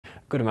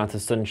good amount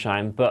of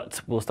sunshine, but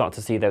we'll start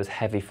to see those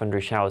heavy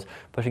thundery showers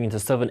pushing into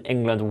southern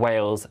England,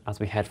 Wales as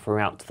we head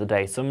throughout the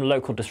day. Some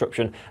local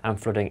disruption and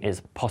flooding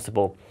is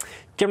possible.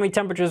 Generally,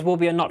 temperatures will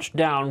be a notch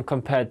down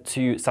compared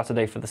to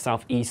Saturday for the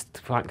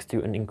southeast, thanks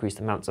to an increased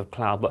amounts of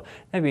cloud, but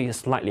maybe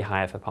slightly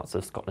higher for parts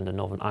of Scotland and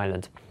Northern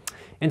Ireland.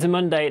 Into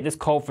Monday, this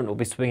cold front will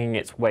be swinging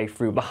its way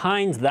through.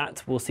 Behind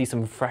that, we'll see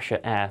some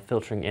fresher air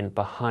filtering in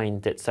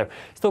behind it. So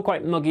still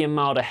quite muggy and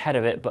mild ahead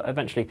of it, but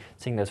eventually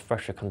seeing those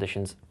fresher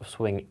conditions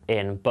swing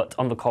in. But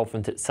on the cold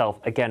front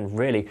itself, again,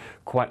 really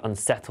quite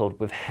unsettled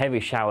with heavy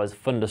showers,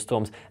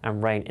 thunderstorms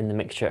and rain in the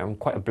mixture, and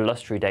quite a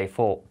blustery day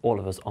for all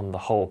of us on the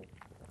whole.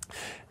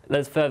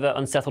 There's further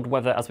unsettled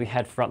weather as we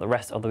head throughout the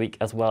rest of the week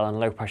as well, and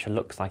low pressure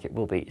looks like it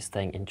will be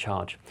staying in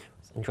charge.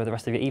 So enjoy the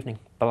rest of your evening.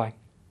 Bye-bye.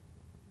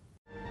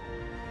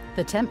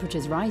 The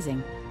temperature's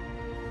rising.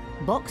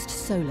 Boxed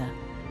Solar,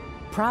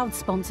 proud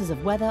sponsors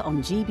of weather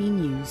on GB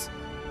News.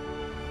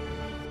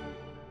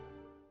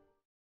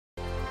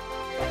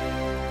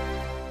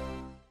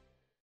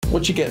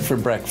 What you get for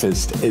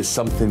breakfast is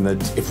something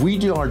that, if we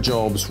do our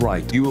jobs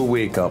right, you will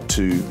wake up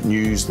to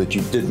news that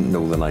you didn't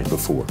know the night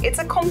before. It's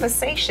a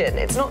conversation.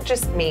 It's not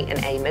just me and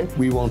Eamon.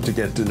 We want to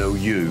get to know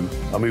you,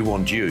 and we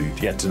want you to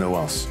get to know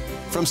us.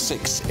 From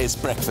 6, it's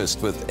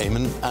Breakfast with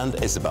Eamon and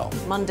Isabel.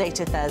 Monday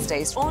to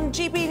Thursdays on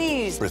GB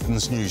News,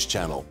 Britain's news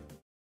channel.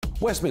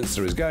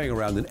 Westminster is going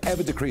around in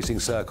ever-decreasing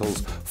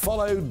circles,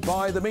 followed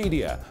by the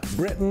media.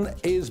 Britain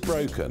is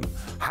broken.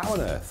 How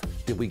on earth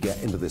did we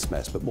get into this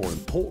mess? But more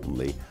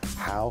importantly,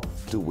 how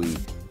do we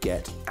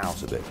get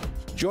out of it?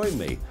 Join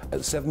me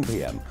at 7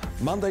 p.m,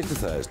 Mondays to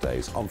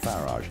Thursdays on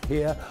Farage,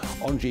 here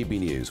on GB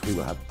News. We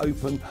will have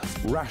open,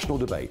 rational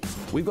debate.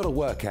 We've got to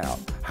work out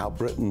how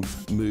Britain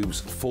moves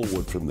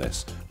forward from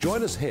this.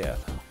 Join us here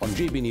on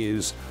GB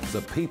News,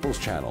 the People's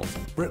Channel.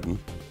 Britain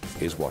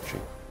is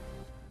watching.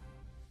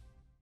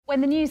 When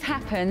the news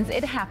happens,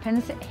 it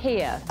happens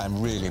here.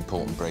 And really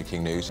important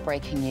breaking news.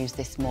 Breaking news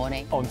this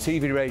morning. On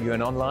TV, radio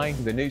and online,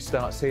 the news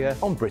starts here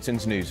on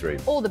Britain's Newsroom.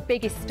 All the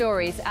biggest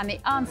stories and the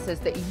answers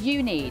that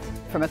you need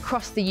from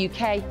across the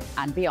UK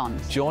and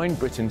beyond. Join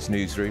Britain's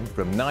Newsroom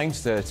from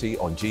 9:30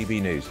 on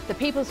GB News. The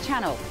People's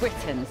Channel,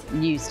 Britain's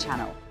news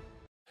channel.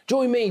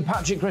 Join me,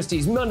 Patrick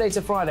Christie's, Monday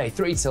to Friday,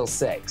 3 till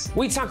 6.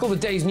 We tackle the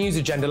day's news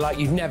agenda like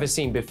you've never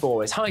seen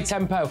before. It's high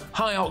tempo,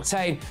 high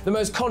octane, the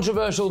most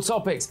controversial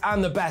topics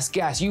and the best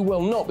guests. You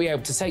will not be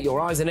able to take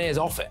your eyes and ears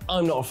off it.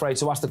 I'm not afraid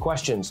to ask the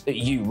questions that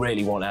you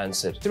really want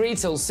answered. 3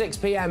 till 6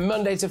 p.m,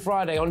 Monday to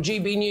Friday on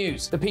GB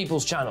News, the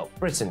People's Channel,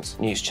 Britain's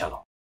news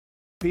channel.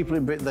 People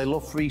in Britain, they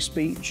love free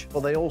speech,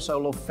 but they also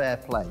love fair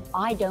play.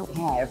 I don't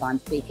care if I'm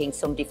speaking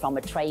somebody from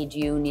a trade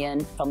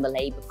union, from the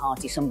Labour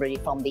Party, somebody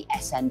from the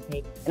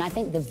SNP. And I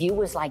think the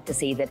viewers like to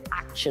see that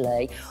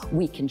actually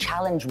we can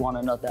challenge one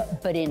another,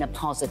 but in a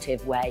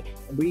positive way.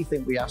 We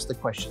think we ask the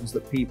questions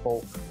that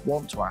people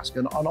want to ask,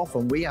 and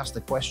often we ask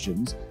the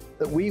questions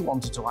that we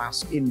wanted to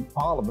ask in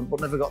Parliament but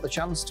never got the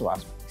chance to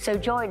ask. So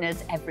join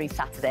us every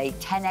Saturday,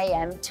 10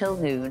 a.m. till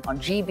noon on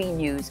GB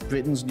News,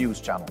 Britain's news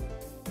channel.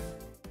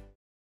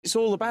 It's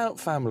all about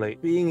family,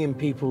 being in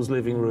people's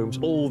living rooms,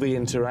 all the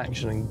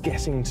interaction and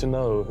getting to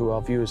know who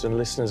our viewers and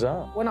listeners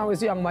are. When I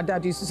was young, my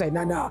dad used to say,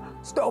 "Nana,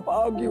 stop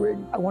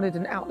arguing." I wanted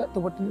an outlet that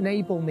would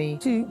enable me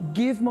to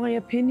give my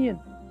opinion.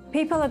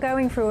 People are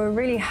going through a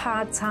really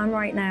hard time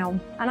right now,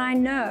 and I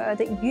know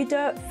that you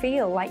don't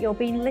feel like you're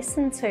being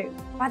listened to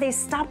by the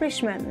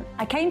establishment.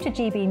 I came to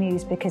GB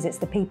News because it's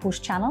the People's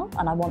Channel,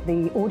 and I want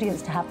the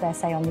audience to have their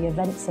say on the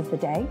events of the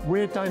day.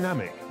 We're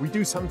dynamic. We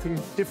do something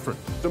different.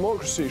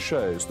 Democracy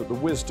shows that the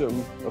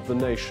wisdom of the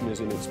nation is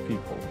in its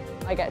people.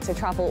 I get to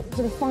travel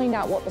to find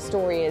out what the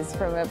story is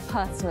from a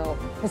personal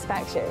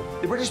perspective.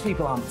 The British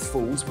people aren't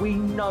fools. We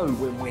know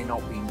when we're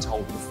not being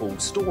told the full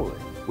story.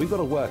 We've got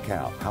to work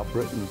out how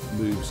Britain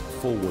moves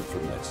forward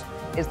from this.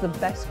 It's the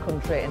best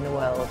country in the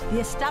world. The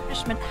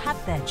establishment had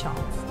their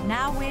chance.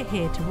 Now we're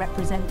here to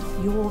represent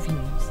your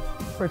views.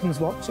 Britain's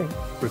watching.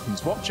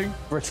 Britain's watching.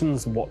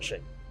 Britain's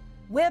watching.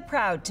 We're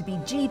proud to be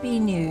GB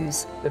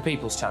News, the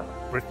People's Channel,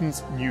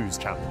 Britain's news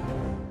channel.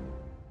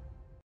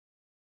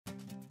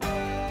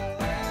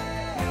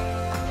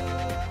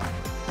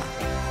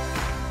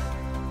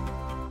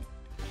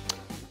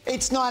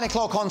 It's 9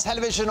 o'clock on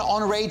television,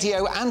 on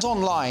radio and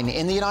online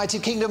in the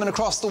United Kingdom and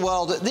across the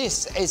world.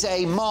 This is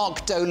a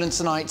Mark Dolan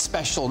Tonight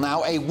special.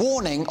 Now, a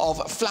warning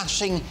of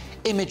flashing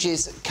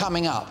images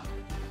coming up.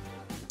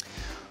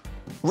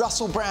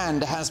 Russell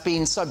Brand has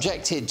been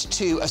subjected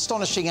to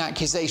astonishing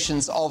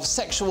accusations of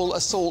sexual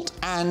assault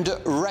and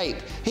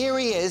rape. Here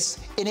he is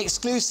in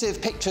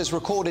exclusive pictures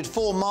recorded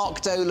for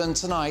Mark Dolan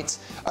Tonight,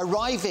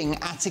 arriving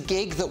at a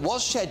gig that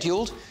was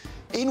scheduled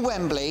in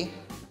Wembley,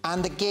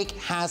 and the gig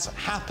has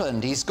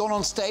happened. He's gone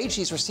on stage,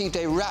 he's received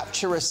a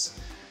rapturous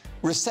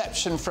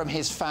reception from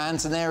his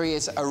fans, and there he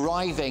is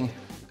arriving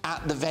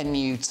at the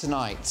venue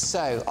tonight.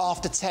 So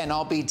after 10,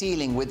 I'll be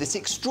dealing with this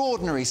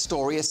extraordinary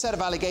story, a set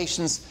of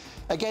allegations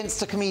against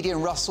the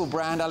comedian Russell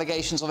Brand,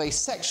 allegations of a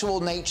sexual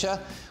nature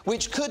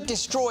which could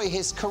destroy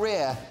his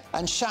career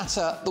and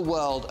shatter the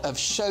world of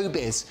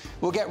showbiz.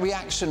 We'll get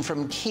reaction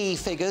from key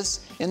figures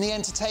in the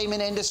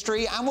entertainment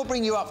industry, and we'll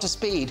bring you up to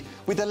speed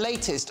with the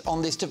latest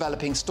on this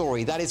developing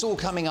story. That is all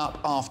coming up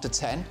after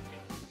 10.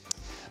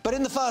 But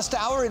in the first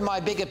hour, in my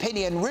big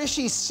opinion,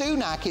 Rishi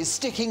Sunak is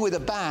sticking with a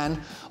ban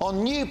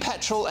on new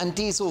petrol and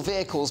diesel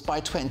vehicles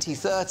by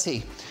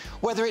 2030.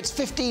 Whether it's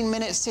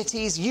 15-minute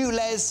cities,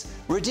 ULEZ,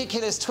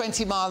 ridiculous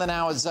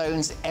 20-mile-an-hour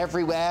zones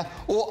everywhere,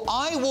 or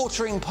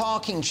eye-watering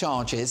parking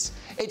charges,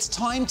 it's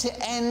time to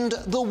end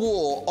the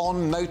war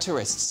on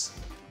motorists.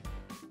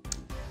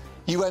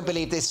 You won't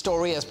believe this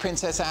story, as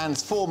Princess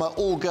Anne's former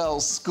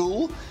all-girls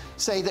school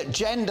say that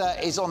gender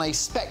is on a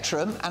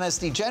spectrum, and as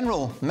the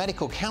General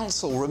Medical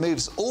Council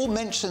removes all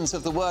mentions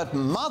of the word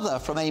mother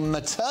from a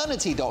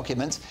maternity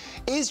document,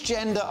 is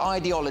gender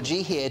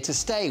ideology here to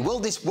stay? Will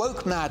this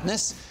woke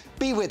madness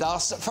be with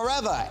us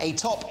forever? A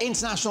top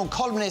international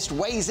columnist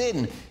weighs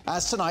in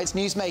as tonight's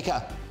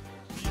newsmaker.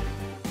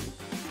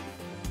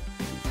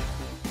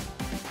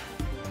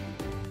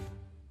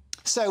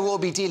 So we'll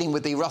be dealing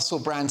with the Russell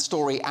Brand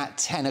story at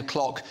 10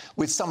 o'clock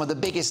with some of the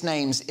biggest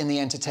names in the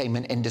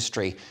entertainment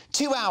industry.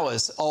 2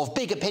 hours of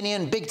big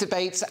opinion, big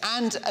debates,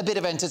 and a bit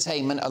of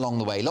entertainment along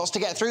the way. Lots to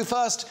get through.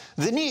 First,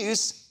 the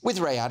news with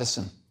Ray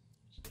Addison.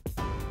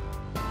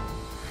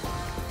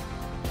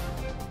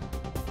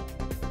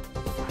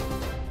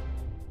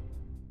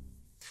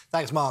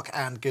 Thanks, Mark,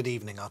 and good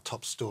evening. Our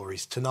top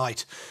stories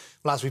tonight.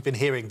 Well, as we've been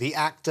hearing, the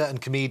actor and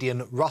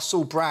comedian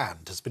Russell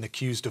Brand has been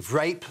accused of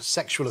rape,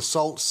 sexual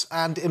assaults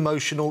and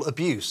emotional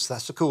abuse.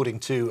 That's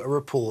according to a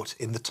report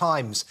in The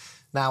Times.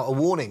 Now, a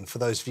warning for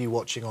those of you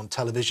watching on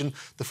television,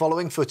 the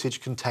following footage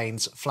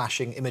contains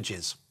flashing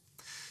images.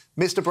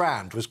 Mr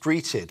Brand was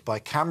greeted by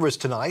cameras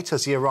tonight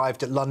as he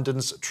arrived at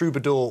London's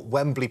Troubadour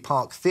Wembley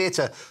Park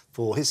Theatre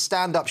for his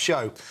stand-up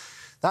show.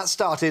 That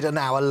started an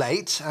hour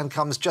late and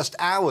comes just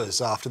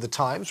hours after The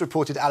Times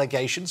reported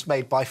allegations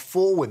made by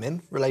 4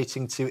 women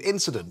relating to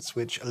incidents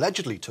which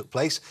allegedly took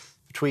place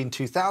between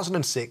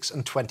 2006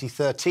 and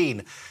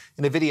 2013.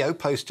 In a video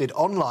posted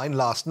online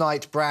last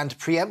night, Brand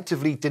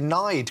preemptively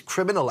denied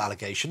criminal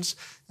allegations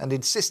and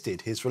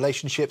insisted his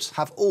relationships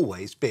have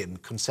always been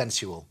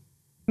consensual.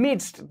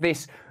 Amidst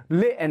this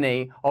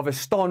litany of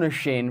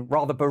astonishing,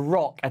 rather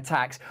baroque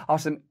attacks are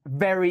some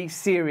very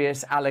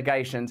serious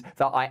allegations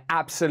that I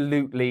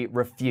absolutely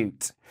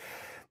refute.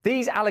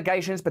 These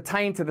allegations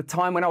pertain to the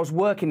time when I was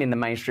working in the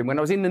mainstream, when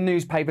I was in the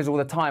newspapers all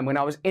the time, when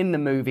I was in the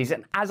movies,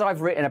 and as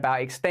I've written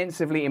about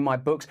extensively in my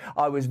books,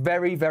 I was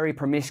very, very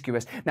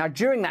promiscuous. Now,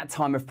 during that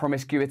time of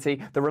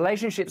promiscuity, the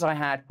relationships I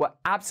had were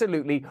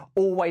absolutely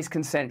always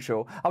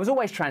consensual. I was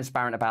always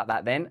transparent about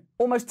that then,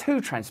 almost too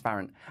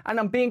transparent,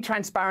 and I'm being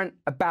transparent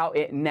about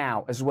it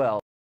now as well.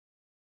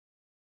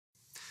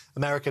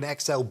 American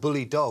XL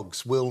bully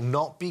dogs will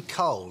not be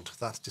culled.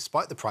 That's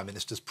despite the Prime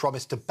Minister's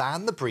promise to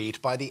ban the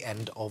breed by the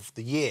end of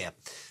the year.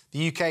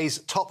 The UK's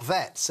top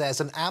vet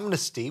says an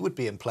amnesty would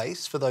be in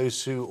place for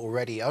those who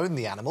already own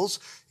the animals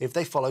if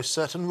they follow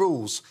certain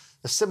rules.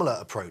 A similar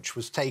approach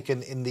was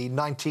taken in the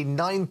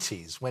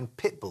 1990s when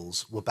pit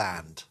bulls were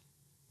banned.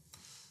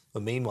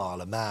 But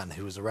meanwhile, a man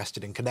who was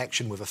arrested in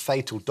connection with a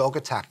fatal dog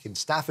attack in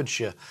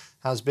Staffordshire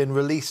has been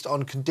released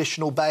on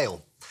conditional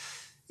bail.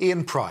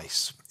 Ian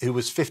Price, who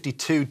was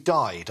 52,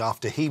 died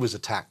after he was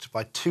attacked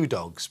by 2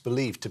 dogs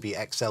believed to be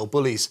XL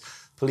bullies.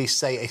 Police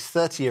say a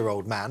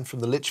 30-year-old man from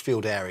the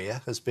Lichfield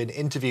area has been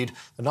interviewed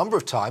a number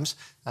of times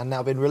and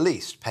now been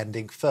released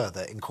pending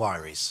further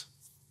inquiries.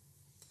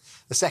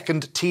 A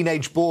second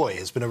teenage boy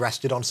has been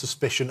arrested on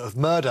suspicion of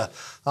murder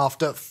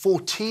after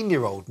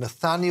 14-year-old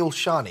Nathaniel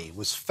Shani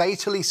was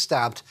fatally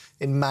stabbed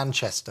in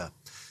Manchester.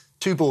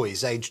 2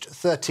 boys aged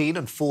 13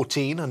 and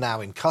 14 are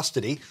now in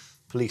custody.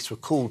 Police were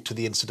called to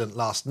the incident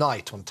last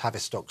night on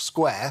Tavistock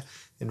Square.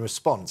 In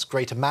response,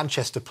 Greater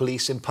Manchester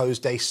Police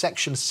imposed a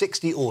Section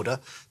 60 order,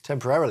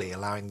 temporarily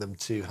allowing them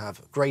to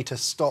have greater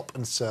stop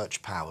and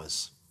search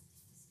powers.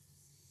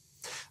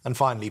 And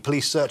finally,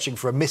 police searching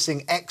for a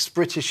missing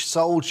ex-British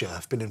soldier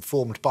have been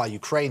informed by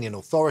Ukrainian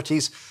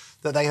authorities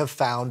that they have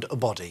found a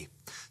body.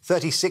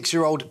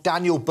 36-year-old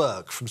Daniel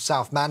Burke from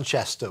South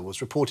Manchester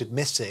was reported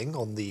missing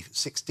on the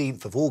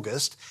 16th of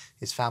August.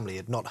 His family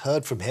had not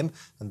heard from him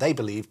and they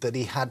believed that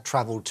he had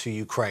travelled to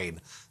Ukraine.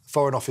 A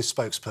Foreign Office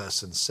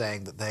spokesperson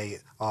saying that they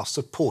are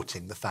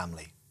supporting the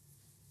family.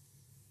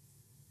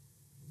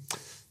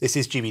 This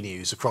is GB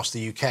News across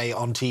the UK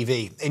on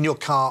TV, in your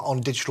car,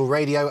 on digital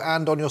radio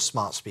and on your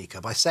smart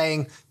speaker by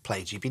saying,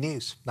 play GB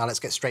News. Now let's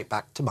get straight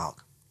back to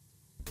Mark.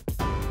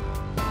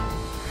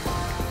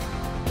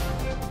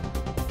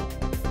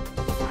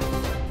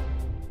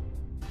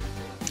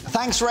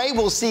 Thanks, Ray.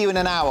 We'll see you in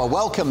an hour.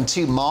 Welcome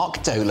to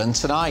Mark Dolan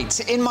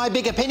Tonight. In my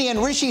big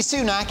opinion, Rishi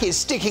Sunak is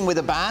sticking with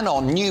a ban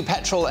on new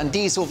petrol and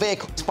diesel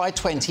vehicles by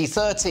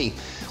 2030.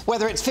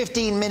 Whether it's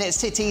 15-minute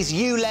cities,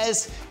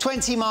 ULEZ,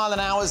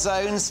 20-mile-an-hour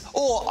zones,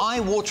 or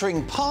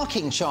eye-watering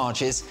parking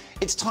charges,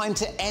 it's time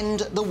to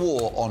end the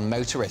war on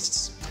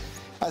motorists.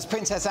 As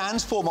Princess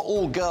Anne's former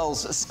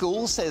all-girls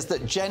school says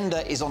that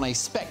gender is on a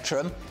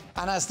spectrum,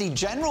 and as the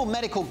General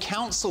Medical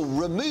Council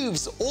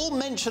removes all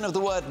mention of the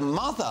word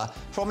mother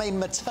from a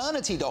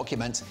maternity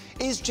document,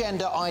 is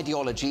gender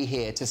ideology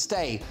here to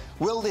stay?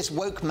 Will this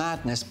woke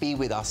madness be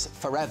with us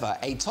forever?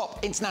 A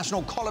top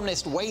international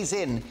columnist weighs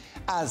in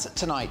as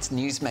tonight's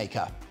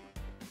newsmaker.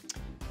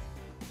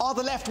 Are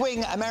the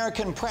left-wing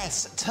American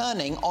press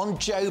turning on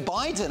Joe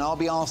Biden? I'll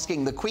be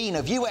asking the queen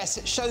of US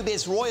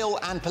showbiz, royal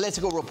and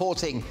political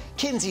reporting,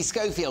 Kinsey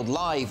Schofield,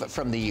 live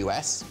from the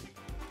US.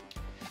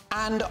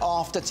 And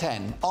after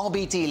 10, I'll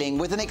be dealing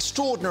with an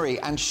extraordinary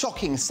and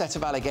shocking set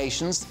of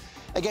allegations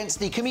against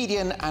the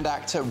comedian and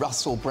actor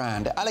Russell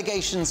Brand.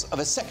 Allegations of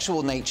a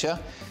sexual nature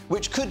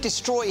which could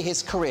destroy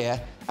his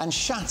career and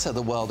shatter the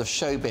world of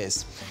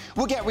showbiz.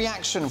 We'll get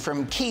reaction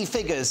from key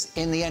figures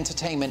in the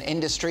entertainment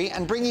industry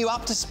and bring you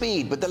up to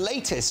speed with the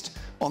latest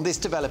on this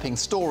developing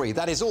story.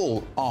 That is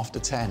all after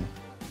 10.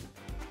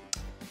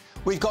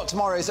 We've got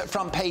tomorrow's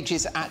front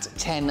pages at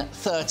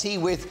 10:30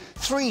 with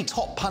three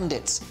top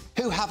pundits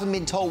who haven't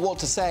been told what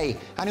to say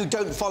and who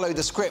don't follow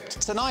the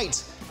script.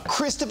 Tonight,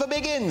 Christopher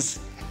Biggins,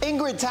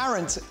 Ingrid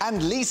Tarrant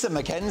and Lisa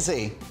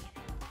McKenzie.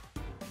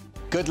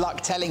 Good luck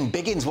telling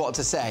Biggins what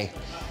to say.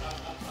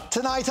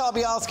 Tonight I'll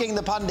be asking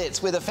the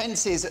pundits, with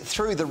offences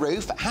through the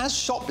roof, has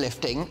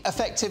shoplifting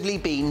effectively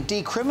been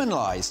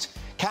decriminalised?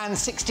 Can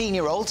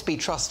 16-year-olds be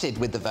trusted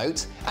with the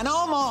vote? And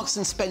are Marks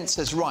and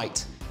Spencer's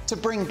right to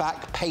bring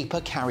back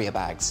paper carrier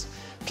bags?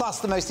 Plus,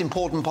 the most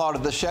important part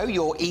of the show,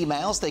 your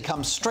emails. They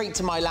come straight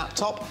to my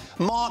laptop,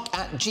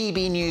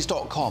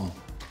 mark@gbnews.com.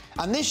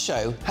 And this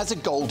show has a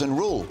golden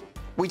rule.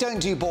 We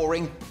don't do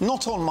boring,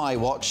 not on my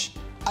watch.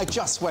 I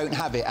just won't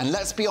have it. And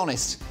let's be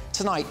honest,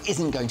 tonight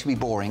isn't going to be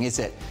boring, is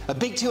it? A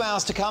big 2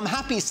 hours to come.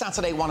 Happy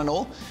Saturday, one and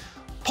all.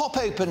 Pop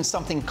open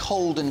something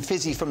cold and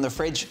fizzy from the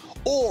fridge,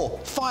 or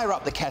fire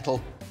up the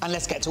kettle, and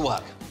let's get to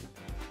work.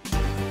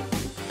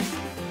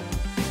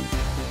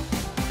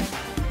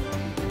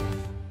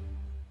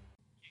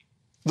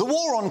 The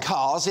war on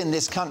cars in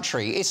this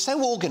country is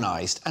so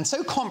organised and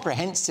so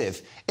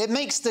comprehensive, it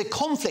makes the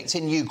conflict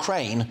in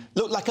Ukraine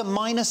look like a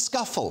minor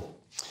scuffle.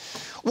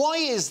 Why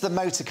is the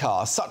motor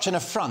car such an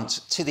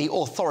affront to the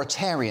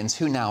authoritarians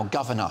who now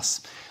govern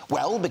us?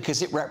 Well,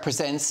 because it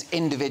represents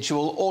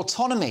individual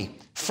autonomy,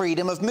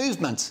 freedom of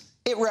movement.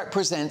 It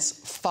represents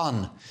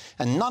fun.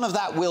 And none of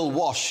that will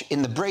wash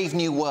in the brave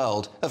new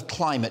world of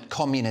climate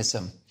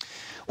communism.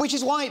 Which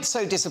is why it's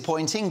so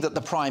disappointing that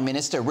the Prime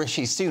Minister,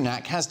 Rishi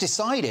Sunak, has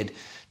decided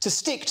to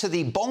stick to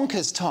the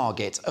bonkers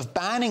target of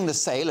banning the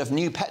sale of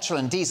new petrol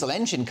and diesel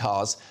engine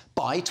cars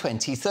by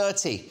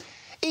 2030.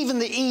 Even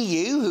the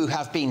EU, who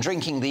have been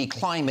drinking the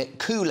climate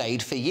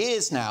Kool-Aid for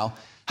years now,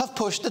 have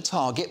pushed the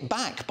target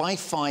back by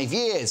 5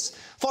 years,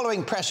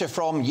 following pressure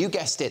from, you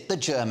guessed it, the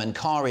German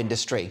car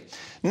industry.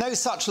 No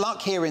such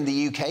luck here in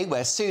the UK,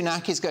 where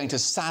Sunak is going to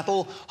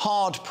saddle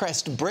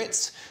hard-pressed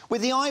Brits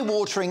with the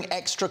eye-watering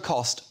extra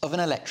cost of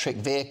an electric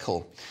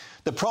vehicle.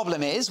 The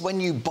problem is,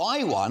 when you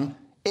buy one,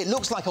 it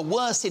looks like a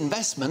worse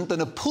investment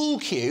than a pool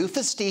cue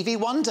for Stevie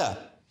Wonder.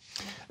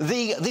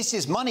 The This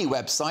Is Money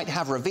website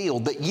have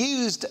revealed that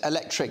used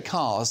electric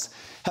cars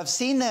have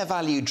seen their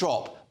value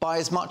drop by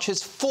as much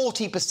as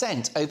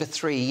 40% over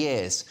 3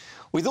 years,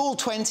 with all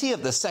 20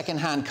 of the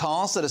second-hand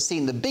cars that have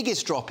seen the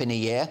biggest drop in a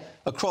year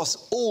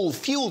across all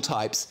fuel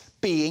types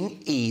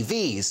being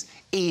EVs.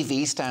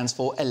 EV stands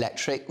for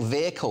electric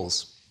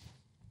vehicles.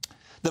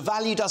 The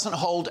value doesn't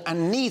hold,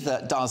 and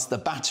neither does the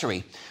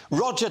battery.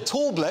 Roger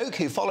Tallbloke,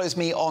 who follows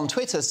me on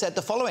Twitter, said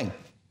the following.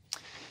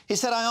 He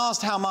said, I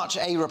asked how much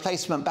a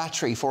replacement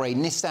battery for a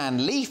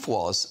Nissan Leaf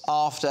was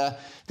after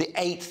the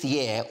 8th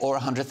year or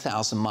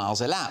 100,000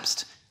 miles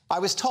elapsed. I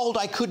was told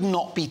I could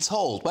not be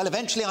told. Well,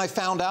 eventually I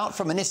found out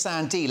from a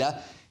Nissan dealer,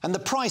 and the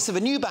price of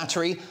a new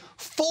battery,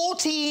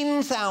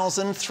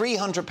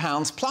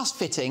 £14,300 plus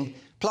fitting,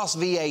 plus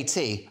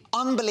VAT.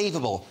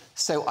 Unbelievable.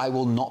 So I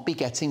will not be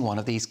getting one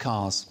of these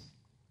cars.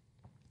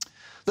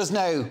 There's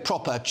no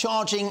proper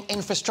charging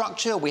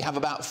infrastructure. We have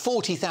about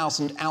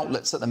 40,000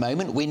 outlets at the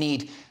moment. We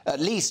need at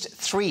least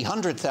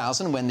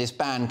 300,000 when this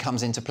ban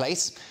comes into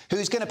place.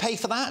 Who's going to pay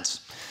for that?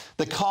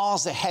 The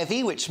cars are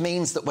heavy, which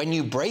means that when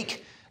you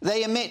brake,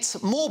 they emit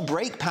more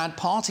brake pad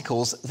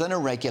particles than a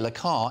regular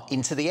car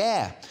into the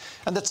air.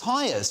 And the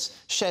tyres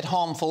shed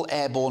harmful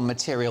airborne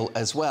material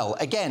as well,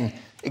 again,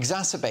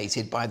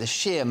 exacerbated by the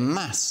sheer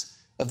mass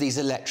of these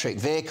electric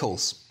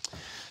vehicles.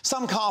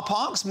 Some car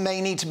parks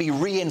may need to be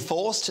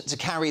reinforced to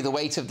carry the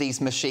weight of these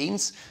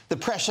machines. The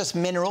precious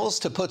minerals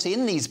to put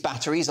in these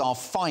batteries are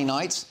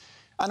finite,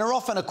 and are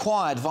often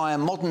acquired via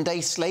modern-day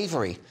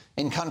slavery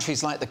in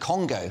countries like the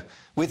Congo,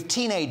 with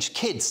teenage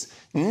kids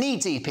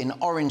knee-deep in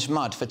orange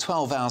mud for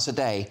 12 hours a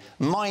day,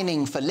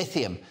 mining for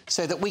lithium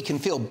so that we can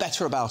feel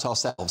better about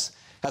ourselves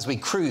as we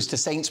cruise to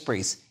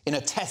Sainsbury's in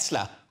a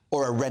Tesla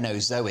or a Renault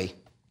Zoe.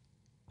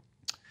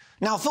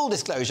 Now, full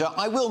disclosure,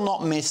 I will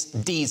not miss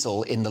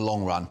diesel in the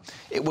long run.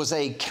 It was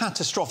a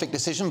catastrophic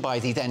decision by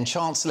the then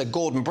Chancellor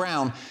Gordon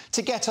Brown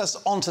to get us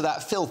onto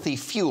that filthy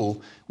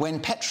fuel when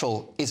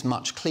petrol is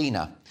much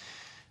cleaner.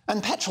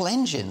 And petrol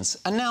engines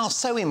are now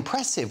so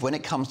impressive when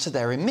it comes to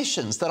their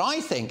emissions that I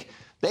think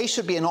they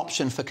should be an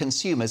option for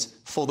consumers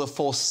for the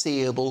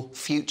foreseeable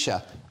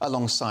future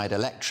alongside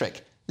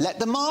electric. Let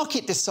the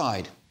market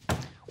decide.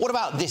 What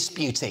about this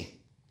beauty?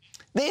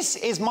 This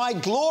is my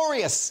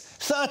glorious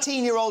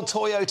 13-year-old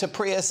Toyota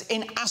Prius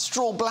in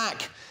Astral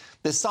Black.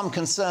 There's some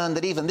concern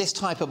that even this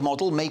type of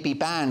model may be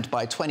banned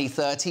by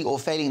 2030 or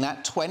failing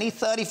that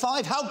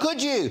 2035. How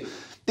could you?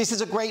 This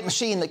is a great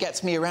machine that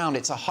gets me around.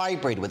 It's a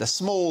hybrid with a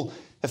small,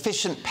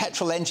 efficient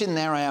petrol engine.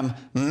 There I am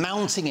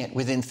mounting it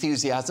with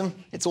enthusiasm.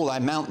 It's all I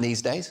mount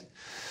these days.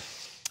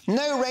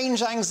 No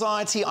range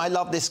anxiety. I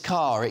love this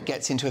car. It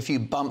gets into a few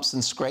bumps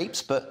and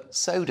scrapes, but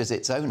so does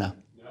its owner.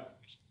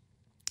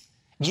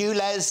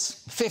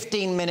 ULEZ,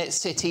 15-minute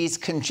cities,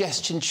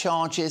 congestion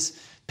charges,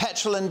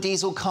 petrol and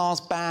diesel cars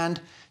banned,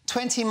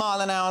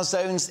 20-mile-an-hour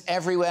zones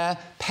everywhere,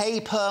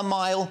 pay per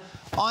mile,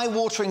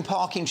 eye-watering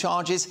parking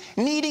charges,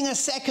 needing a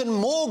second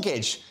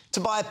mortgage to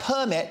buy a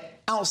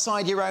permit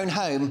outside your own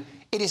home.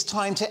 It is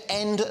time to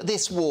end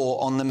this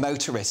war on the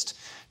motorist.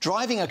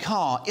 Driving a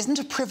car isn't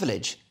a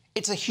privilege,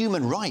 it's a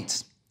human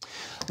right.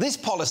 This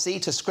policy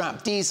to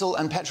scrap diesel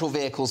and petrol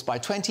vehicles by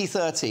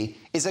 2030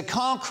 is a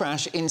car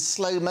crash in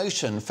slow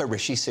motion for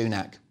Rishi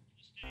Sunak.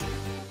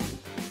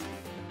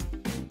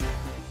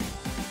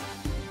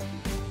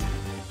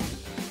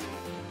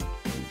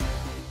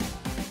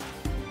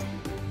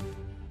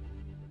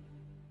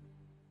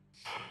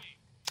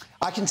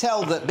 I can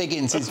tell that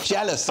Biggins is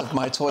jealous of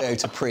my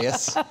Toyota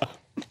Prius.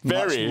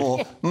 Very.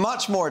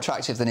 Much more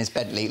attractive than his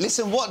Bentley.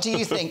 Listen, what do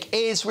you think?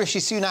 Is Rishi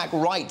Sunak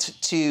right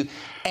to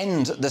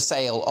end the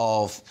sale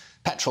of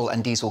petrol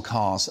and diesel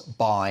cars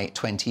by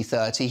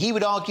 2030? He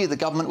would argue, the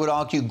government would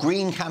argue,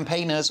 green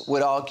campaigners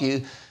would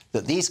argue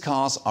that these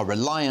cars are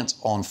reliant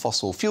on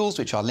fossil fuels,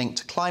 which are linked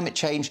to climate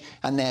change,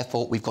 and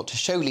therefore we've got to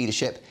show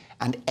leadership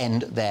and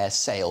end their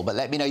sale. But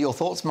let me know your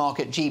thoughts, Mark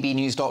at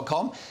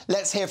gbnews.com.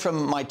 Let's hear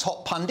from my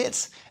top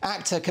pundits,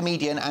 actor,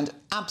 comedian and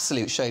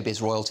absolute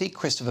showbiz royalty,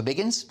 Christopher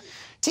Biggins,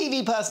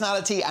 TV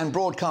personality and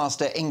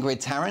broadcaster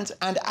Ingrid Tarrant,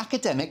 and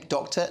academic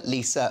Dr.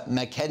 Lisa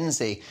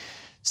Mackenzie.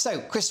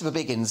 So, Christopher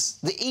Biggins,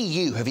 the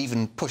EU have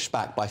even pushed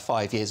back by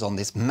 5 years on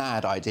this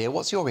mad idea.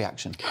 What's your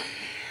reaction?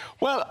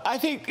 Well, I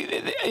think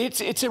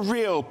it's a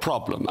real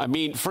problem. I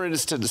mean, for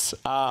instance,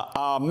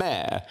 our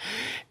mayor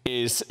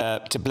is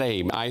to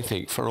blame, I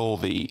think, for all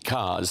the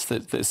cars,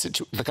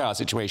 the car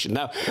situation.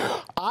 Now,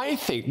 I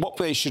think what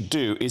they should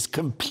do is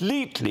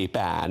completely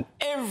ban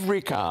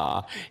every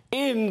car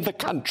in the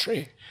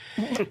country.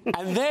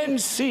 And then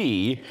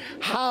see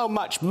how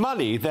much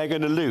money they're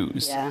going to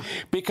lose. Yeah.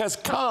 Because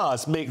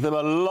cars make them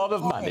a lot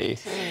of money.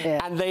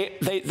 Yeah. And they're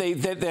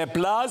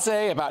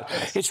blasé about,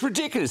 it's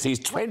ridiculous,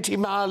 these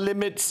 20-mile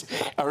limits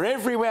are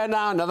everywhere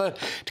now. Another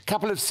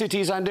couple of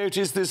cities I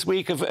noticed this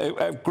week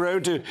have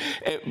grown to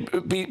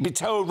be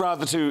told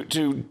rather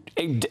to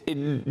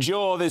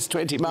endure this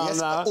 20 miles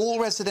an hour. All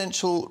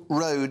residential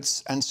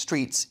roads and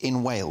streets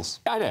in Wales.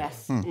 I know.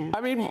 Yes. I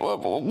mean,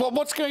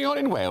 what's going on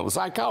in Wales?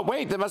 I can't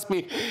wait. There must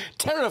be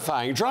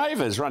terrifying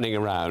drivers running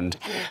around.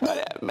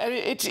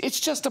 It's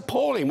just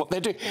appalling what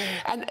they're doing.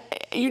 And,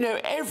 you know,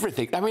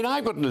 everything. I mean,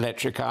 I've got an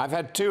electric car. I've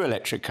had 2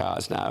 electric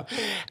cars now.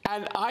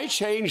 And I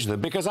changed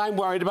them because I'm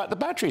worried about the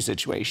battery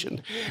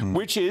situation,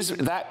 which is,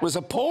 that was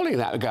appalling,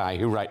 that guy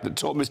who wrote,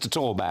 Mr.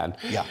 Tallman,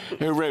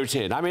 who wrote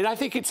in. I mean, I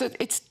think it's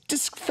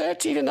just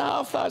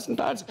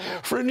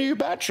 £13,500 for a new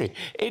battery.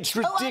 It's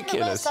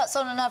ridiculous. That's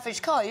on an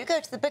average car. You go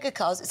to the bigger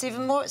cars, it's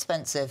even more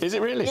expensive. Is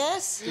it really?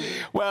 Yes.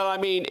 Well, I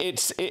mean,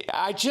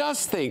 I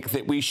just think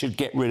that we should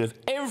get rid of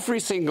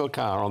every single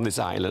car on this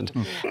island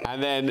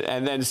and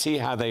then see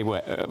how they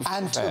work.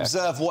 And to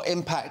observe what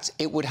impact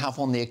it would have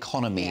on the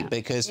economy,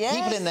 because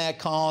people in their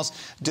cars,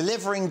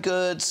 delivering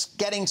goods,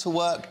 getting to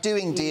work,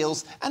 doing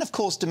deals, and, of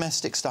course,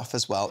 domestic stuff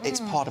as well. It's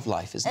part of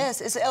life, isn't it?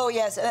 Yes. Oh,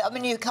 yes. I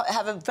mean, you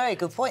have a very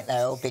good point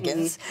there,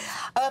 Biggins.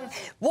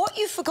 What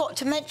you forgot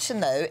to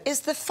mention, though, is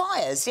the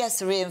fires. Yes,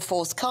 the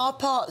reinforced car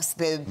parks,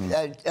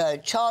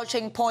 the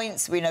charging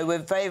points. We know we're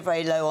very,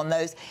 very low on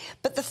those.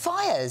 But the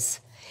fires.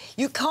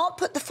 You can't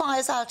put the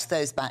fires out of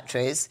those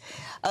batteries,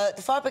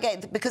 the fire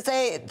brigade, because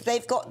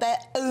they've got their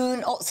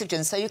own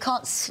oxygen, so you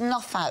can't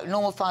snuff out.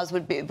 Normal fires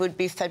would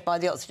be fed by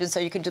the oxygen, so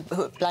you can just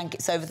put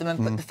blankets over them and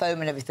put the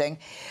foam and everything.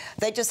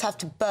 They just have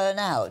to burn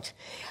out.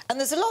 And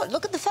there's a lot.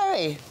 Look at the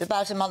ferry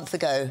about a month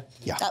ago.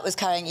 Yeah. That was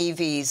carrying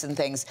EVs and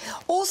things.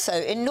 Also,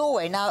 in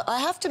Norway, now, I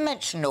have to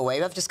mention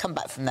Norway. I've just come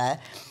back from there.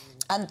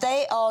 And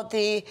they are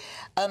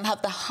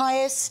have the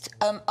highest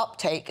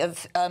uptake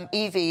of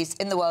EVs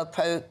in the world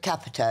per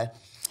capita.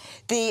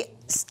 The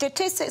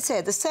statistics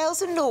here, the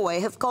sales in Norway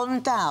have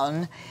gone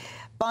down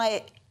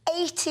by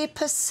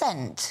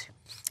 80%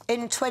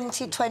 in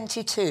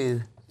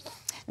 2022.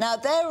 Now,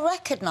 they're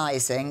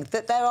recognising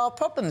that there are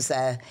problems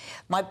there.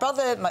 My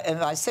brother,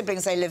 my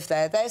siblings, they live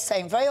there. They're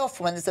saying very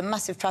often when there's a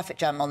massive traffic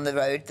jam on the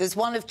road, there's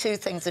one of two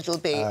things that will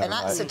be an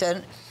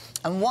accident,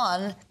 and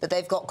one, that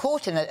they've got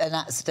caught in an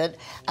accident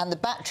and the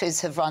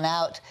batteries have run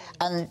out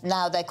and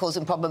now they're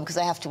causing a problem because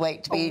they have to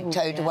wait to be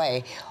towed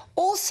away.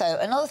 Also,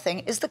 another thing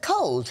is the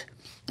cold.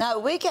 Now,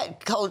 we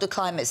get colder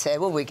climates here.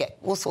 Well, we get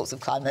all sorts of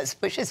climates,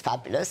 which is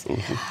fabulous.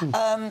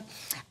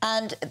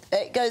 And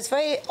it goes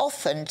very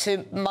often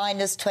to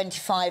minus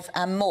 25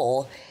 and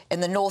more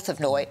in the north of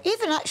Norway.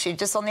 Even actually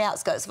just on the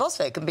outskirts of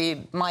Oslo, it can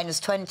be minus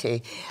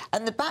 20.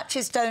 And the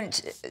batteries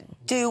don't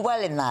do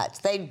well in that.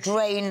 They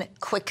drain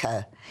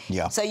quicker.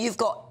 Yeah. So you've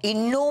got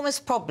enormous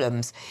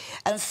problems.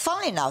 And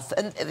funnily enough,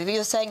 and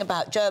you're saying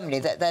about Germany,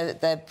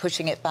 that they're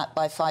pushing it back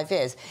by 5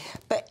 years.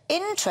 But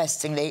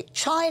interestingly,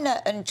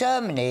 China and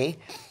Germany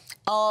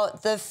are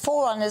the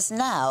forerunners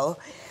now.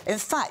 In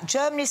fact,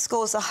 Germany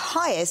scores the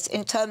highest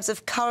in terms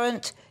of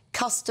current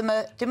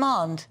customer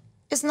demand.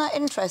 Isn't that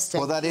interesting?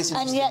 Well, that is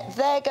interesting. And yet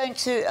they're going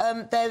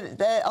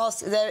to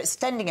they're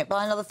extending it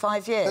by another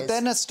 5 years. But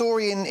then a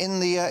story in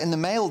the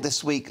Mail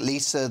this week,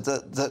 Lisa,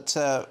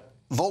 that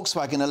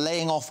Volkswagen are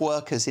laying off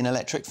workers in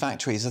electric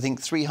factories. I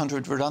think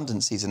 300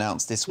 redundancies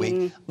announced this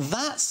week.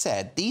 That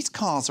said, these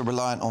cars are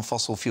reliant on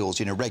fossil fuels,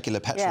 you know, regular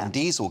petrol and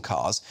diesel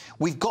cars.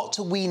 We've got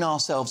to wean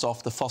ourselves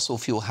off the fossil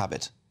fuel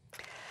habit.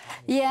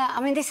 Yeah,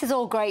 I mean, this is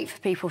all great for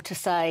people to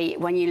say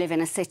when you live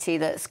in a city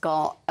that's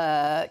got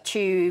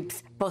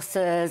tubes,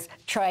 buses,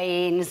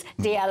 trains,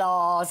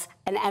 DLRs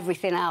and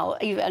everything else,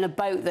 even a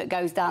boat that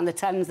goes down the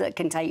Thames that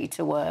can take you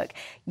to work.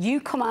 You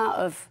come out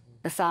of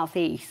the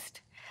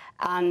southeast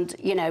and,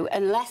 you know,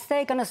 unless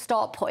they're going to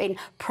start putting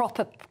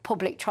proper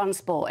public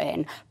transport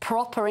in,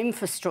 proper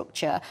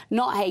infrastructure,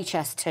 not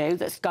HS2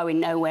 that's going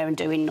nowhere and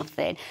doing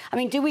nothing. I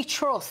mean, do we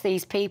trust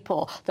these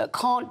people that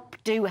can't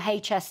do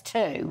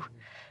HS2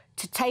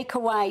 to take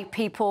away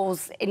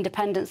people's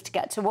independence to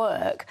get to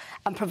work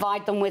and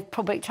provide them with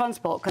public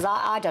transport? Because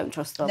I don't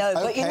trust them. No,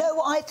 but you know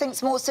what I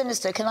think's more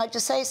sinister? Can I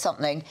just say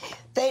something?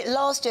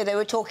 Last year they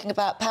were talking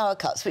about power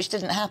cuts, which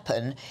didn't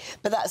happen,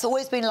 but that's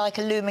always been like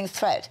a looming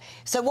threat.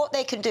 So what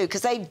they can do,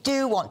 because they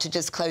do want to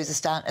just close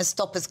us down and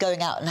stop us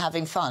going out and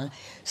having fun,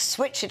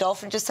 switch it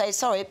off and just say,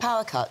 sorry,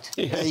 power cut.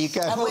 Yeah. There you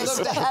go. And, we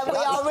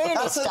are really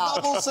That's stuck.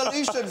 a novel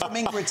solution from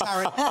Ingrid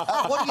Tarrant.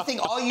 What do you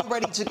think? Are you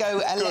ready to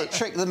go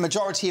electric? The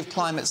majority of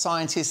climate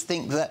scientists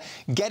think that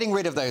getting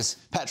rid of those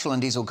petrol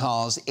and diesel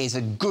cars is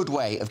a good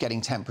way of getting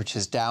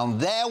temperatures down.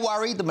 They're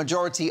worried, the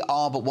majority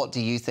are, but what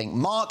do you think?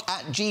 Mark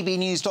at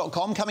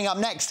gbnews.com. Coming up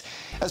next,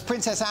 as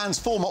Princess Anne's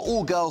former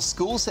all-girls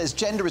school says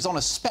gender is on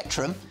a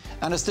spectrum,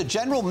 and as the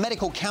General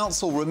Medical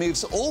Council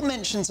removes all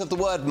mentions of the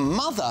word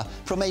mother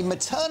from a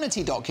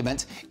maternity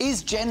document,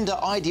 is gender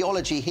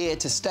ideology here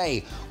to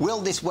stay?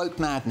 Will this woke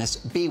madness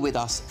be with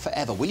us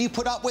forever? Will you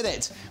put up with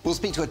it? We'll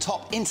speak to a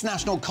top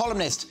international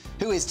columnist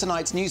who is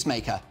tonight's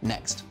newsmaker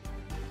next.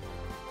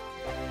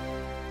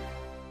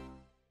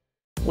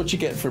 What you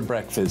get for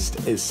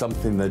breakfast is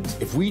something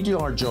that, if we do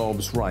our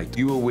jobs right,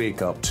 you will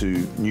wake up to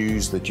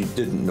news that you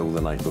didn't know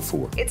the night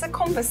before. It's a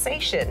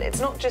conversation.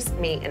 It's not just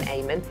me and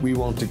Eamon. We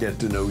want to get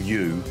to know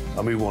you,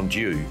 and we want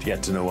you to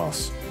get to know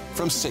us.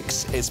 From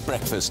 6, it's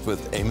Breakfast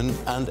with Eamon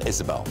and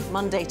Isabel.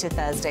 Monday to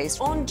Thursdays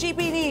on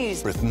GB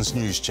News, Britain's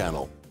news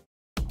channel.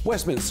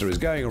 Westminster is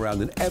going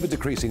around in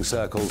ever-decreasing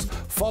circles,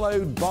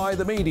 followed by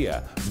the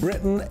media.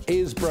 Britain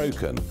is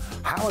broken.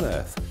 How on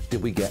earth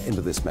did we get into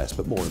this mess?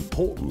 But more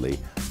importantly,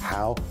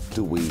 how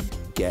do we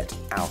get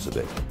out of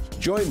it?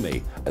 Join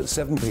me at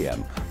 7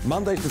 p.m,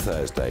 Mondays to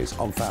Thursdays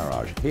on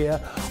Farage, here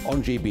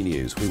on GB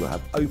News. We will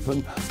have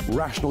open,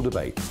 rational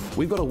debate.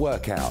 We've got to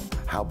work out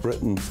how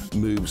Britain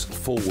moves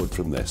forward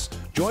from this.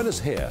 Join us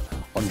here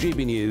on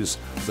GB News,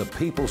 the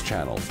People's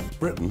Channel.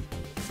 Britain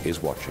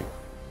is watching.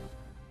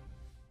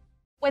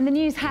 When the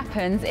news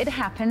happens, it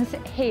happens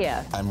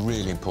here. And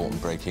really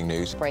important breaking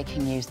news.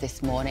 Breaking news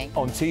this morning.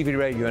 On TV,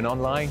 radio and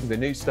online, the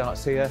news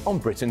starts here on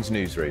Britain's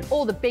Newsroom.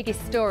 All the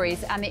biggest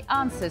stories and the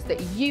answers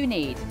that you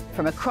need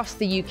from across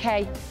the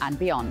UK and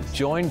beyond.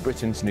 Join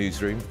Britain's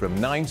Newsroom from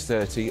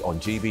 9:30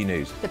 on GB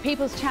News. The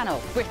People's Channel,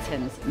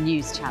 Britain's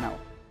news channel.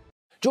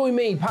 Join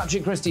me,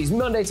 Patrick Christie's,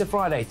 Monday to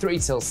Friday, 3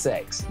 till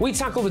 6. We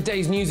tackle the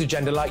day's news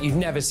agenda like you've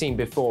never seen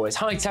before. It's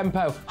high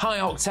tempo, high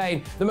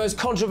octane, the most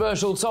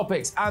controversial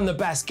topics and the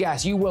best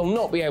guests. You will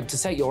not be able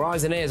to take your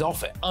eyes and ears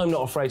off it. I'm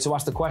not afraid to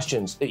ask the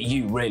questions that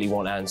you really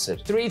want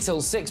answered. 3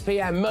 till 6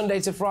 p.m,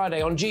 Monday to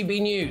Friday on GB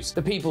News,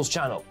 the People's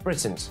Channel,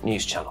 Britain's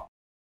news channel.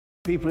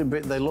 People in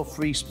Britain, they love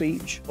free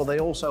speech, but they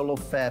also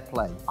love fair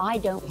play. I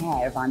don't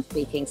care if I'm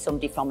speaking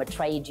somebody from a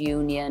trade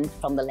union,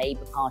 from the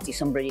Labour Party,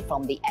 somebody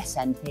from the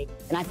SNP.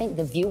 And I think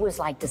the viewers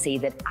like to see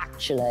that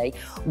actually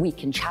we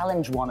can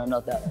challenge one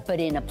another,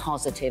 but in a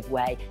positive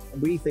way.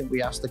 We think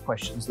we ask the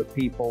questions that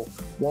people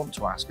want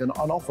to ask, and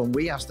often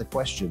we ask the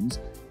questions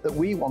that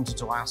we wanted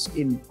to ask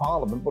in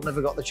Parliament but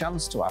never got the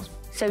chance to ask.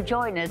 So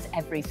join us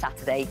every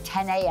Saturday,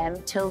 10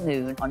 a.m. till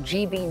noon on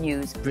GB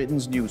News,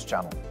 Britain's news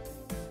channel.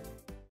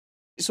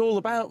 It's all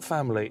about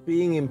family,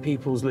 being in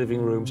people's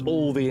living rooms,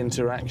 all the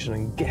interaction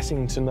and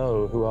getting to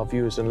know who our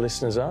viewers and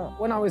listeners are.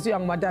 When I was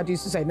young, my dad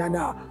used to say,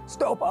 "No,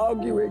 stop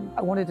arguing."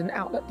 I wanted an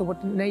outlet that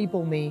would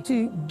enable me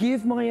to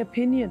give my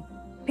opinion.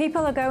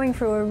 People are going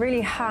through a really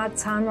hard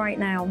time right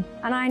now,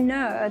 and I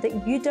know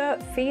that you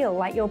don't feel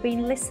like you're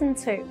being listened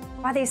to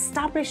by the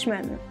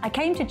establishment. I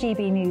came to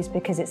GB News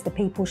because it's the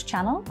people's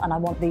channel, and I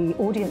want the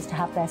audience to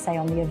have their say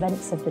on the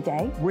events of the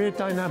day. We're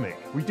dynamic.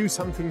 We do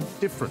something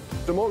different.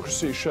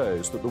 Democracy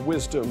shows that the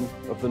wisdom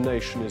of the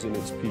nation is in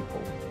its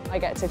people. I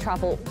get to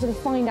travel to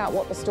find out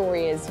what the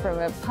story is from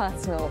a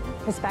personal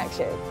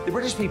perspective. The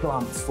British people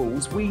aren't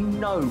fools. We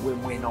know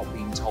when we're not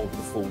being told the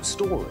full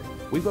story.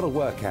 We've got to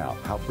work out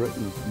how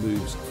Britain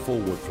moves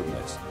forward from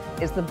this.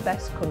 It's the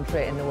best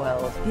country in the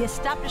world. The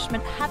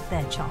establishment had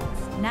their chance.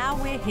 Now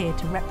we're here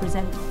to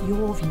represent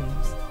your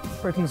views.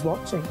 Britain's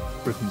watching.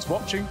 Britain's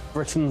watching.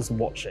 Britain's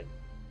watching.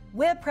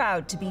 We're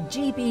proud to be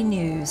GB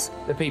News,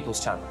 The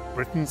People's Channel.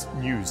 Britain's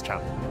news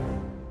channel.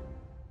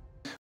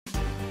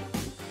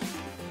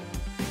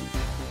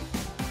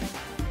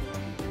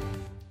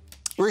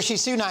 Rishi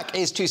Sunak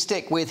is to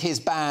stick with his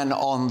ban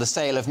on the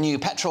sale of new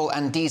petrol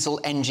and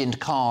diesel-engined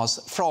cars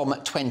from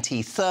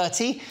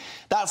 2030.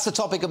 That's the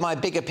topic of my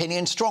big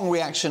opinion. Strong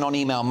reaction on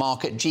email,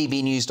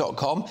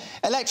 mark@gbnews.com.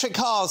 Electric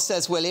cars,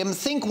 says William.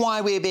 Think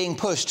why we're being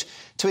pushed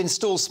to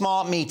install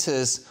smart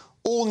meters.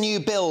 All new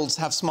builds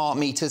have smart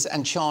meters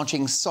and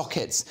charging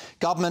sockets.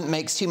 Government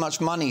makes too much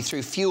money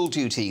through fuel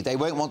duty. They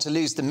won't want to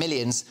lose the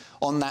millions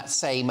on that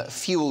same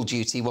fuel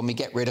duty when we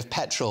get rid of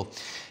petrol.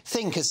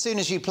 Think, as soon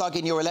as you plug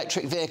in your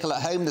electric vehicle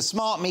at home, the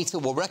smart meter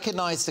will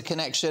recognise the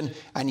connection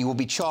and you will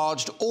be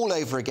charged all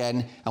over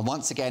again, and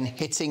once again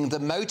hitting the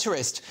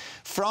motorist.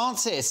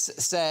 Francis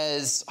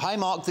says, "Hi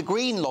Mark, the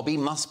Green lobby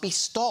must be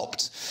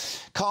stopped.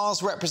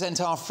 Cars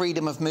represent our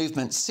freedom of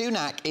movement.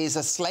 Sunak is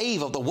a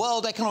slave of the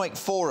World Economic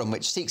Forum,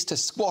 which seeks to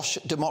squash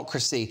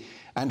democracy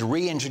and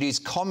reintroduce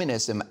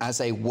communism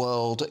as a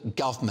world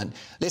government."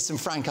 Listen,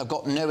 Frank, I've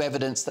got no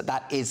evidence that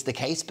that is the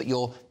case, but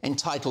you're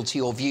entitled to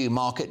your view.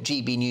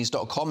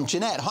 Mark@gbnews.com.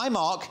 Jeanette, hi,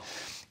 Mark.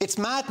 It's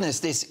madness,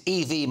 this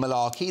EV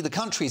malarkey. The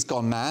country's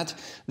gone mad.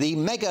 The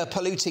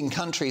mega-polluting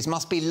countries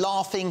must be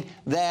laughing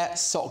their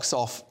socks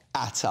off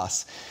at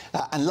us.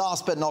 And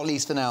last but not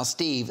least for now,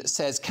 Steve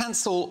says,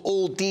 cancel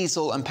all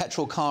diesel and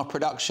petrol car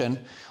production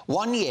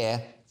 1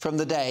 year from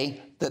the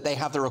day that they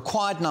have the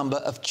required number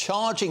of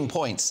charging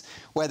points,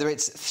 whether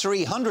it's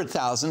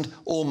 300,000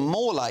 or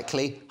more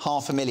likely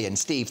 500,000.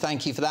 Steve,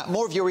 thank you for that.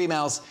 More of your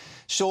emails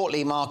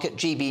shortly,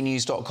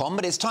 mark@gbnews.com.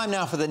 But it's time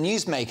now for the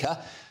Newsmaker.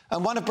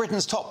 And one of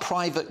Britain's top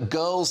private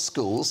girls'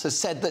 schools has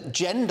said that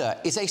gender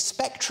is a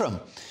spectrum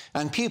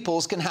and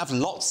pupils can have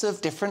lots of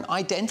different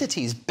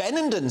identities.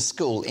 Benenden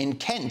School in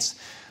Kent,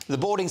 the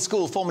boarding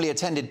school formerly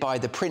attended by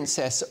the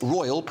Princess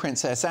Royal,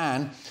 Princess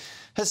Anne,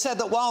 has said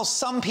that while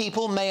some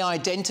people may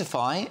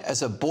identify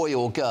as a boy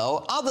or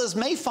girl, others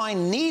may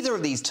find neither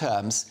of these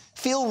terms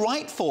feel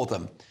right for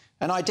them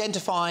and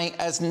identify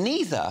as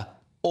neither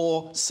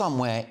or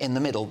somewhere in the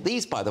middle.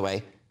 These, by the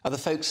way, are the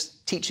folks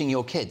teaching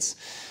your kids.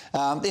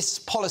 This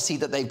policy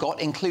that they've got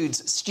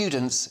includes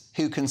students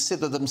who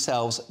consider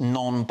themselves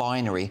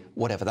non-binary,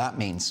 whatever that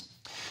means.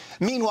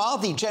 Meanwhile,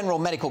 the General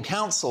Medical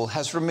Council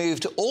has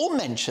removed all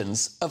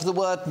mentions of the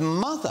word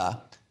mother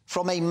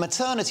from a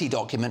maternity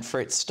document for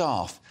its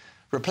staff,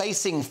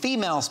 replacing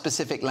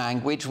female-specific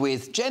language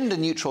with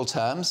gender-neutral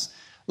terms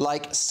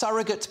like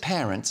surrogate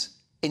parent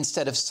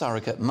instead of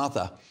surrogate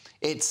mother.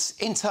 Its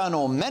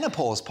internal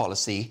menopause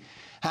policy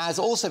has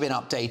also been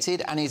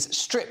updated and is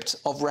stripped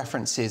of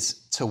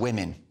references to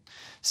women.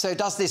 So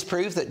does this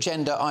prove that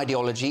gender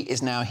ideology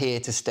is now here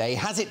to stay?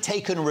 Has it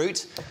taken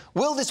root?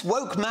 Will this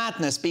woke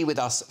madness be with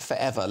us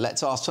forever?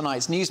 Let's ask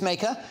tonight's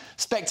Newsmaker,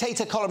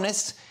 Spectator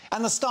columnist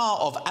and the star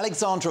of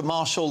Alexandra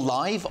Marshall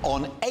Live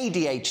on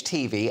ADH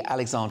TV,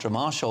 Alexandra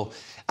Marshall.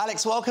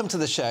 Alex, welcome to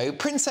the show.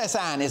 Princess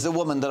Anne is a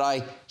woman that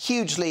I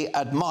hugely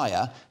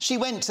admire. She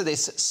went to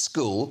this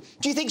school.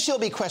 Do you think she'll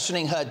be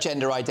questioning her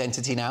gender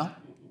identity now?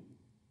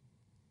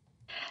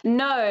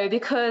 No,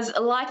 because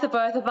like the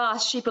both of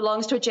us, she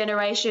belongs to a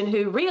generation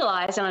who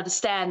realise and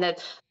understand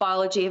that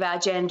biology of our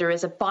gender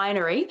is a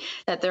binary,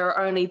 that there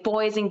are only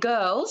boys and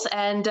girls.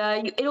 And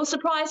it'll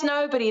surprise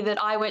nobody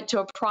that I went to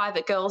a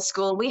private girls'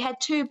 school. We had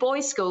 2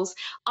 boys' schools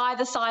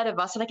either side of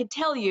us. And I can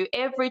tell you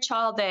every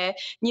child there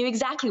knew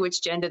exactly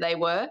which gender they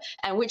were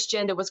and which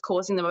gender was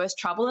causing the most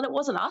trouble. And it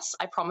wasn't us,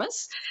 I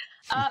promise.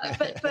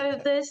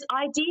 But this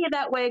idea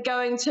that we're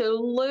going to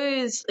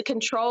lose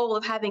control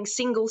of having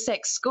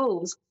single-sex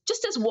schools,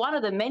 just as one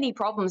of the many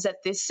problems that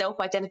this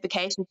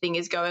self-identification thing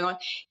is going on,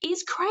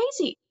 is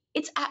crazy.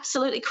 It's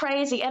absolutely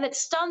crazy. And it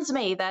stuns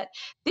me that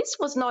this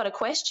was not a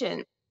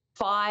question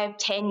 5,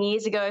 10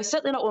 years ago,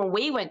 certainly not when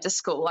we went to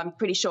school. I'm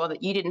pretty sure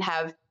that you didn't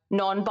have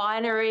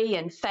non-binary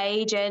and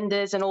fey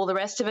genders and all the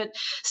rest of it.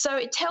 So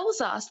it tells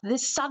us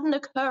this sudden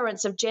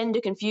occurrence of gender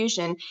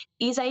confusion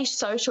is a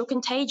social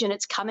contagion.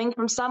 It's coming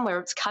from somewhere.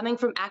 It's coming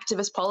from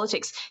activist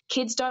politics.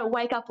 Kids don't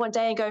wake up one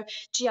day and go,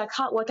 gee, I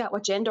can't work out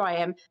what gender I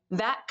am.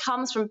 That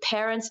comes from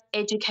parents,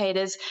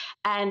 educators,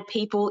 and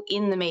people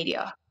in the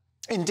media.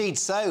 Indeed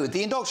so.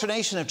 The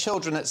indoctrination of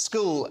children at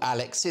school,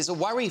 Alex, is a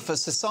worry for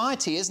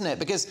society, isn't it?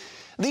 Because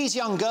these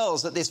young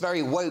girls at this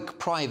very woke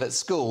private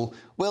school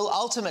will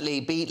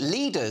ultimately be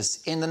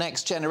leaders in the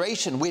next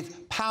generation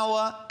with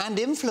power and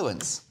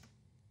influence.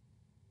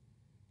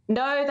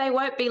 No, they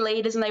won't be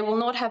leaders and they will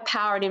not have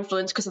power and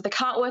influence, because if they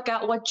can't work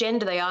out what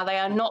gender they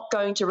are not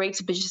going to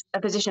reach a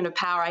position of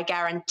power, I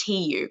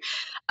guarantee you.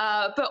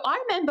 But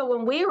I remember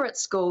when we were at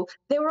school,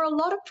 there were a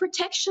lot of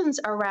protections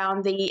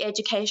around the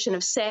education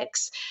of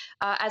sex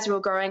as we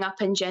were growing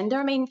up in gender.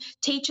 I mean,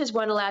 teachers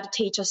weren't allowed to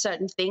teach us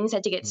certain things,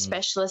 had to get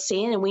specialists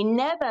in, and we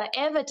never,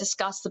 ever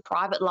discussed the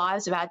private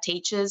lives of our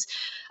teachers.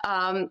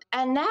 And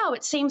now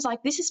it seems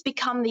like this has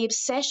become the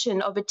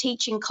obsession of a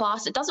teaching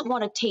class that doesn't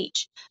want to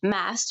teach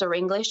maths or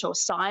English or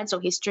science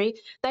or history.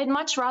 They'd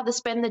much rather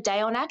spend the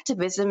day on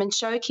activism and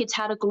show kids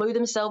how to glue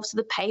themselves to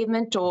the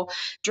pavement or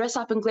dress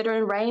up in glitter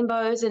and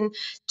rainbows and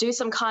do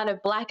some kind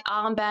of black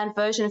armband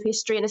version of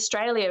history. In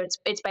Australia,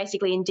 it's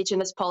basically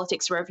Indigenous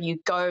politics wherever you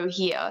go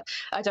here.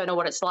 I don't know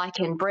what it's like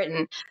in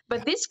Britain.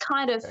 But this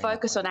kind of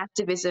focus on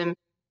activism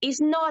is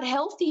not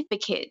healthy for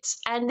kids.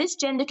 And this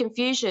gender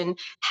confusion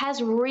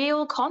has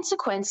real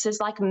consequences,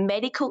 like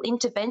medical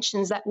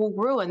interventions that will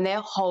ruin their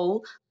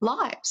whole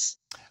lives.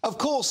 Of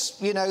course,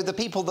 you know, the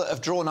people that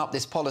have drawn up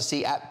this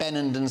policy at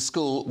Benenden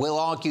School will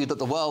argue that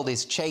the world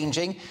is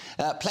changing.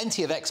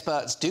 Plenty of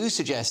experts do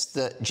suggest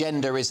that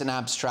gender is an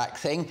abstract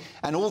thing,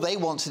 and all they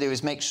want to do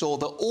is make sure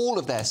that all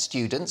of their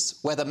students,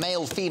 whether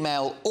male,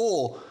 female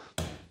or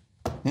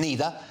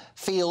neither,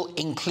 feel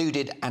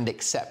included and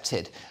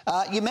accepted.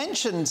 You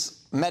mentioned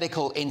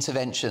medical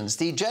interventions.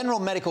 The General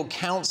Medical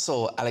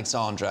Council,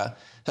 Alexandra,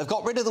 have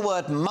got rid of the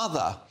word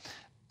mother.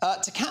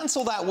 To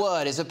cancel that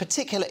word is a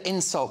particular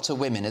insult to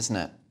women, isn't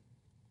it?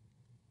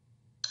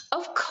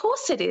 Of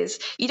course it is.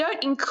 You're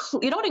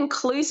not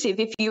inclusive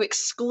if you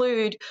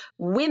exclude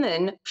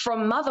women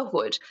from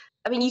motherhood.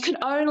 I mean, you can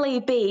only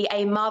be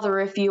a mother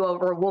if you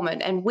are a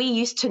woman, and we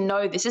used to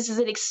know this. This is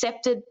an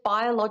accepted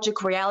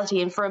biological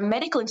reality, and for a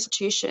medical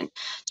institution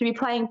to be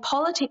playing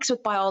politics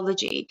with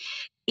biology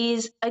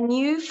is a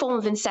new form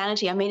of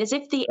insanity. I mean, as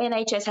if the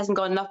NHS hasn't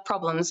got enough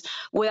problems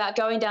without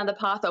going down the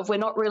path of we're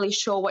not really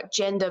sure what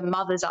gender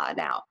mothers are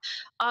now.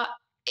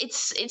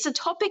 It's a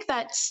topic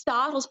that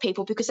startles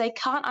people because they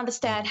can't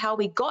understand how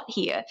we got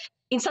here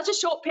in such a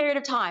short period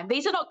of time.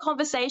 These are not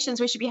conversations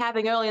we should be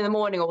having early in the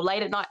morning or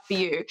late at night for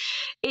you.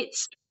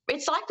 It's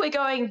like we're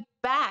going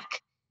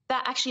back.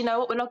 That actually, know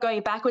what, we're not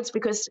going backwards,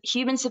 because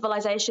human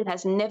civilization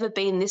has never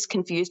been this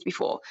confused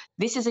before.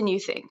 This is a new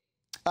thing.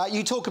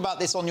 You talk about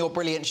this on your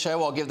brilliant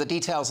show. I'll give the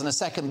details in a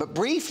second, but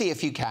briefly,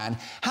 if you can,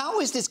 how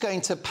is this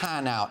going to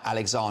pan out,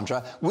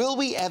 Alexandra? Will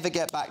we ever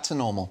get back to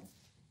normal?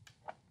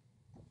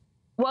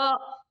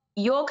 Well,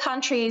 your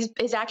country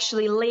is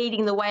actually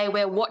leading the way.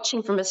 We're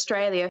watching from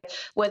Australia,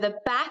 where the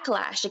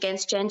backlash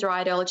against gender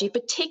ideology,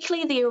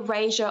 particularly the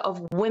erasure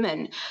of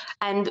women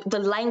and the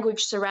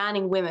language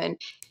surrounding women,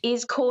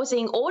 is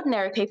causing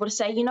ordinary people to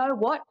say, you know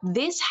what,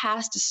 this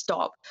has to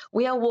stop.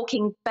 We are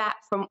walking back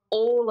from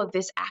all of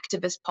this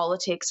activist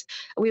politics.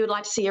 We would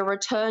like to see a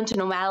return to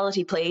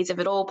normality, please, if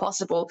at all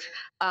possible.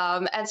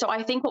 And so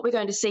I think what we're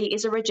going to see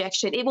is a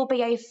rejection. It will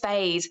be a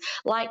phase,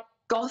 like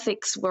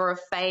Gothics were a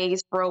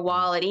phase for a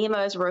while and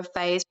emos were a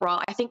phase for a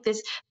while. I think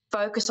this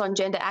focus on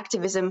gender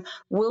activism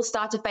will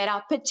start to fade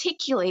out,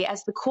 particularly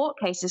as the court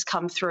cases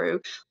come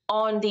through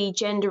on the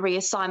gender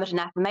reassignment and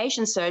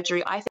affirmation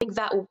surgery. I think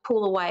that will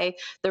pull away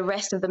the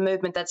rest of the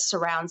movement that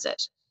surrounds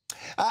it.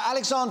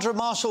 Alexandra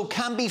Marshall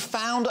can be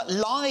found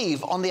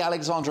live on the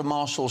Alexandra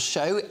Marshall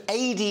Show,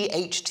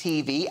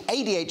 ADHTV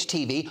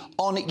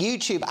on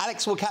YouTube.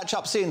 Alex, we'll catch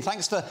up soon.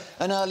 Thanks for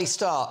an early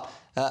start.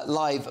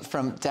 Live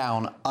from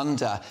down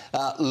under.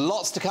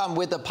 Lots to come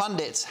with the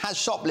pundits. Has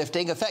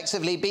shoplifting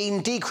effectively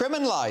been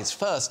decriminalised?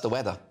 First, the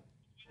weather.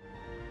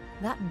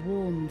 That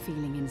warm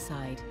feeling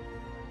inside.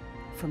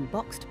 From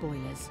Boxed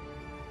Boilers.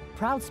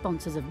 Proud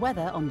sponsors of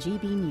weather on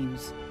GB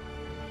News.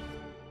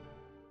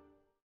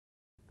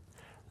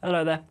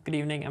 Hello there, good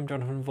evening. I'm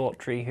Jonathan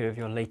Vaughtry here with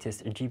your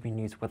latest GB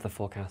News weather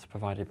forecast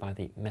provided by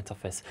the Met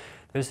Office.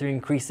 There's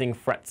increasing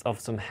threats of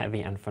some heavy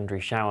and thundery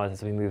showers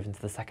as we move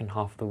into the second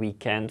half of the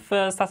weekend.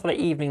 For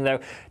Saturday evening, though,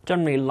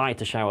 generally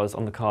lighter showers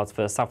on the cards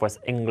for southwest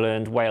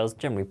England, Wales,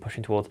 generally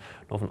pushing towards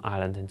Northern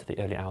Ireland into the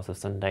early hours of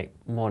Sunday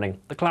morning.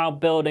 The cloud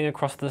building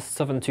across the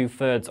southern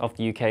two-thirds of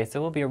the UK, so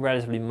it will be a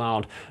relatively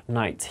mild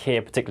night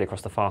here, particularly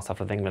across the far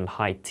south of England,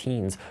 high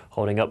teens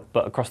holding up,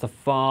 but across the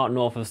far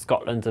north of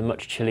Scotland, a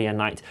much chillier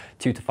night,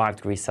 2 to 5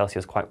 degrees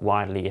Celsius quite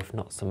widely, if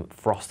not some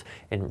frost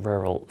in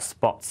rural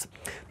spots.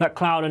 That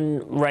cloud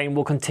and rain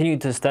will continue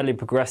to steadily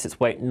progress its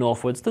way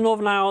northwards. The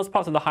Northern Isles,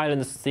 parts of the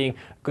Highlands seeing a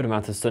good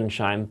amount of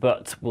sunshine,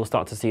 but we'll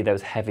start to see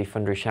those heavy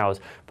thundery showers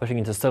pushing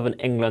into southern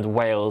England,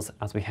 Wales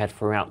as we head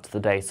throughout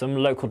the day. Some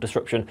local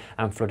disruption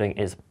and flooding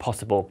is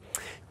possible.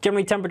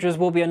 Generally, temperatures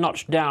will be a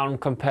notch down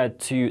compared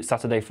to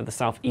Saturday for the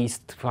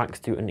southeast, thanks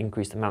to an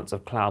increased amounts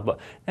of cloud, but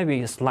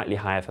maybe slightly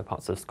higher for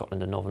parts of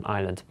Scotland and Northern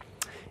Ireland.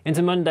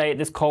 Into Monday,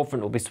 this cold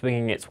front will be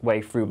swinging its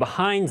way through.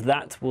 Behind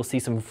that, we'll see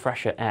some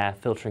fresher air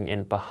filtering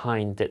in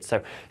behind it.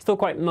 So still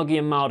quite muggy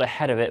and mild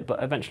ahead of it,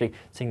 but eventually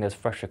seeing those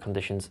fresher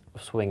conditions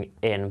swing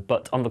in.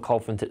 But on the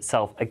cold front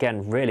itself,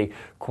 again, really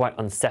quite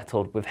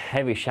unsettled with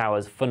heavy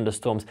showers,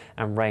 thunderstorms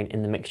and rain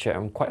in the mixture,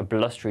 and quite a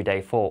blustery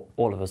day for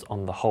all of us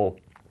on the whole.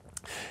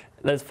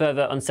 There's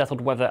further unsettled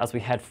weather as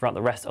we head throughout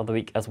the rest of the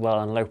week as well,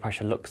 and low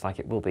pressure looks like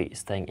it will be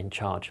staying in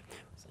charge.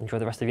 So enjoy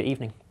the rest of your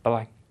evening.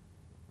 Bye-bye.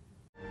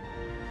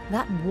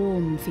 That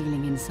warm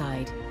feeling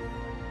inside.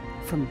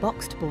 From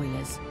Boxed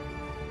Boilers.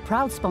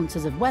 Proud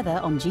sponsors of weather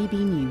on GB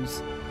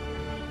News.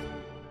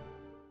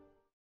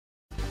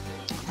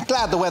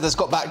 Glad the weather's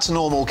got back to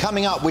normal.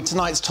 Coming up with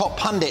tonight's top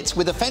pundits,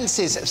 with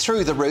offences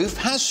through the roof,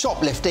 has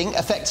shoplifting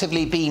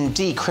effectively been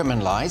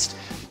decriminalised?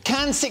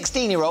 Can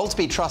 16-year-olds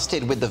be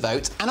trusted with the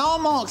vote? And are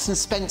Marks and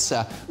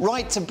Spencer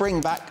right to bring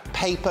back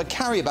paper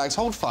carrier bags?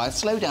 Hold fire,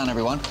 slow down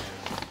everyone.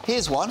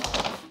 Here's one.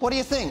 What do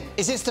you think?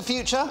 Is this the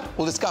future?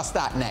 We'll discuss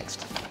that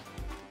next.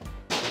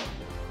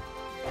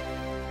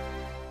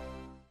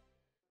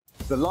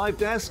 The Live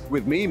Desk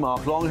with me,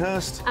 Mark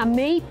Longhurst. And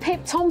me, Pip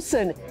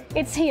Thompson.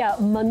 It's here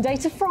Monday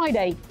to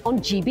Friday on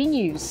GB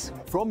News.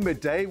 From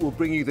midday, we'll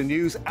bring you the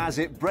news as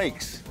it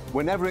breaks,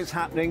 whenever it's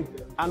happening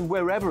and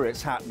wherever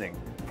it's happening,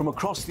 from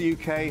across the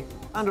UK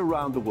and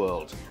around the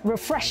world.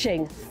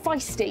 Refreshing,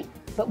 feisty,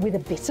 but with a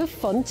bit of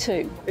fun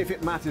too. If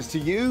it matters to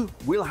you,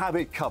 we'll have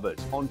it covered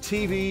on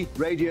TV,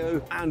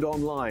 radio and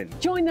online.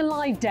 Join the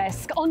Live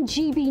Desk on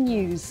GB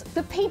News,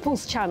 the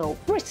People's Channel,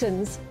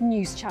 Britain's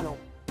news channel.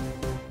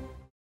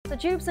 So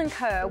Jubes &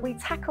 Co, we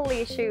tackle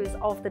the issues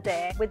of the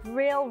day with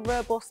real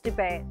robust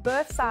debate,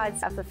 both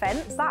sides of the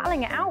fence,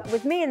 battling it out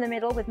with me in the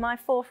middle with my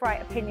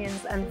forthright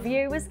opinions and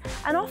views.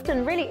 And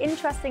often really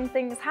interesting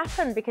things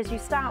happen because you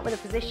start with a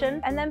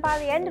position and then by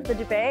the end of the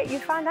debate you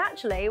find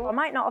actually, well, I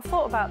might not have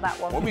thought about that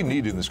one. What we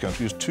need in this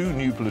country is 2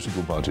 new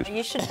political parties.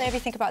 You should maybe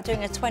think about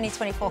doing a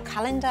 2024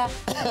 calendar.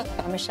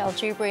 I'm Michelle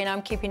Dewberry and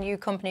I'm keeping you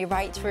company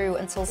right through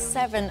until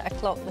 7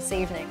 o'clock this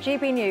evening.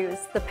 GB News,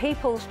 the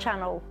People's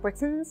Channel,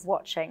 Britain's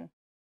watching.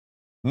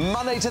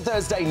 Monday to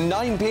Thursday,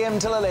 9 p.m.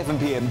 till 11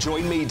 p.m.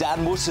 Join me,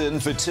 Dan Wootton,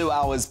 for 2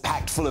 hours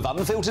packed full of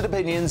unfiltered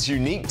opinions,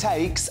 unique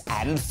takes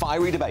and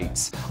fiery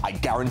debates. I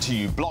guarantee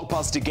you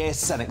blockbuster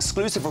guests and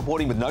exclusive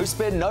reporting with no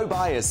spin, no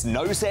bias,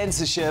 no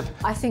censorship.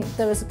 I think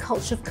there is a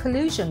culture of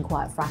collusion,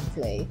 quite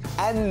frankly.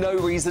 And no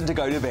reason to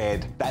go to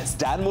bed. That's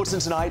Dan Wootton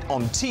tonight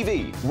on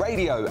TV,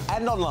 radio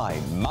and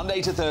online.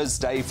 Monday to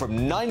Thursday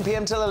from 9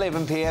 p.m. till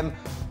 11 p.m.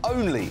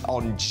 only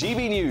on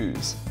GB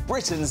News,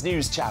 Britain's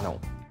news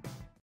channel.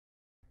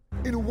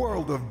 In a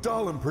world of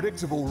dull and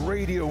predictable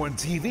radio and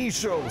TV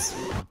shows.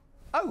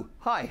 Oh,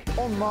 hi.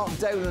 On Mark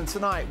Dolan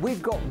tonight,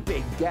 we've got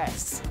big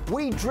guests.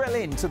 We drill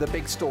into the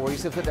big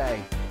stories of the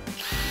day.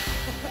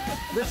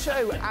 The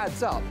show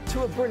adds up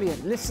to a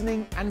brilliant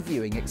listening and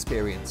viewing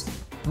experience.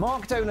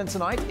 Mark Dolan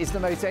tonight is the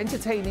most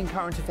entertaining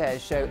current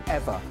affairs show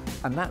ever,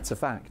 and that's a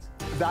fact.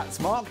 That's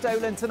Mark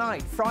Dolan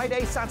tonight,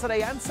 Friday,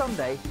 Saturday and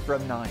Sunday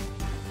from 9.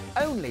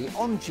 Only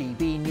on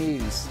GB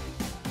News,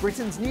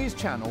 Britain's news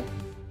channel.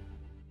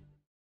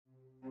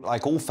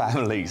 Like all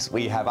families,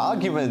 we have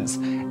arguments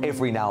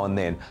every now and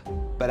then,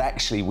 but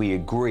actually we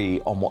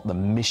agree on what the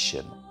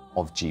mission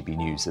of GB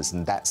News is,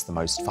 and that's the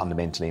most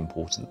fundamentally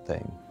important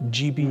thing.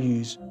 GB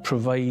News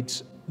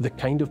provides the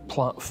kind of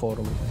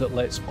platform that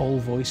lets all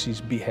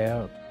voices be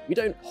heard. We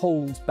don't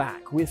hold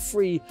back. We're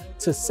free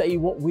to say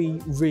what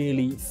we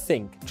really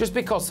think. Just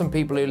because some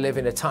people who live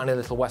in a tiny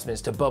little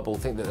Westminster bubble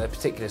think that their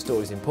particular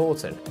story is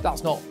important,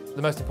 that's not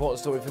the most important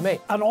story for me.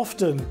 And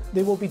often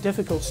there will be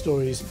difficult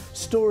stories,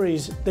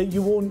 stories that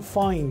you won't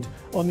find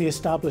on the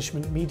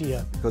establishment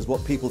media. Because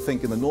what people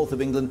think in the north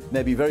of England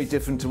may be very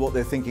different to what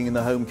they're thinking in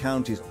the home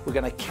counties. We're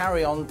going to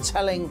carry on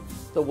telling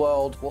the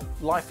world what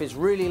life is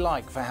really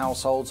like for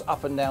households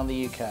up and down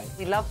the UK.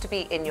 We love to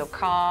be in your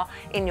car,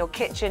 in your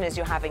kitchen as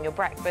you're having your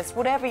breakfast.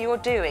 Whatever you're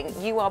doing,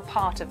 you are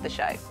part of the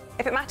show.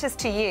 If it matters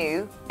to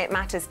you, it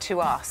matters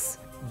to us.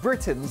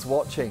 Britain's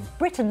watching.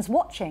 Britain's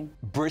watching.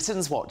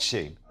 Britain's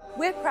watching.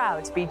 We're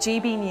proud to be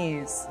GB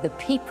News, the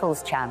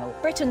People's Channel,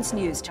 Britain's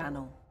news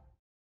channel.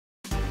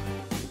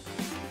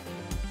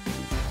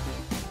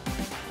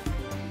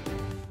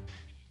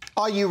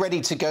 Are you ready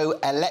to go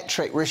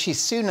electric? Rishi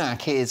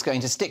Sunak is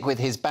going to stick with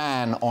his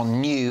ban on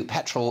new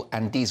petrol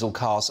and diesel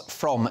cars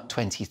from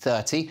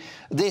 2030.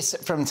 This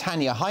from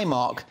Tanya. Hi,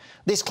 Mark.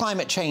 This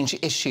climate change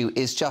issue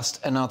is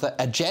just another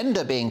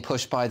agenda being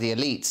pushed by the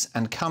elites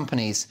and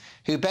companies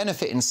who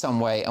benefit in some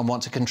way and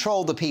want to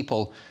control the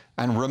people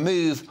and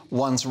remove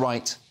one's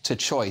right to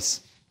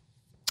choice.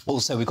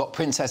 Also, we've got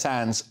Princess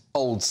Anne's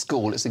old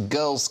school. It's a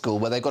girls' school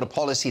where they've got a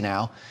policy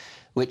now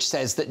which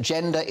says that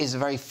gender is a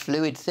very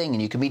fluid thing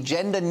and you can be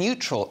gender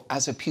neutral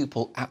as a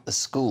pupil at the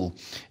school.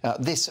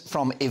 This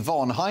from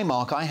Yvonne. Hi,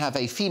 Mark. I have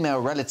a female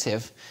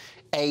relative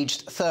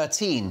aged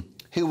 13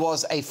 who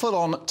was a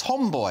full-on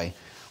tomboy.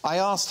 I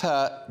asked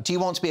her, do you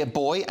want to be a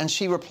boy? And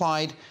she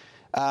replied,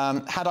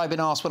 had I been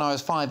asked when I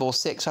was 5 or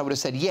 6, I would have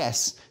said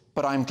yes,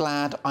 but I'm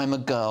glad I'm a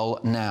girl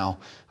now.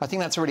 I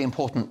think that's a really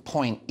important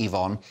point,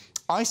 Yvonne.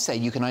 I say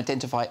you can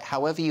identify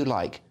however you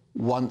like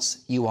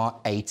once you are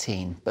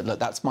 18. But look,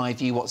 that's my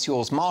view. What's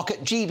yours? Mark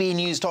at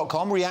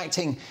gbnews.com,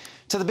 reacting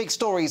to the big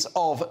stories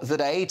of the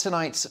day.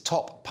 Tonight's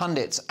top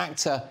pundits,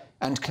 actor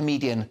and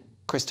comedian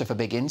Christopher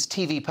Biggins,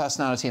 TV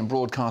personality and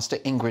broadcaster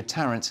Ingrid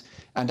Tarrant,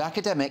 and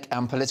academic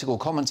and political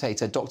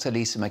commentator Dr.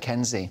 Lisa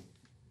McKenzie.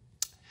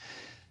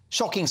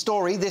 Shocking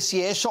story. This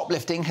year,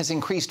 shoplifting has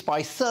increased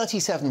by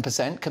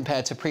 37%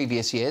 compared to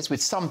previous years,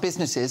 with some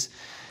businesses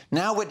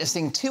now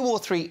witnessing 2 or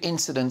 3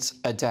 incidents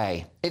a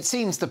day. It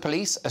seems the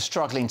police are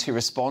struggling to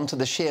respond to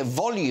the sheer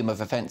volume of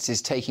offences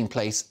taking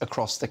place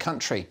across the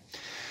country.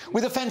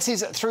 With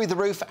offences through the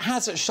roof,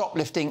 has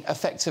shoplifting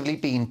effectively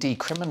been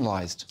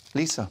decriminalised?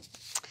 Lisa?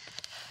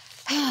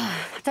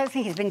 I don't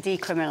think it's been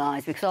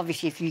decriminalised because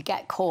obviously if you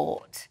get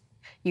caught,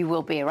 you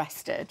will be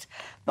arrested.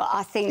 But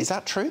I think... Is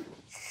that true?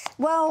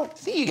 Well, I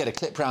think you get a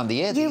clip round the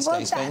ear these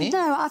days, don't you?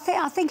 No,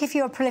 I think if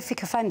you're a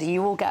prolific offender,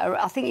 you will get.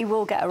 I think you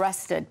will get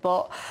arrested.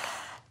 But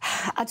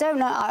I don't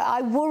know.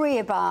 I worry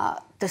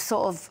about the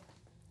sort of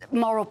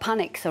moral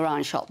panics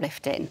around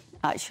shoplifting.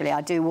 Actually,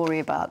 I do worry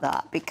about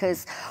that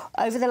because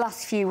over the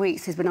last few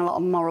weeks, there's been a lot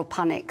of moral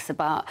panics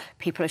about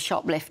people are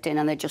shoplifting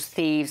and they're just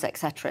thieves,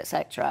 etc.,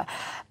 etc.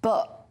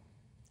 But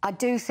I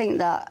do think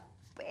that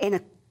in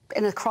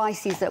a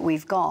crisis that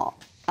we've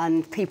got,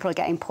 and people are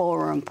getting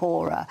poorer and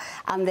poorer,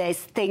 and there's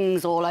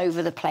things all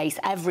over the place,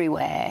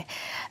 everywhere.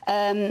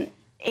 It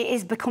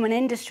is become an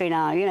industry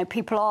now. You know,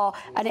 people are,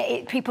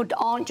 and people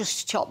aren't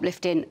just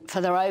shoplifting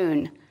for their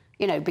own,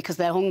 you know, because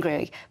they're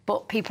hungry,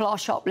 but people are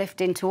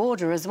shoplifting to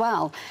order as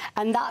well.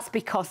 And that's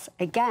because,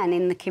 again,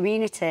 in the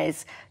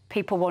communities,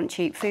 people want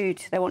cheap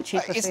food. They want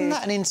cheaper food. Isn't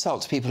that an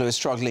insult to people who are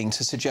struggling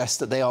to suggest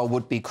that they are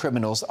would-be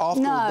criminals?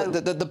 After all,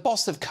 the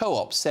boss of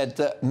Co-op said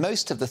that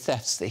most of the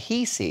thefts that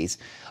he sees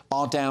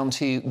are down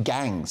to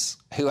gangs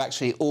who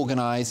actually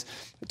organise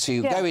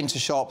to go into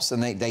shops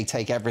and they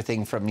take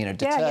everything from, you know,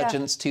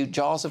 detergents to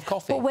jars of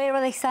coffee. But where are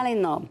they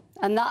selling them?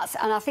 And I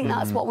think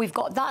that's what we've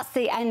got. That's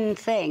the end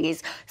thing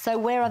is, so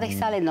where are they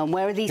selling them?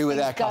 Where are these things going?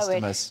 Who are their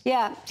customers?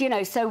 Yeah, you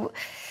know, so...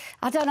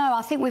 I don't know.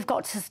 I think we've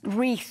got to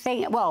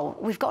rethink... Well,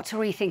 we've got to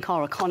rethink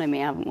our economy,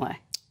 haven't we?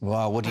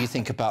 Well, what do you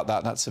think about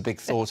that? That's a big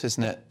thought,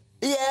 isn't it?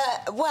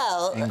 Yeah,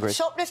 well, Ingrid.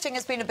 Shoplifting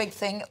has been a big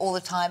thing all the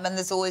time, and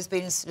there's always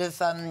been sort of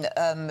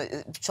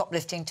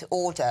shoplifting to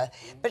order.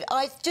 But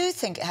I do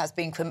think it has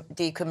been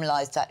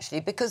decriminalised,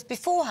 actually, because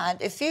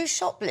beforehand, if you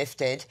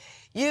shoplifted,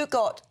 you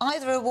got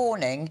either a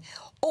warning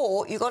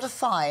or you got a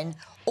fine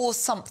or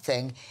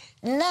something.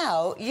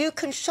 Now you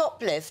can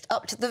shoplift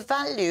up to the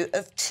value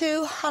of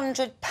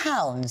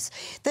 £200.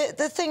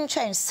 The thing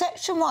changed.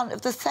 Section 1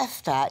 of the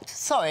Theft Act...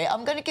 Sorry,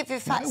 I'm going to give you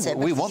facts here.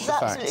 We want the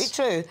facts. Absolutely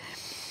true.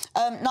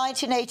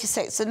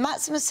 1986, the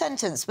maximum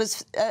sentence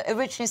was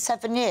originally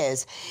 7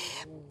 years.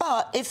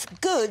 But if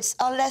goods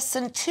are less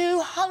than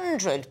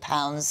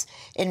 £200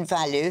 in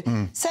value,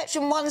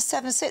 Section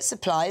 176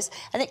 applies,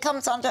 and it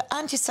comes under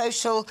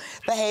Antisocial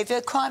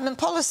Behaviour, Crime and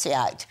Policy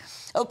Act,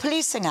 or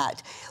Policing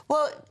Act.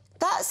 Well,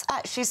 that's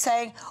actually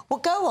saying, well,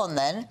 go on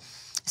then,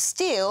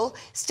 steal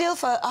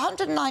for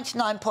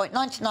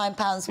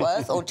 £199.99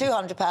 worth or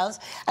 £200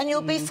 and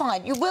you'll be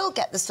fine. You will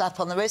get the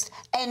slap on the wrist,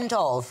 end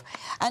of.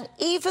 And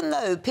even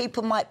though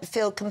people might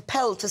feel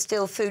compelled to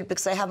steal food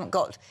because they haven't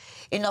got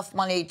enough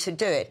money to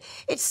do it,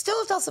 it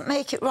still doesn't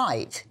make it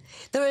right.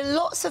 There are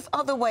lots of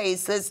other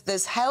ways.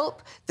 There's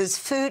help, there's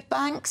food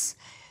banks.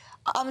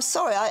 I'm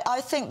sorry, I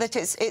think that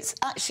it's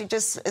actually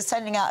just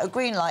sending out a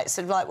green light,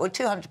 sort of like, well,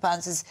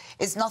 £200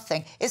 is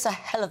nothing. It's a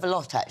hell of a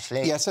lot,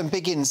 actually. Yes, and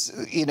Biggins,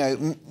 you know,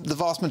 the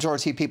vast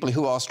majority of people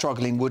who are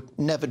struggling would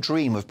never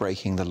dream of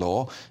breaking the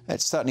law.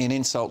 It's certainly an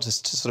insult to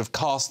sort of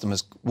cast them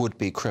as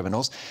would-be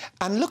criminals.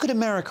 And look at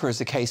America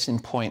as a case in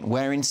point,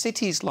 where in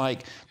cities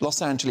like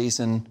Los Angeles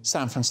and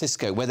San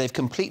Francisco, where they've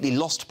completely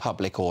lost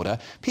public order,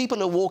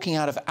 people are walking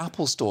out of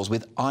Apple stores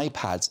with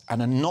iPads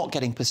and are not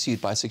getting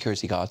pursued by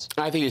security guards.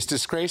 I think it's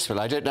disgraceful.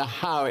 I don't know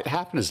how it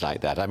happens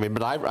like that. I mean,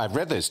 but I've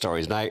read those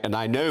stories and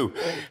I know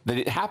that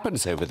it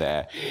happens over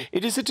there.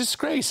 It is a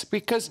disgrace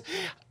because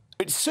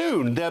But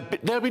soon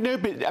there'll be no.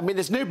 I mean,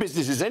 there's no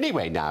businesses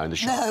anyway now in the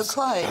shops.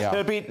 No, quite. Yeah.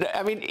 There'll be.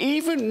 I mean,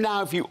 even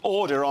now, if you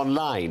order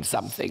online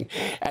something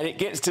and it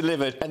gets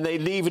delivered and they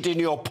leave it in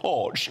your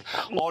porch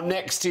or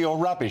next to your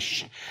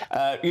rubbish,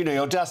 you know,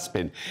 your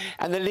dustbin,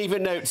 and they leave a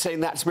note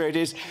saying that's where it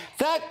is,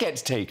 that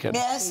gets taken.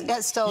 Yes,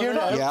 gets stolen. You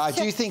know? Yeah, I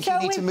do think you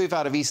need to move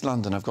out of East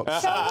London. I've got to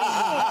say.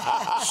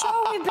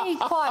 Shall we be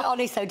quite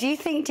honest, though? Do you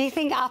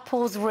think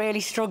Apple's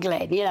really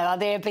struggling? You know, are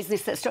they a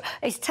business that's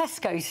is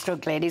Tesco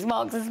struggling? Is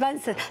Marks and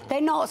Spencer? They're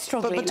not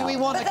struggling. But do we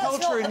want a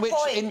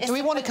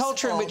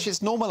culture in which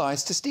it's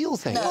normalised to steal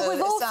things? No,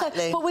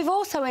 but we've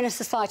also in a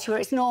society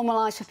where it's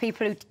normalised for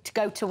people to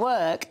go to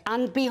work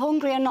and be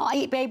hungry and not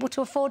be able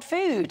to afford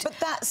food. But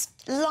that's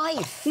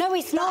life. No,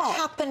 it's not. That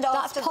happened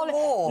after the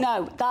war.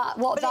 No, but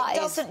it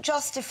doesn't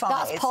justify.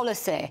 That's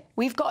policy.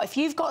 If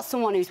you've got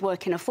someone who's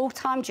working a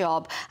full-time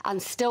job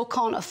and still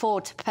can't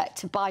afford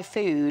to buy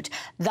food,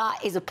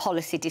 that is a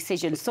policy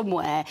decision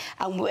somewhere,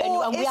 and we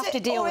have to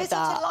deal with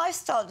that. Or is it a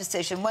lifestyle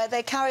decision where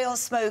they carry on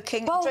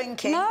smoking,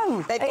 drinking?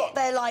 No, they've got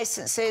their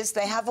licences,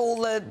 they have all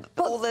the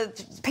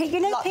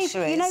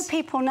luxuries.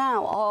 People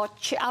now are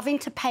having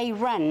to pay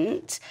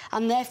rent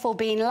and therefore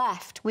being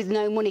left with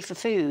no money for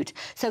food.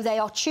 So they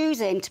are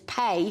choosing to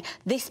pay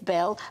this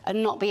bill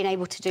and not being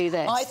able to do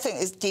this. I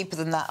think it's deeper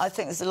than that. I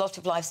think there's a lot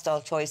of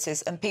lifestyle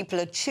choices, and people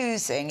are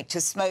choosing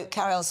to smoke,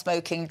 carry on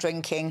smoking,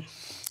 drinking,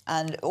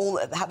 and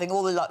having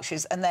all the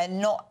luxuries, and they're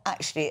not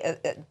actually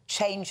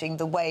changing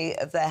the way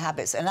of their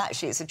habits. And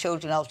actually, it's the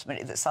children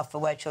ultimately that suffer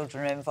where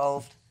children are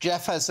involved.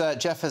 Jeff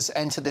has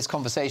entered this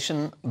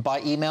conversation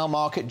by email,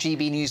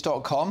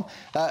 mark@gbnews.com.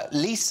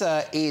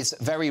 Lisa is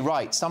very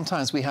right.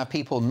 Sometimes we have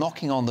people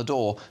knocking on the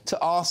door to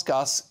ask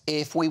us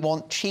if we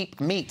want cheap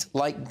meat,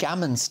 like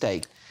gammon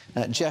steak.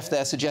 Jeff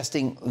there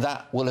suggesting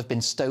that will have been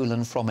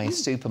stolen from a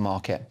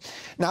supermarket.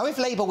 Now, if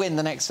Labour win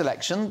the next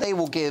election, they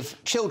will give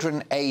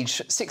children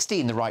aged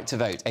 16 the right to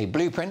vote. A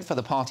blueprint for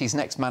the party's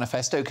next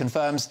manifesto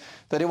confirms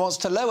that it wants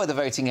to lower the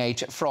voting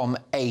age from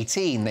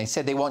 18. They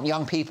said they want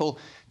young people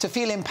to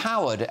feel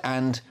empowered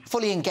and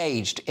fully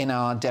engaged in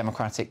our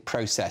democratic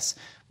process.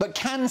 But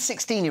can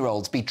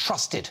 16-year-olds be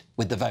trusted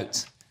with the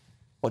vote?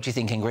 What do you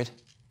think, Ingrid?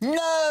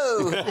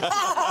 No!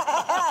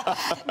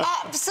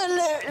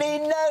 Absolutely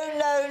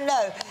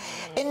no.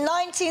 In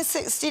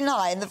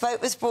 1969, the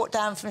vote was brought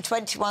down from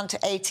 21 to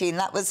 18.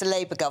 That was the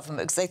Labour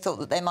government, because they thought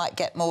that they might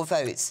get more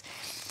votes.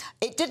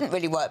 It didn't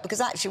really work, because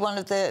actually one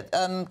of the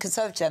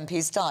Conservative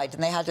MPs died,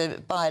 and they had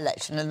a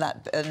by-election, and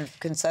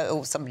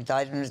somebody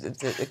died, and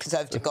the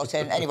Conservative got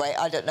in. Anyway,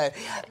 I don't know.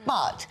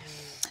 But,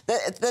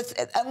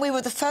 and we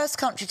were the first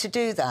country to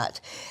do that.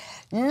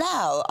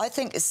 Now, I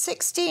think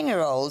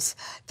 16-year-olds,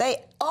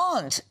 they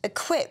aren't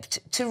equipped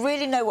to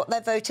really know what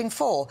they're voting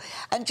for.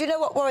 And do you know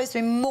what worries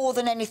me more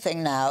than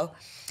anything now?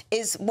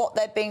 Is what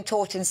they're being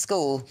taught in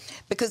school.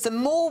 Because the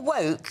more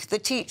woke the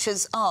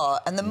teachers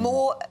are and the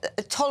more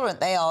tolerant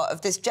they are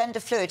of this gender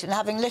fluid and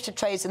having litter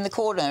trays in the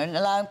corner and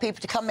allowing people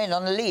to come in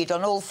on a lead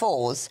on all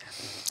fours,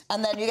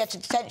 and then you get a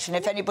detention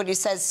if anybody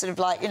says sort of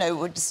like, you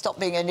know, stop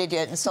being an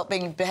idiot and stop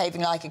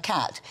behaving like a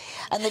cat.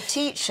 And the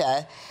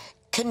teacher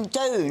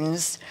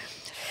condones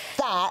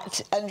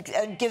that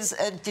and gives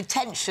a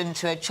detention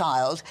to a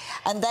child,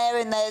 and they're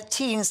in their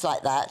teens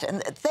like that,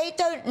 and they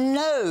don't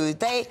know.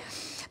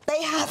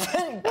 They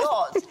haven't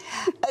got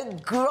a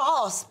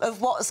grasp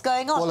of what's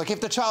going on. Well, look, if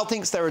the child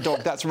thinks they're a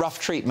dog, that's rough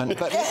treatment.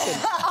 But listen,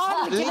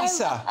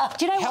 Lisa,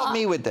 help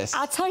me with this.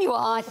 I'll tell you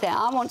what I think.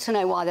 I want to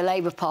know why the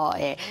Labour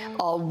Party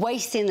are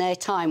wasting their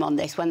time on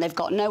this when they've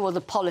got no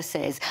other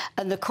policies,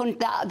 and the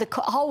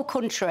whole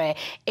country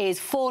is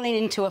falling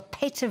into a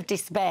pit of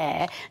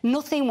despair.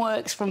 Nothing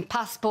works, from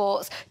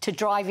passports to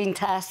driving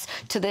tests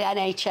to the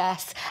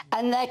NHS,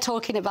 and they're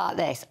talking about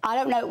this. I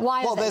don't know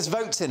why. Well, there's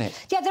votes in it.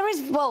 Yeah, there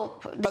is.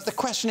 Well, but the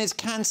question is,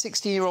 can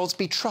 16-year-olds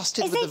be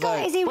trusted with the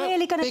vote? Is he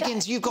really going to?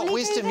 Biggins, you've got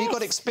wisdom, you've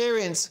got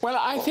experience. Well,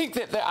 I think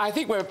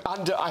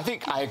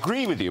I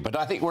agree with you, but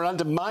I think we're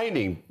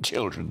undermining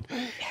children,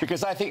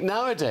 because I think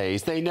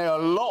nowadays they know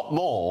a lot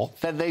more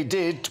than they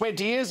did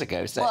 20 years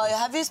ago. Say. Well,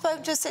 have you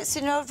spoken to a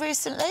 16-year-old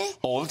recently?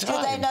 All the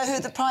time. Do they know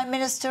who the Prime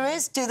Minister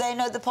is? Do they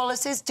know the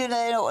policies? Do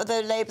they know what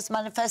the Labour's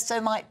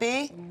manifesto might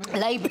be?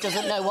 Labour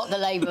doesn't know what the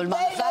Labour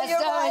manifesto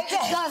is.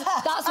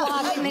 That's why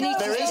I think they need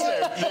to...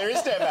 There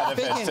is no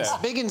manifesto.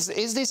 Biggins,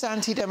 is this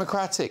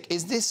anti-democratic?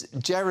 Is this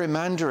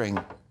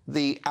gerrymandering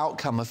the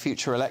outcome of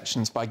future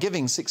elections by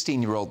giving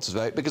 16-year-olds a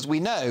vote? Because we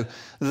know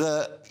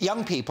that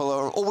young people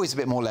are always a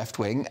bit more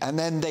left-wing, and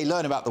then they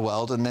learn about the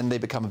world, and then they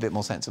become a bit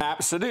more sensible.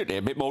 Absolutely,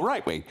 a bit more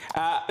right-wing.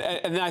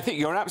 And I think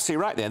you're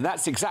absolutely right there, and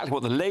that's exactly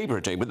what the Labour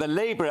are doing. But the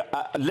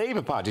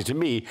Labour Party, to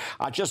me,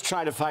 are just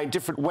trying to find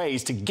different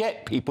ways to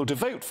get people to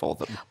vote for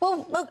them.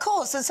 Well, of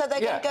course, and so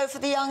they're going to go for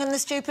the young and the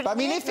stupid. I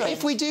mean,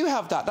 if we do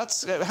have that,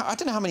 that's... I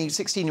don't know how many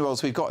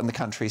 16-year-olds we've got in the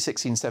country,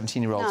 16,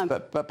 17-year-olds,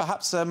 but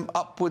perhaps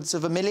upwards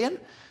of 1 million.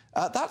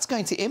 That's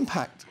going to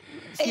impact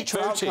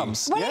future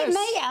outcomes. Well, yes. it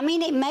may. I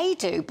mean, it may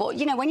do, but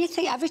you know, when you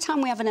think every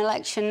time we have an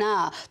election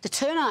now, the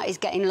turnout is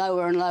getting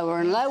lower and lower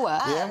and lower.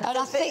 And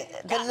I think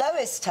the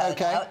lowest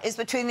turnout is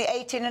between the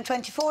 18 and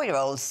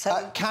 24-year-olds.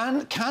 So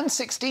Can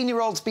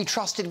 16-year-olds be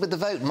trusted with the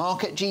vote?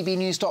 Mark at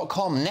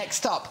gbnews.com.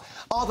 Next up,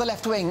 are the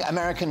left-wing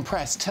American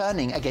press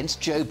turning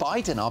against Joe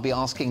Biden? I'll be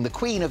asking the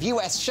queen of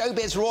US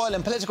showbiz, royal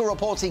and political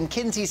reporting,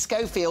 Kinsey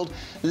Schofield,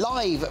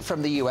 live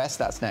from the US.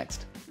 That's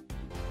next.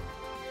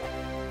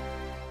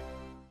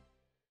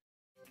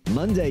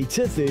 Monday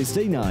to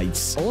Thursday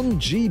nights on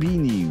GB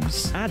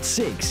News. At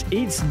 6,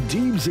 it's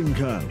Dubes &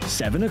 Co.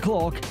 7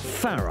 o'clock,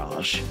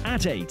 Farage.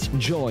 At 8,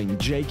 join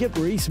Jacob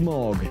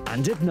Rees-Mogg.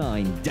 And at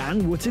 9,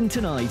 Dan Wootton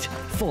Tonight,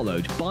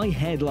 followed by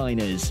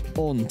headliners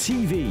on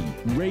TV,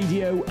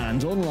 radio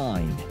and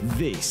online.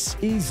 This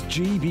is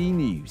GB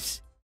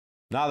News.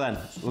 Now then,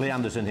 Lee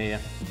Anderson here.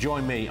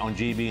 Join me on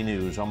GB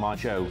News on my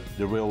show,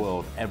 The Real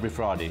World, every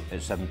Friday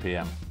at 7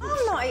 p.m.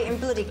 I'm not eating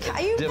bloody cat.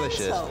 Are you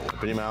Delicious. mental?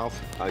 Open your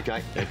mouth.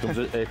 OK,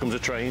 here comes a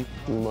train.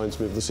 Reminds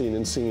me of the scene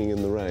in Singing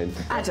in the Rain.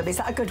 Adam, is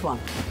that a good one?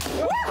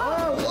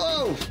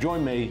 Whoa!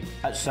 Join me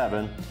at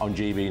 7 on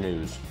GB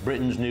News,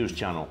 Britain's news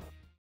channel.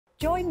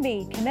 Join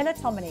me, Camilla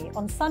Tominey,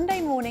 on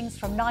Sunday mornings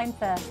from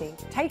 9:30,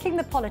 taking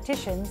the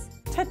politicians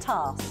to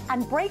task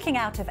and breaking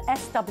out of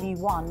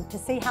SW1 to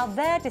see how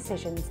their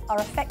decisions are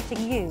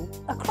affecting you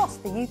across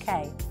the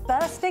UK.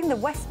 Bursting the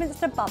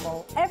Westminster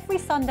bubble every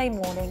Sunday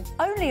morning,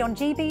 only on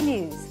GB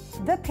News,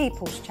 the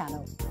People's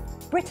Channel.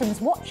 Britain's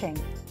watching.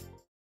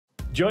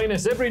 Join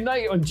us every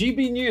night on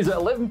GB News at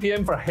 11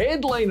 p.m. for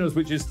Headliners,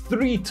 which is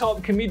 3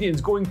 top comedians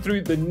going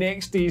through the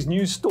next day's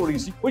news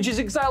stories, which is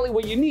exactly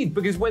what you need,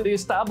 because when the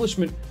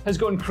establishment has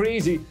gone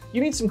crazy, you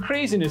need some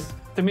craziness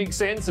to make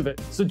sense of it.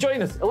 So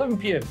join us 11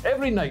 p.m.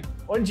 every night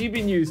on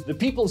GB News, the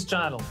People's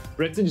Channel,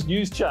 Britain's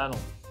news channel.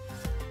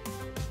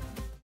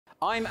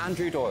 I'm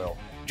Andrew Doyle.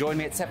 Join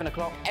me at 7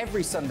 o'clock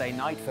every Sunday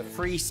night for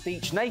Free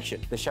Speech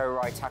Nation, the show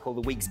where I tackle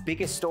the week's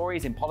biggest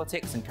stories in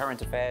politics and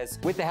current affairs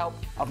with the help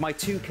of my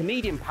 2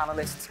 comedian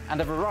panellists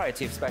and a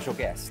variety of special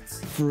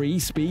guests. Free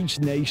Speech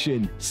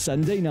Nation,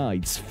 Sunday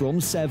nights from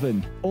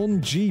 7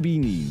 on GB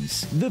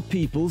News, the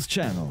People's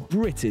Channel,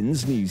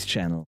 Britain's news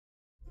channel.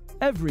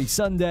 Every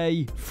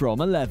Sunday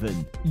from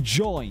 11,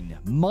 join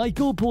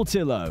Michael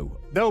Portillo.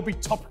 There will be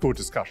topical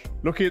discussion,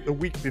 looking at the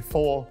week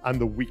before and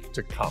the week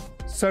to come.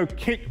 So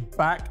kick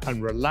back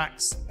and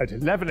relax at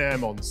 11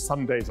 a.m. on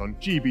Sundays on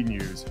GB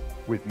News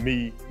with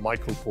me,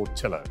 Michael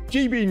Portillo.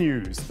 GB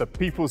News, the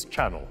People's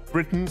Channel,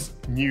 Britain's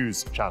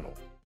news channel.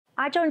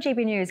 I joined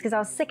GB News because I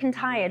was sick and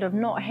tired of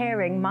not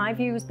hearing my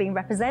views being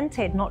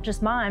represented, not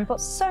just mine, but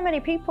so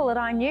many people that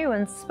I knew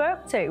and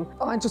spoke to.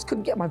 I just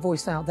couldn't get my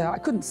voice out there. I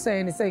couldn't say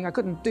anything. I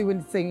couldn't do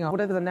anything.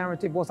 Whatever the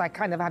narrative was, I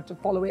kind of had to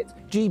follow it.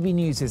 GB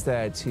News is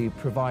there to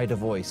provide a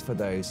voice for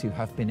those who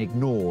have been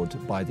ignored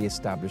by the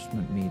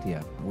establishment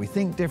media. We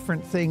think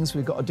different things,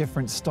 we've got a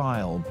different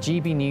style.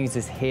 GB News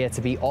is here to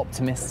be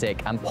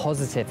optimistic and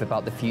positive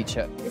about the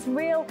future. It's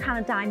real kind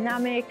of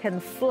dynamic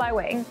and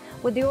flowing,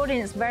 with the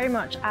audience very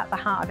much at the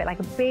heart of it, like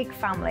a big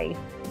family.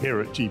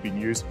 Here at GB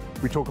News,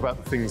 we talk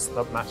about the things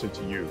that matter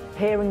to you.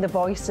 Hearing the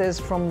voices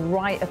from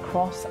right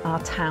across our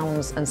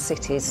towns and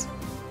cities,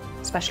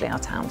 especially our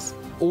towns.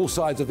 All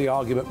sides of the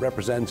argument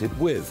represented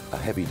with a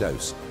heavy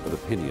dose of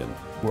opinion.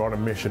 We're on a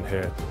mission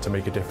here to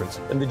make a difference.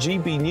 And the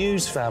GB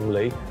News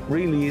family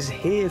really is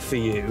here for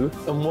you,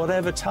 and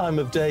whatever time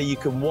of day you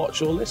can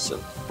watch or listen.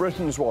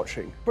 Britain's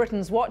watching.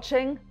 Britain's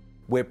watching.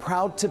 We're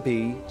proud to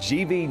be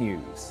GB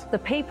News, the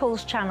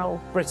People's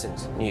Channel,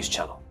 Britain's news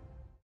channel.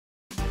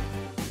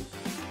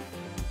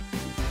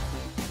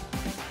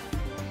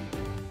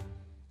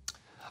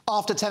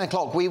 After 10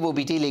 o'clock, we will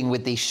be dealing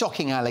with the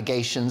shocking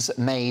allegations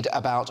made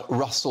about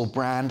Russell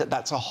Brand.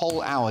 That's a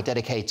whole hour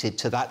dedicated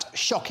to that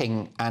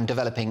shocking and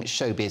developing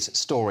showbiz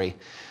story.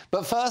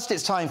 But first,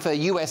 it's time for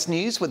US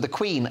News with the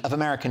Queen of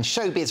American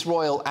showbiz,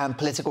 royal and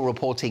political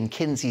reporting,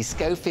 Kinsey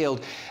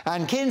Schofield.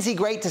 And Kinsey,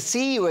 great to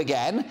see you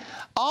again.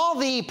 Are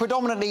the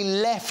predominantly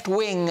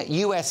left-wing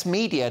US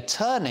media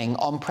turning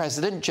on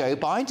President Joe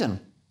Biden?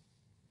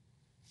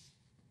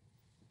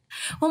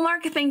 Well,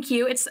 Mark, thank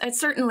you. It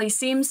certainly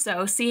seems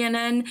so.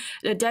 CNN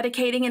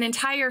dedicating an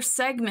entire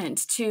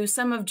segment to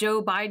some of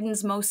Joe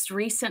Biden's most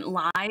recent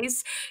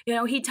lies. You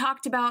know, he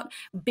talked about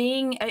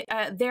being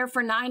there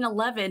for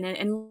 9/11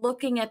 and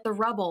looking at the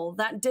rubble.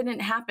 That didn't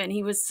happen.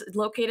 He was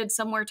located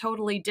somewhere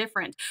totally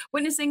different.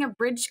 Witnessing a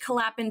bridge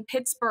collapse in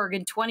Pittsburgh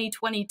in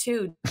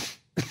 2022.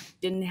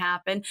 Didn't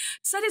happen.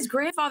 Said his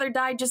grandfather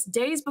died just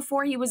days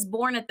before he was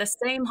born at the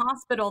same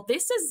hospital.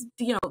 This is,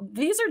 you know,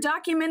 these are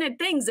documented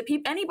things that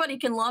anybody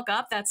can look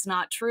up. That's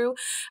not true.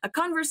 A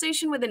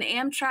conversation with an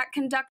Amtrak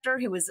conductor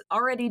who was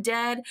already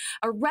dead.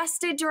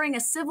 Arrested during a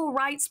civil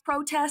rights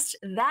protest.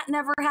 That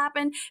never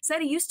happened.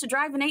 Said he used to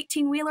drive an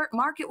 18-wheeler.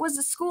 Mark, it was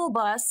a school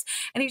bus.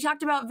 And he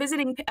talked about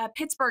visiting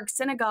Pittsburgh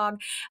synagogue,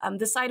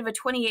 the site of a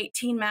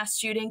 2018 mass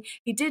shooting.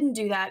 He didn't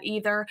do that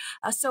either.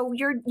 So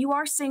you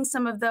are seeing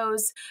some of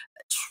those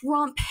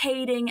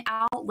Trump-hating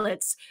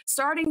outlets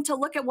starting to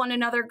look at one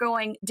another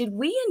going, did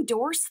we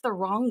endorse the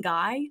wrong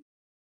guy?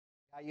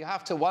 You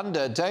have to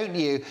wonder, don't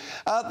you?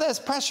 There's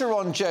pressure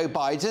on Joe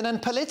Biden,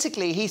 and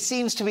politically he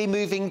seems to be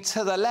moving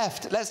to the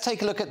left. Let's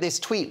take a look at this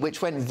tweet,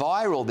 which went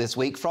viral this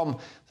week from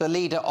the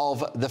leader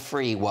of the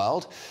free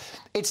world.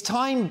 It's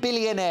time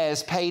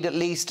billionaires paid at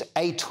least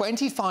a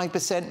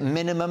 25%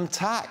 minimum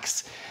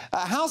tax.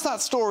 How's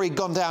that story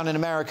gone down in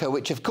America,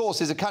 which of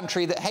course is a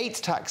country that hates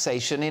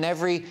taxation in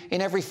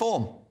every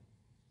form?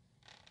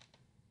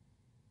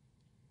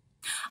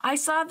 I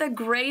saw the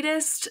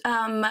greatest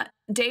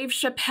Dave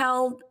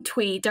Chappelle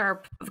tweet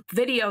or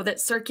video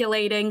that's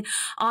circulating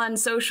on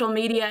social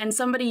media, and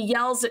somebody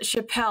yells at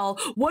Chappelle,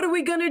 "What are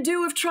we going to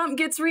do if Trump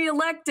gets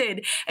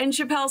reelected?" And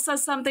Chappelle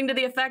says something to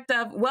the effect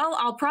of, "Well,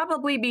 I'll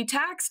probably be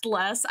taxed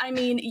less." I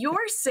mean,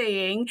 you're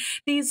saying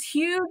these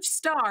huge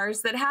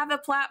stars that have a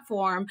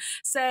platform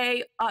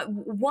say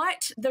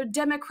what the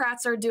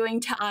Democrats are doing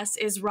to us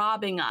is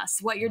robbing us.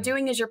 What you're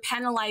doing is you're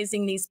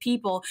penalizing these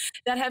people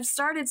that have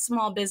started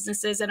small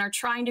businesses and are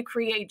trying to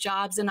create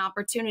jobs and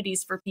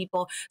opportunities for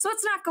people. So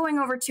it's not going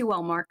over too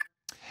well, Mark.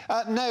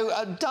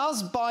 No.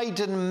 Does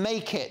Biden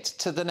make it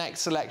to the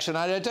next election?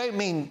 I don't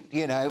mean,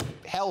 you know,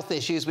 health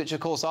issues, which of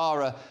course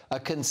are a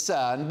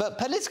concern, but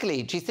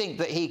politically, do you think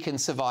that he can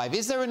survive?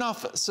 Is there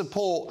enough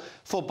support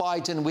for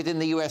Biden within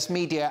the US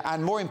media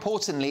and, more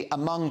importantly,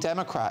 among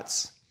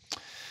Democrats?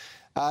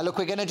 Look,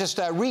 we're going to just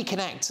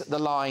reconnect the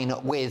line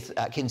with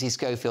Kinsey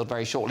Schofield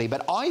very shortly,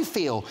 but I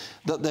feel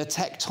that the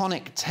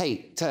tectonic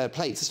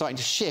plates are starting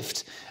to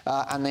shift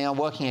and they are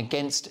working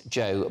against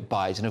Joe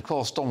Biden. Of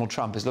course, Donald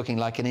Trump is looking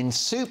like an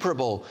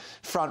insuperable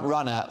front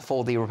runner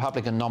for the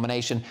Republican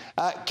nomination.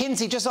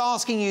 Kinsey, just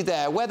asking you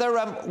there, whether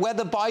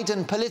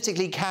Biden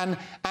politically can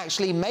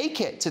actually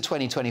make it to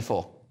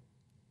 2024.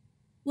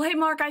 Well, hey,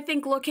 Mark, I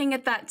think looking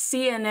at that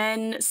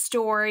CNN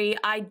story,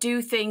 I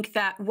do think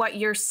that what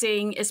you're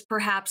seeing is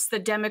perhaps the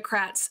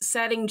Democrats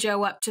setting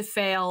Joe up to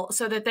fail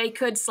so that they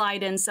could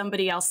slide in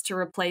somebody else to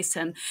replace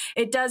him.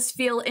 It does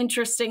feel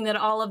interesting that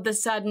all of the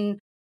sudden,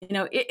 you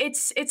know,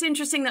 it's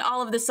interesting that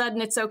all of the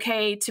sudden it's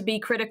okay to be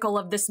critical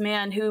of this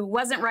man who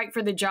wasn't right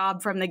for the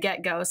job from the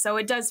get-go. So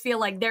it does feel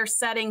like they're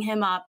setting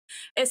him up,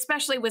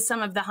 especially with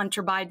some of the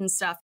Hunter Biden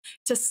stuff,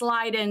 to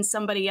slide in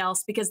somebody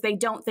else because they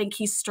don't think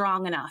he's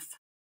strong enough.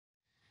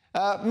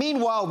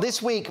 Meanwhile,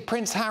 this week,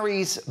 Prince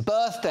Harry's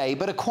birthday,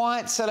 but a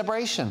quiet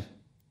celebration.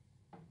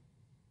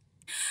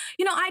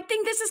 You know, I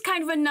think this is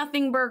kind of a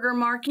nothing burger,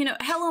 Mark. You know,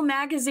 Hello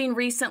Magazine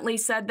recently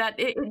said that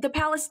the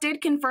palace did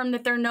confirm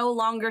that they're no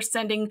longer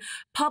sending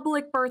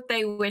public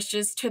birthday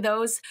wishes to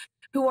those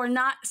who are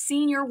not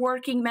senior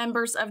working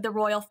members of the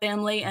royal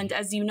family. And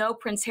as you know,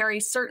 Prince Harry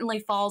certainly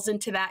falls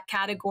into that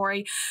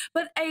category.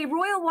 But a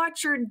royal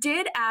watcher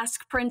did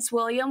ask Prince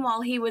William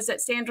while he was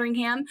at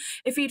Sandringham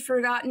if he'd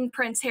forgotten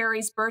Prince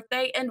Harry's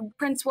birthday. And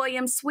Prince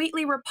William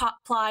sweetly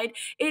replied,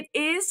 "It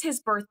is his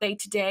birthday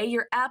today.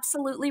 You're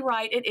absolutely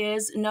right. It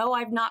is. No,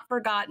 I've not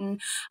forgotten."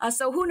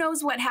 So who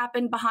knows what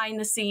happened behind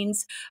the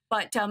scenes,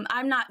 but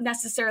I'm not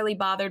necessarily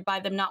bothered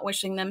by them not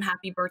wishing them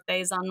happy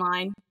birthdays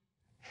online.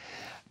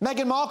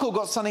 Meghan Markle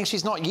got something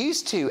she's not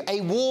used to,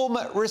 a warm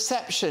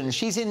reception.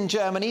 She's in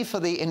Germany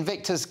for the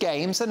Invictus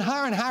Games, and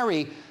her and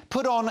Harry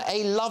put on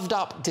a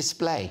loved-up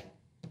display.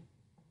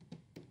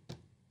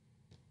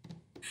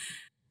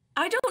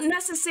 I don't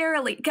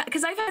necessarily,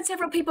 because I've had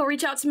several people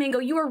reach out to me and go,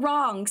 "You were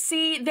wrong.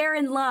 See, they're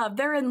in love.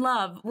 They're in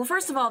love." Well,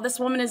 first of all, this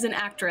woman is an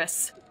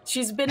actress.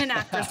 She's been an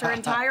actress her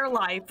entire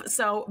life,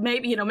 so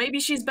maybe, you know, maybe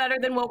she's better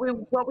than what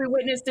we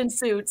witnessed in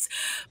Suits.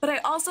 But I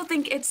also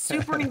think it's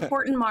super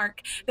important,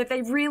 Mark, that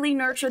they really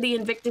nurture the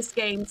Invictus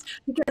Games,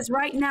 because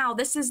right now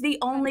this is the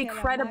only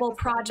credible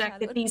project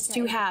that these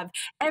two have.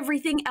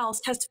 Everything else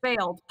has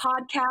failed.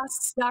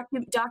 Podcasts,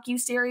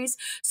 docu-series.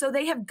 So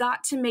they have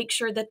got to make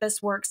sure that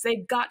this works.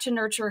 They've got to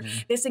nurture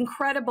this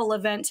incredible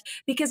event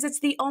because it's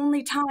the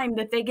only time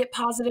that they get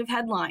positive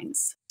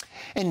headlines.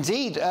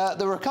 Indeed,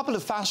 there were a couple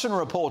of fashion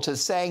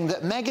reporters saying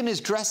that Meghan is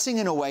dressing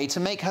in a way to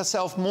make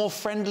herself more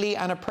friendly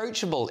and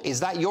approachable. Is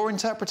that your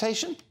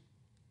interpretation?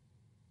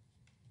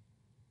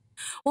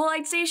 Well,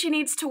 I'd say she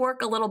needs to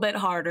work a little bit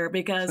harder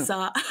because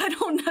I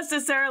don't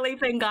necessarily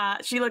think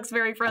she looks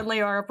very friendly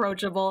or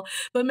approachable,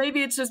 but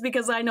maybe it's just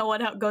because I know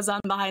what goes on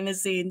behind the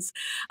scenes.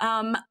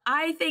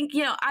 I think,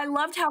 you know, I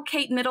loved how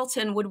Kate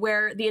Middleton would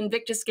wear the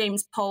Invictus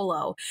Games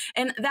polo,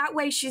 and that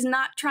way she's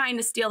not trying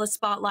to steal the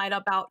spotlight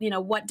about, you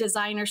know, what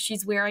designer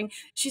she's wearing.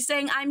 She's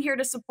saying, "I'm here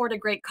to support a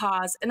great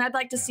cause," and I'd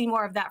like to see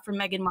more of that from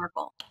Meghan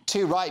Markle.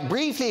 Too right.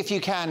 Briefly, if you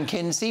can,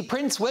 Kinsey,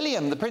 Prince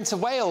William, the Prince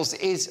of Wales,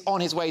 is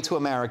on his way to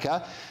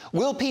America.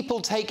 Will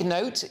people take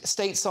note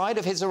stateside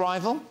of his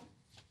arrival?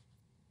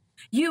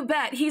 You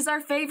bet. He's our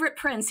favorite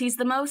prince. He's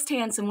the most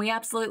handsome. We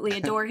absolutely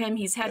adore him.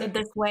 He's headed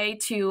this way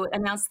to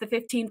announce the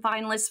 15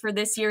 finalists for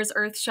this year's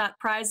Earthshot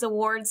Prize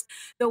Awards.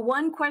 The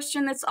one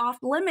question that's off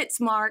limits,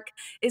 Mark,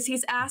 is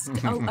he's asked,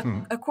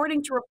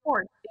 according to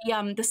reports,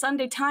 the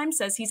Sunday Times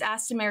says he's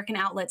asked American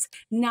outlets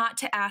not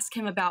to ask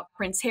him about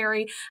Prince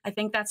Harry. I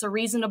think that's a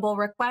reasonable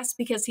request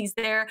because he's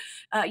there,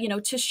 you know,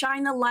 to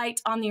shine the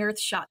light on the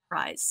Earthshot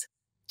Prize.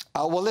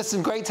 Well,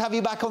 listen, great to have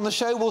you back on the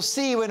show. We'll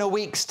see you in a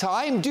week's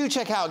time. Do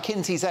check out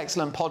Kinsey's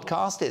excellent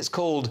podcast. It's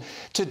called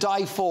To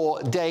Die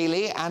For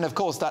Daily. And, of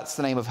course, that's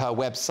the name of her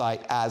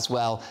website as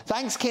well.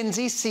 Thanks,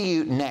 Kinsey. See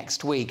you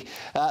next week.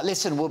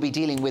 Listen, we'll be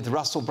dealing with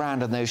Russell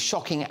Brand and those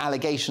shocking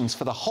allegations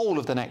for the whole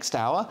of the next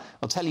hour.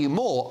 I'll tell you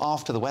more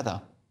after the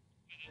weather.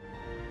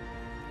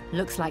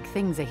 Looks like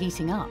things are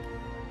heating up.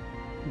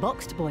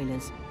 Boxed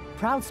boilers,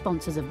 proud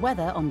sponsors of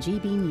weather on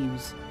GB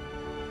News.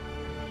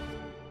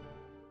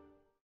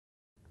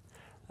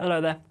 Hello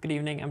there, good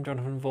evening. I'm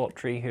Jonathan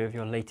Vaughtry, here with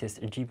your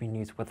latest GB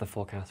News weather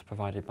forecast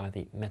provided by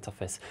the Met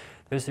Office.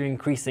 There's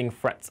increasing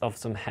threats of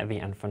some heavy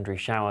and thundery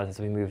showers as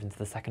we move into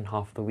the second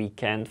half of the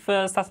weekend.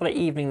 For Saturday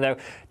evening, though,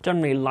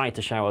 generally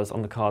lighter showers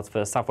on the cards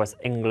for southwest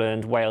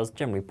England, Wales,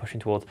 generally pushing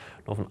towards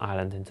Northern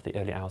Ireland into the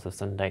early hours of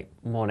Sunday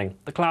morning.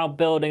 The cloud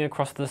building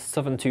across the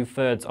southern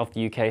two-thirds of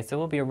the UK, so it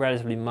will be a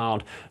relatively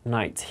mild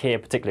night here,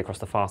 particularly across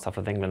the far south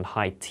of England,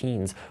 high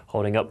teens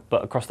holding up,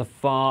 but across the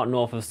far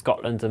north of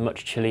Scotland, a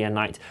much chillier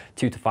night,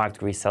 2 to 5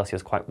 degrees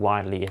Celsius quite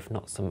widely, if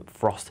not some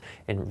frost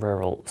in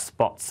rural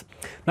spots.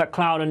 That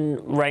cloud and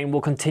rain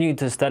will continue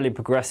to steadily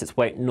progress its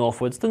way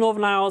northwards. The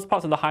Northern Isles,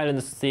 parts of the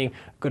Highlands are seeing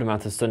a good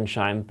amount of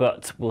sunshine,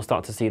 but we'll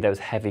start to see those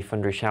heavy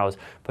thundery showers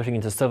pushing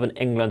into southern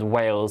England,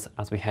 Wales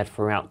as we head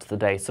throughout the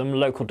day. Some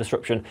local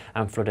disruption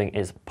and flooding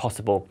is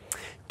possible.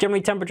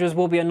 Generally, temperatures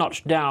will be a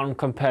notch down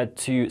compared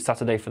to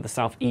Saturday for the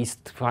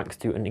southeast, thanks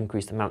to an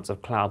increased amounts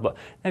of cloud, but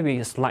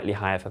maybe slightly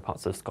higher for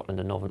parts of Scotland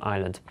and Northern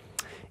Ireland.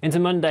 Into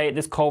Monday,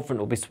 this cold front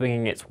will be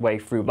swinging its way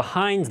through.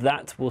 Behind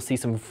that, we'll see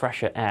some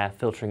fresher air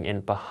filtering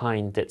in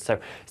behind it. So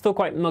still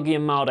quite muggy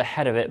and mild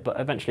ahead of it, but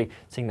eventually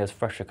seeing those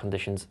fresher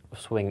conditions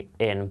swing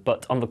in.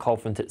 But on the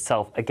cold front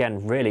itself,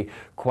 again, really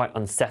quite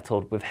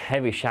unsettled with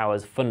heavy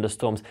showers,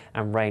 thunderstorms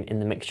and rain in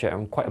the mixture,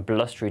 and quite a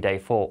blustery day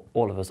for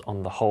all of us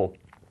on the whole.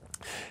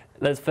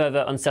 There's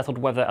further unsettled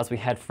weather as we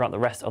head throughout the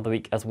rest of the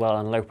week as well,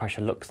 and low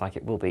pressure looks like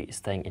it will be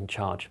staying in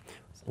charge.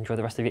 So enjoy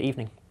the rest of your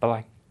evening.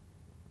 Bye-bye.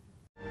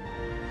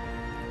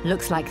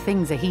 Looks like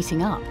things are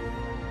heating up.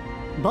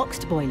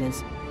 Boxed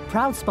boilers,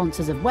 proud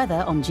sponsors of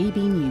weather on GB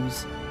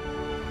News.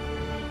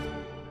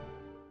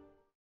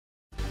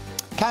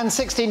 Can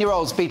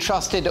 16-year-olds be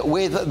trusted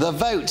with the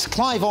vote?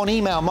 Clive on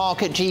email,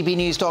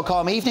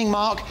 mark@gbnews.com. Evening,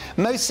 Mark.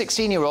 Most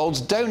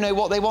 16-year-olds don't know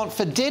what they want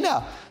for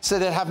dinner, so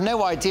they have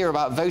no idea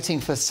about voting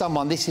for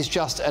someone. This is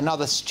just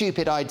another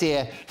stupid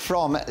idea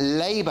from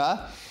Labour.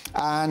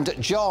 And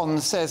John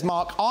says,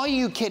 Mark, are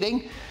you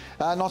kidding?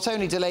 Not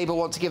only do Labour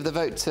want to give the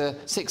vote to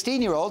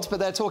 16-year-olds, but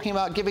they're talking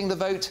about giving the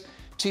vote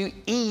to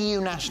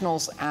EU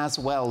nationals as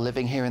well,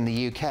 living here in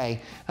the UK.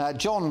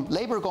 John,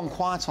 Labour have gone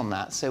quiet on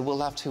that, so we'll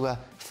have to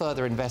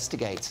further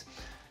investigate.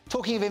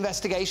 Talking of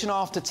investigation,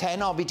 after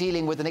 10, I'll be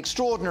dealing with an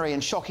extraordinary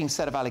and shocking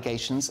set of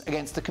allegations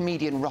against the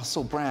comedian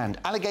Russell Brand.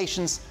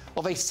 Allegations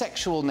of a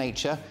sexual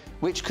nature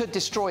which could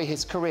destroy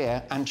his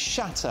career and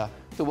shatter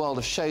the world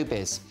of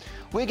showbiz.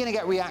 We're going to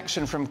get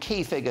reaction from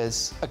key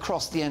figures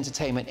across the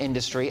entertainment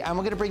industry, and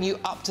we're going to bring you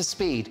up to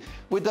speed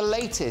with the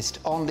latest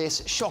on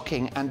this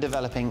shocking and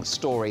developing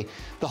story.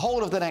 The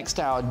whole of the next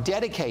hour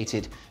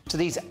dedicated to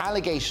these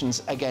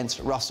allegations against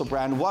Russell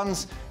Brand,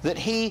 ones that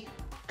he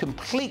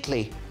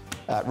completely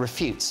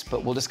refutes,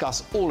 but we'll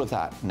discuss all of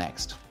that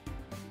next.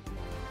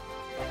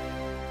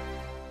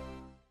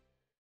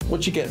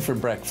 What you get for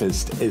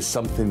breakfast is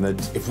something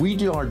that, if we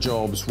do our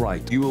jobs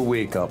right, you will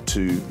wake up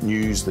to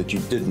news that you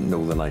didn't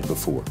know the night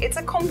before. It's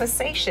a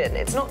conversation.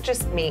 It's not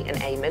just me and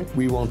Eamon.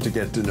 We want to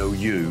get to know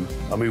you,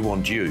 and we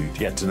want you to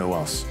get to know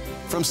us.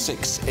 From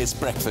 6, it's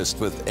Breakfast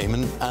with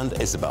Eamon and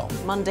Isabel.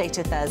 Monday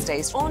to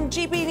Thursdays on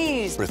GB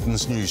News,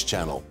 Britain's news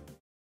channel.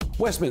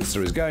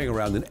 Westminster is going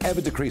around in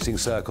ever-decreasing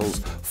circles,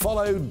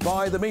 followed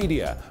by the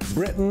media.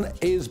 Britain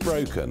is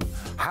broken.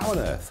 How on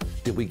earth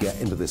did we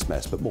get into this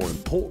mess? But more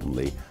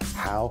importantly,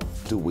 how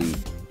do we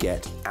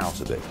get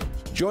out of it?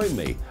 Join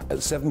me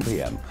at 7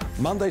 p.m,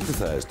 Mondays to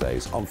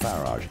Thursdays on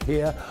Farage,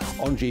 here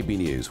on GB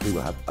News. We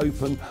will have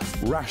open,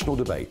 rational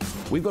debate.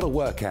 We've got to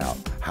work out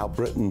how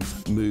Britain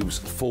moves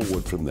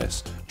forward from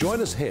this.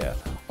 Join us here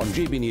on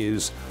GB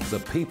News, the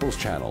People's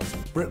Channel.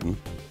 Britain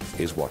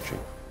is watching.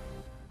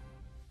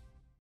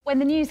 When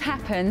the news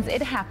happens,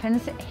 it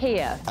happens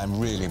here.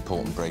 And really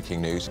important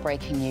breaking news.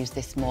 Breaking news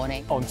this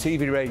morning. On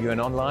TV, radio and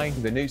online,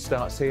 the news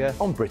starts here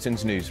on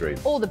Britain's Newsroom.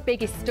 All the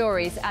biggest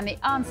stories and the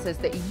answers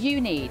that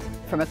you need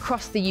from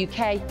across the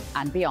UK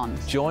and beyond.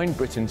 Join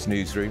Britain's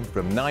Newsroom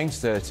from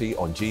 9:30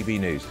 on GB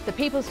News. The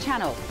People's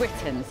Channel,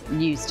 Britain's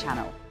news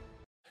channel.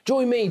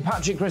 Join me,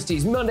 Patrick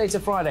Christie's, Monday to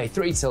Friday,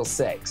 3 till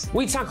 6.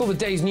 We tackle the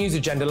day's news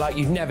agenda like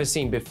you've never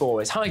seen before.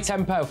 It's high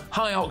tempo,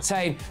 high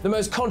octane, the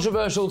most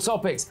controversial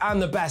topics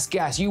and the best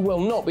guests. You will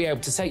not be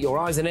able to take your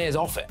eyes and ears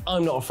off it.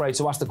 I'm not afraid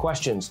to ask the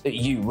questions that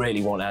you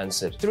really want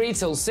answered. 3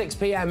 till 6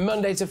 p.m,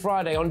 Monday to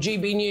Friday on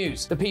GB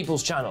News, the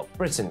People's Channel,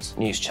 Britain's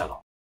news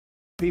channel.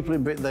 People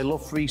in Britain, they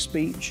love free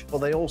speech, but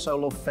they also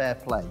love fair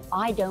play.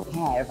 I don't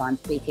care if I'm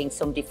speaking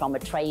somebody from a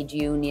trade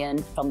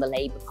union, from the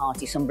Labour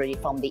Party, somebody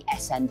from the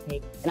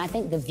SNP. And I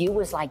think the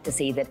viewers like to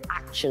see that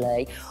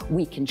actually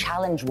we can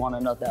challenge one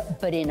another,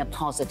 but in a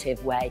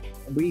positive way.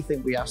 We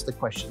think we ask the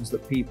questions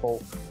that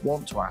people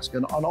want to ask,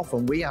 and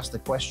often we ask the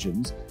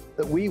questions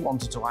that we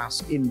wanted to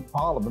ask in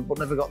Parliament but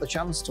never got the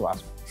chance to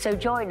ask. So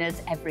join us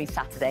every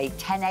Saturday,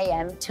 10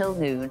 a.m. till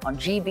noon on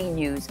GB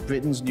News,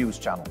 Britain's news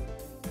channel.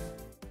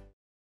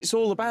 It's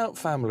all about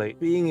family,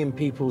 being in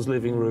people's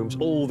living rooms,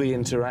 all the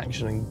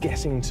interaction and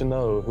getting to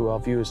know who our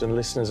viewers and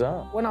listeners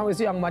are. When I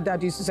was young, my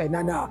dad used to say,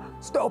 "Nana,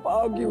 stop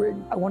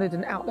arguing." I wanted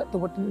an outlet that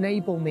would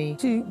enable me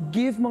to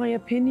give my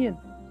opinion.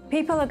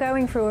 People are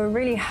going through a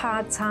really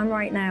hard time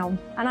right now,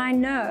 and I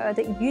know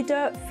that you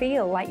don't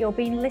feel like you're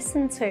being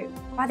listened to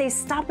by the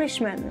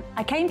establishment.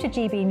 I came to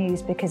GB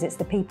News because it's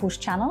the people's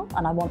channel,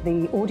 and I want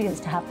the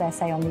audience to have their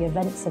say on the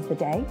events of the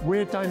day.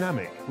 We're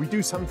dynamic. We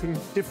do something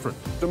different.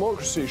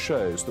 Democracy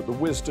shows that the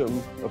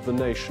wisdom of the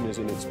nation is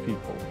in its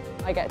people.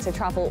 I get to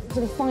travel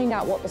to find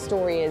out what the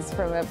story is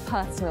from a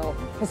personal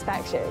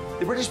perspective.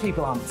 The British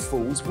people aren't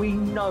fools. We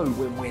know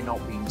when we're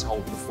not being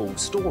told the full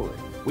story.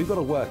 We've got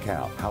to work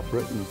out how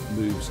Britain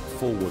moves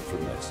forward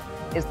from this.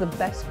 It's the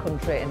best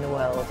country in the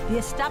world. The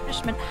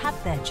establishment had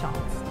their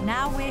chance.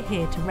 Now we're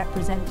here to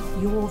represent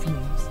your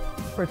views.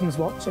 Britain's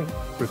watching.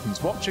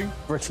 Britain's watching.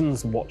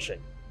 Britain's watching.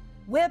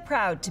 We're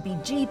proud to be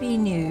GB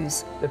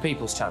News, The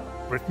People's Channel.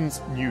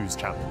 Britain's news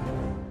channel.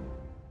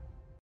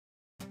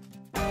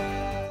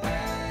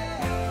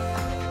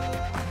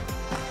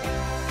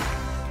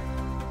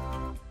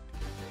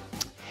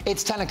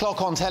 It's 10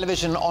 o'clock on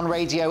television, on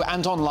radio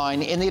and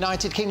online in the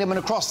United Kingdom and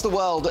across the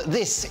world.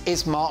 This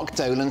is Mark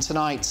Dolan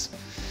Tonight.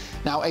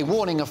 Now, a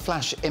warning of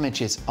flash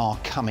images are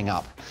coming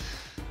up.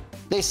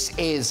 This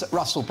is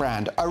Russell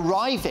Brand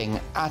arriving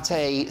at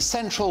a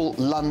central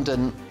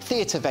London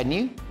theatre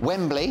venue,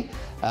 Wembley,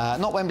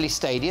 not Wembley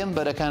Stadium,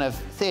 but a kind of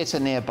theatre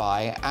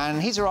nearby.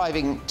 And he's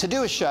arriving to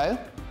do a show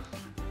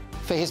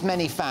for his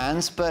many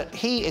fans, but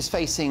he is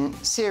facing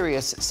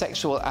serious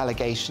sexual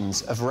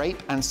allegations of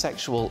rape and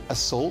sexual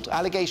assault,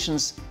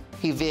 allegations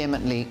he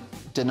vehemently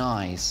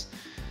denies.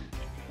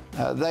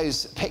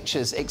 Those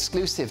pictures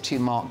exclusive to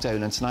Mark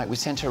Dolan Tonight. We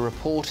sent a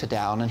reporter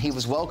down and he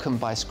was welcomed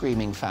by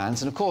screaming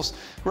fans. And of course,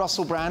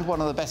 Russell Brand,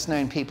 one of the best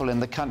known people in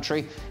the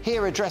country,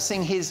 here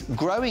addressing his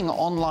growing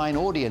online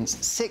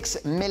audience,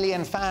 6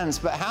 million fans.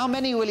 But how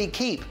many will he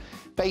keep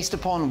based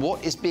upon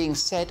what is being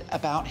said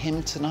about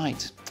him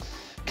tonight?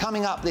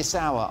 Coming up this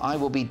hour, I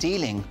will be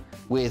dealing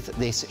with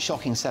this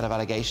shocking set of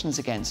allegations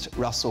against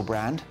Russell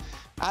Brand.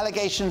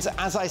 Allegations,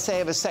 as I say,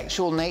 of a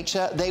sexual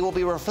nature. They will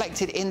be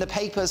reflected in the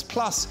papers.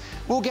 Plus,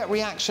 we'll get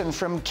reaction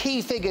from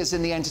key figures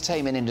in the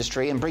entertainment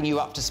industry and bring you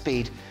up to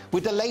speed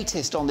with the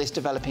latest on this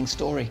developing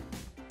story.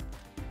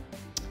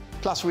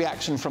 Plus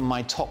reaction from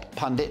my top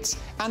pundits,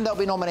 and they'll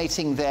be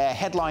nominating their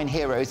headline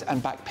heroes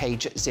and back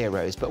page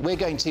zeros. But we're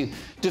going to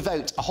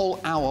devote a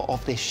whole hour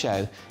of this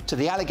show to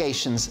the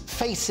allegations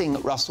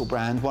facing Russell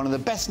Brand, one of the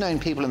best known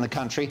people in the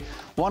country,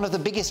 one of the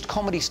biggest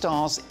comedy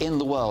stars in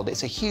the world.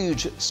 It's a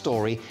huge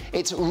story.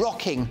 It's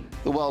rocking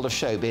the world of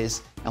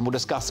showbiz, and we'll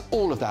discuss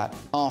all of that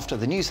after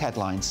the news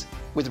headlines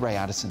with Ray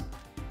Addison.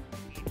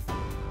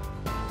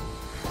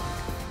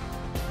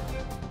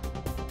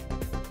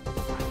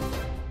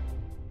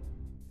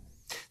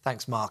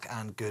 Thanks, Mark,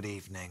 and good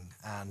evening.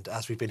 And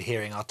as we've been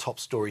hearing, our top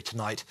story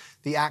tonight,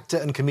 the actor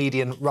and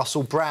comedian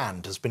Russell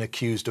Brand has been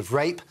accused of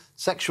rape,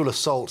 sexual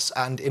assaults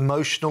and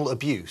emotional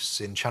abuse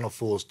in Channel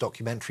 4's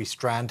documentary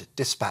Strand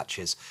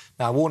Dispatches.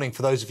 Now, a warning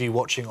for those of you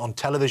watching on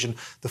television,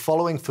 the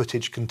following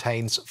footage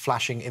contains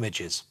flashing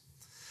images.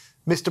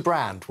 Mr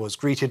Brand was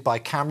greeted by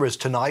cameras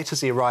tonight as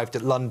he arrived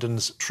at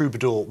London's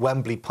Troubadour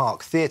Wembley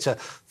Park Theatre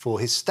for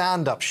his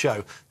stand-up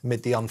show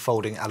amid the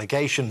unfolding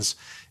allegations.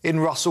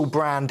 In Russell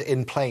Brand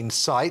in Plain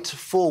Sight,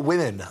 4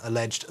 women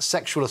alleged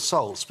sexual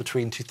assaults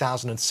between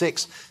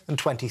 2006 and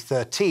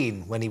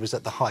 2013 when he was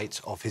at the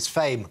height of his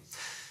fame.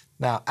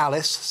 Now,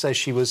 Alice says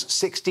she was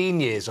 16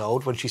 years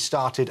old when she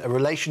started a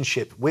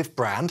relationship with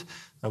Brand.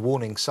 A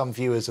warning, some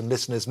viewers and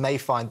listeners may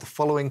find the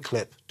following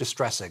clip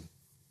distressing.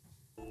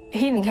 He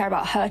didn't care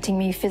about hurting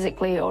me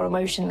physically or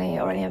emotionally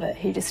or any of it.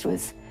 He just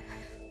was...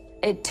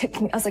 It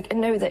took me... I was like, I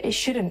know that it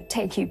shouldn't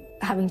take you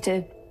having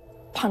to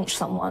punch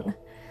someone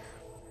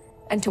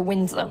and to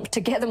win them.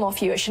 To get them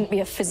off you, it shouldn't be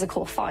a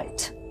physical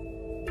fight.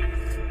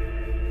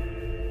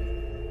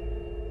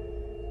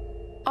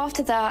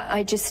 After that,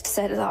 I just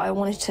said that I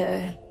wanted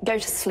to go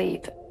to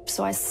sleep.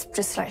 So I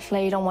just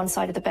laid on one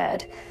side of the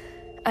bed.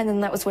 And then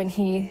that was when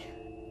he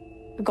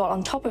got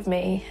on top of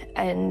me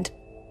and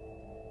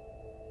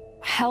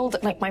held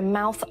my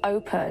mouth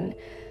open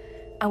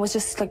and was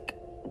just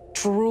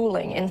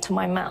drooling into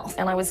my mouth,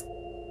 and I was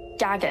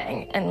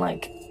gagging and I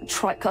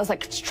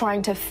was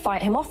trying to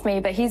fight him off me,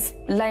 but he's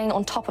laying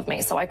on top of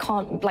me, so I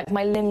can't,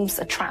 my limbs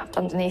are trapped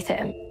underneath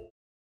him.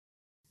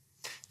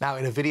 Now,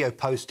 in a video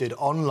posted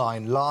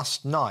online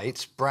last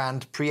night,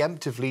 Brand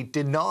preemptively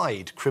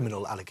denied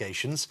criminal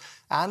allegations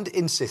and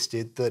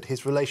insisted that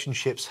his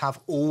relationships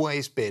have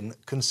always been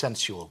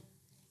consensual.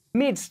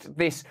 Amidst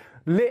this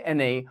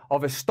litany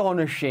of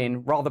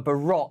astonishing, rather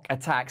baroque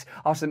attacks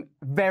are some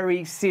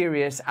very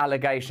serious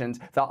allegations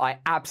that I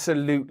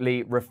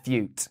absolutely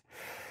refute.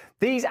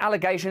 These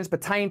allegations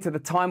pertain to the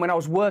time when I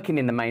was working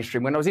in the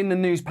mainstream, when I was in the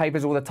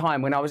newspapers all the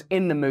time, when I was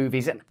in the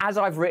movies, and as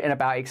I've written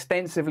about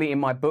extensively in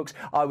my books,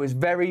 I was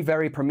very,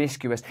 very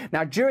promiscuous.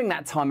 Now, during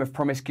that time of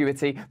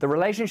promiscuity, the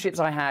relationships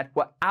I had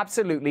were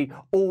absolutely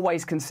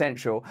always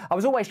consensual. I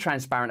was always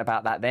transparent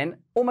about that then,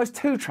 almost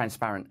too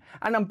transparent,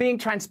 and I'm being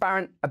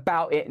transparent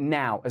about it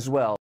now as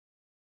well.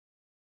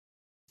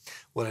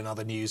 Well, in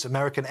other news,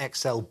 American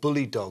XL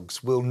bully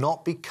dogs will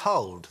not be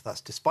culled.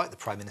 That's despite the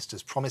Prime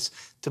Minister's promise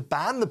to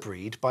ban the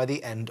breed by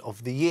the end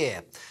of the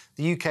year.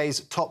 The UK's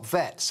top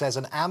vet says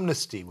an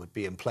amnesty would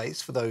be in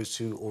place for those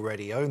who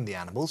already own the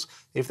animals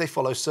if they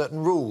follow certain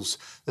rules.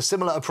 A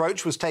similar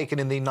approach was taken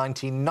in the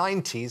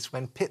 1990s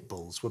when pit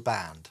bulls were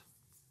banned.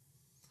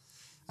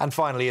 And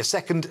finally, a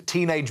second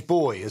teenage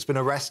boy has been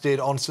arrested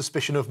on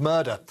suspicion of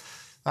murder.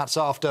 That's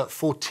after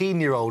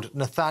 14-year-old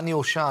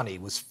Nathaniel Shani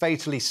was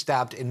fatally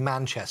stabbed in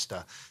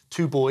Manchester.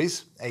 Two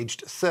boys,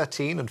 aged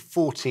 13 and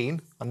 14,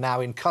 are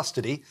now in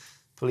custody.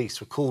 Police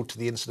were called to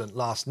the incident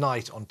last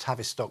night on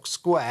Tavistock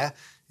Square.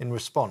 In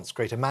response,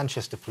 Greater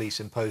Manchester Police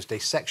imposed a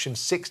Section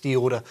 60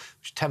 order,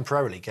 which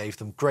temporarily gave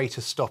them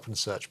greater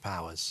stop-and-search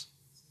powers.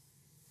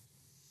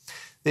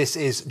 This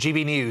is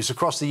GB News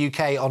across the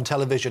UK on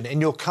television,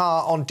 in your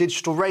car, on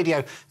digital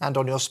radio and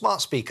on your smart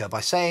speaker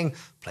by saying,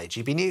 play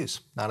GB News.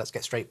 Now let's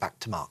get straight back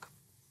to Mark.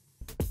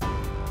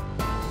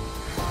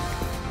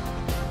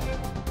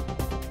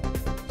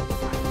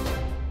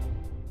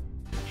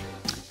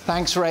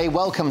 Thanks, Ray.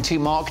 Welcome to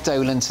Mark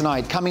Dolan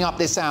tonight. Coming up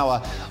this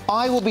hour,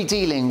 I will be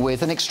dealing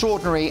with an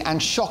extraordinary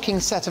and shocking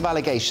set of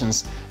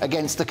allegations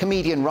against the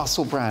comedian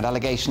Russell Brand,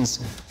 allegations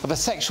of a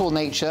sexual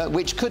nature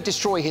which could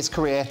destroy his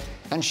career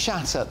and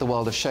shatter the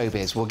world of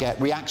showbiz. We'll get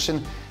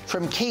reaction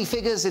from key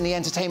figures in the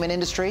entertainment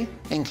industry,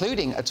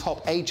 including a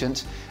top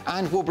agent,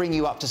 and we'll bring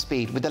you up to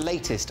speed with the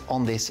latest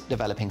on this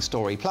developing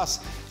story. Plus,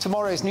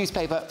 tomorrow's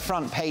newspaper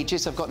front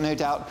pages, I've got no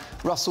doubt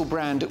Russell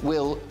Brand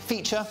will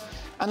feature.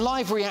 And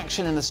live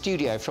reaction in the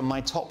studio from my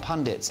top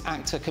pundits,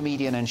 actor,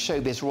 comedian and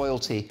showbiz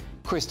royalty,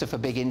 Christopher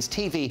Biggins,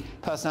 TV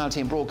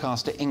personality and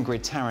broadcaster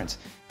Ingrid Tarrant,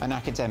 and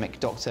academic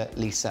Dr.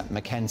 Lisa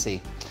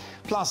McKenzie.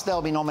 Plus,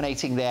 they'll be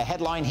nominating their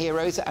headline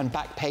heroes and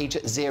back page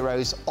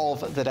zeros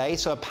of the day,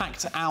 so a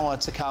packed hour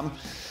to come.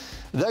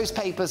 Those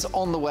papers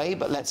on the way,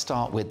 but let's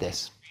start with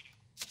this.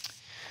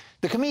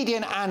 The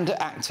comedian and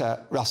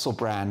actor Russell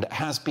Brand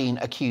has been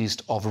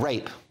accused of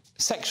rape,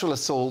 sexual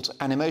assault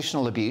and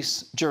emotional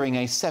abuse during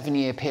a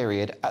 7-year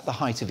period at the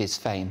height of his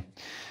fame.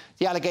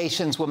 The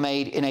allegations were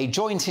made in a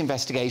joint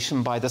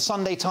investigation by The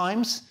Sunday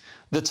Times,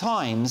 The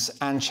Times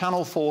and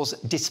Channel 4's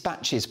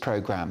Dispatches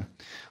programme.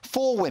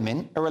 4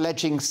 women are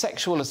alleging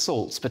sexual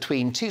assaults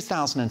between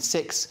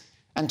 2006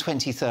 and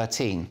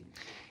 2013.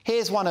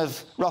 Here's one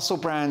of Russell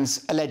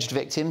Brand's alleged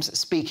victims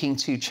speaking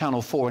to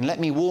Channel 4, and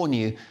let me warn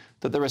you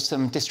that there is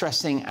some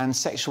distressing and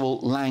sexual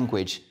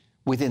language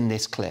within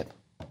this clip.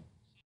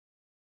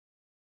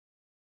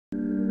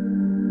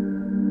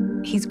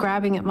 He's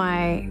grabbing at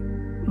my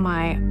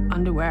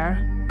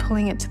underwear,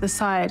 pulling it to the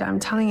side. I'm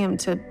telling him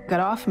to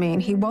get off me,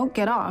 and he won't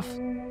get off.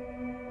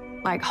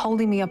 Like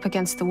holding me up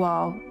against the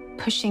wall,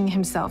 pushing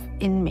himself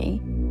in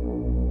me.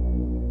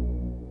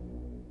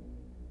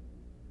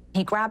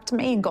 He grabbed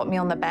me and got me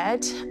on the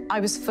bed. I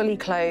was fully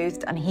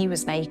clothed and he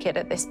was naked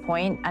at this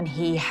point, and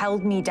he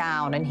held me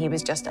down and he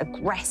was just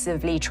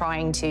aggressively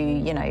trying to,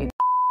 you know,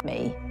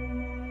 me.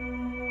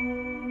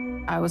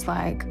 I was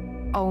like,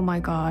 oh my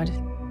God.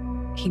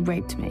 He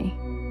raped me.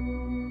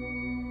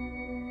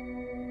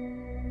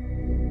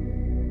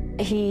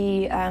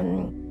 He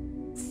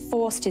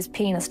forced his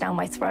penis down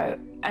my throat,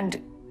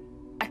 and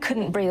I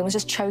couldn't breathe. It was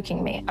just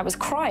choking me. I was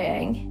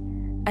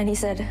crying, and he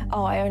said,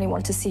 oh, I only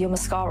want to see your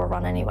mascara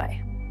run anyway.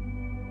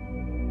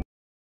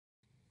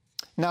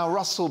 Now,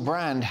 Russell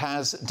Brand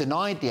has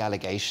denied the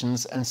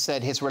allegations and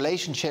said his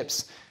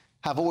relationships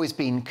have always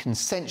been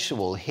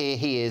consensual. Here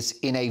he is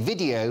in a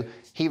video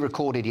he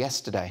recorded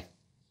yesterday.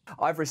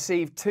 I've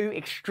received 2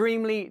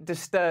 extremely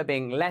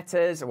disturbing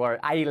letters, or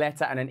a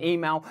letter and an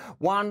email,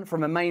 one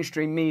from a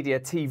mainstream media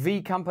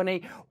TV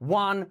company,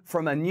 one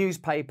from a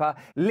newspaper,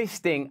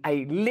 listing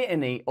a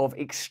litany of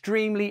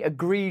extremely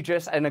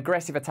egregious and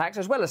aggressive attacks,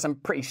 as well as some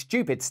pretty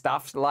stupid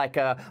stuff, like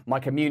my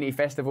community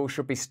festival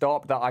should be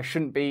stopped, that I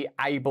shouldn't be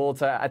able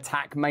to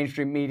attack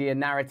mainstream media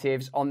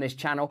narratives on this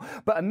channel.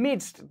 But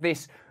amidst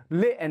this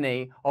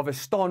litany of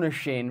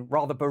astonishing,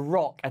 rather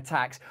baroque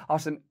attacks are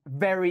some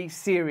very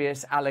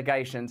serious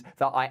allegations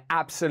that I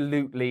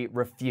absolutely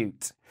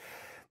refute.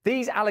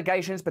 These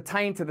allegations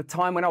pertain to the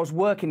time when I was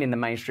working in the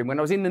mainstream, when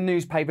I was in the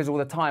newspapers all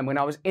the time, when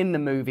I was in the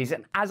movies,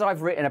 and as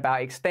I've written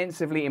about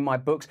extensively in my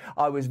books,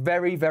 I was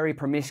very, very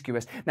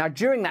promiscuous. Now,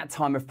 during that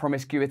time of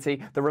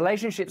promiscuity, the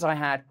relationships I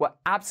had were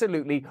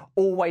absolutely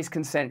always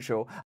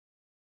consensual.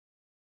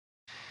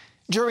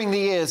 During the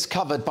years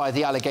covered by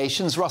the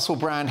allegations, Russell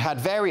Brand had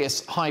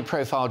various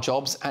high-profile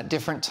jobs at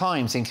different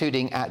times,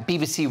 including at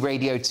BBC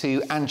Radio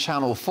 2 and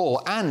Channel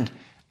 4, and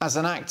as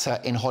an actor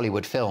in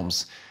Hollywood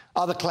films.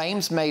 Other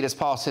claims made as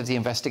part of the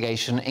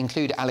investigation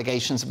include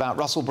allegations about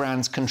Russell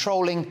Brand's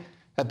controlling,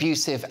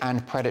 abusive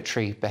and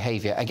predatory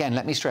behaviour. Again,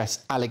 let me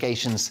stress,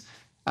 allegations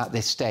at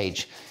this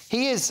stage.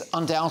 He is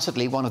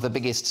undoubtedly one of the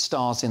biggest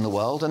stars in the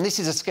world, and this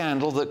is a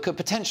scandal that could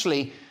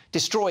potentially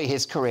destroy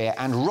his career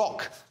and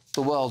rock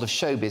the world of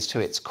showbiz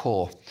to its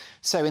core.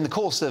 So in the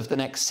course of the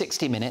next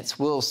 60 minutes,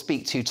 we'll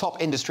speak to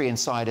top industry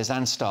insiders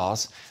and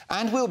stars,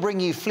 and we'll bring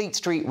you Fleet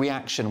Street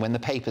reaction when the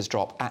papers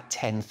drop at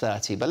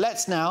 10:30. But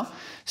let's now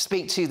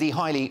speak to the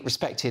highly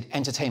respected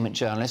entertainment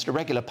journalist, a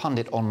regular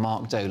pundit on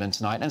Mark Dolan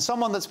tonight, and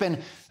someone that's been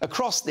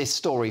across this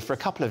story for a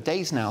couple of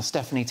days now,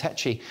 Stephanie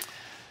Tecci.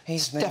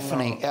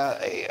 Stephanie,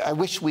 I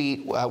wish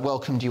we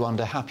welcomed you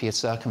under happier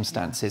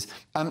circumstances.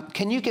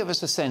 Can you give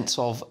us a sense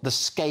of the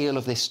scale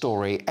of this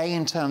story, A,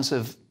 in terms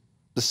of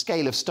the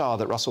scale of star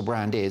that Russell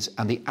Brand is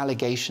and the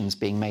allegations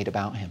being made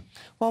about him?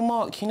 Well,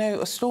 Mark, you know,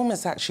 a storm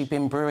has actually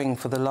been brewing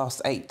for the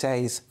last 8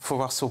 days for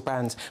Russell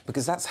Brand,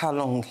 because that's how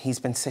long he's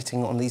been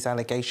sitting on these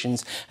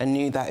allegations and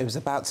knew that it was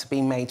about to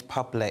be made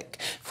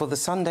public. For the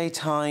Sunday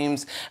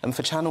Times and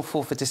for Channel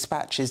 4 for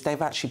Dispatches,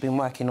 they've actually been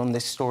working on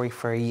this story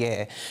for a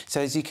year.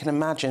 So as you can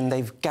imagine,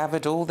 they've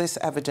gathered all this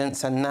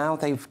evidence and now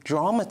they've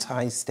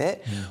dramatised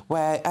it,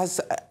 where, as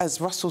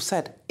Russell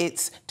said,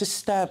 it's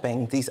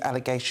disturbing, these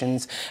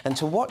allegations, and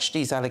to watch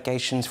these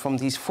allegations from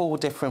these 4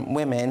 different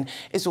women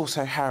is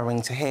also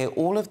harrowing to hear.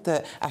 All of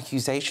the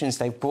accusations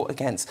they've brought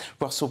against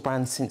Russell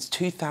Brand since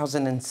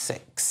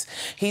 2006.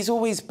 He's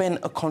always been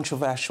a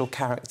controversial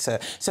character,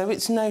 so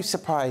it's no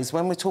surprise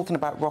when we're talking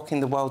about rocking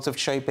the worlds of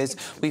showbiz,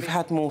 we've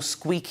had more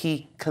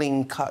squeaky,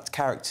 clean-cut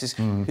characters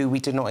who we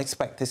did not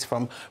expect this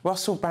from.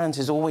 Russell Brand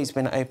has always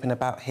been open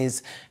about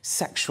his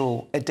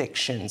sexual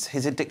addictions,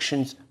 his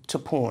addictions to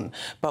porn.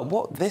 But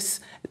what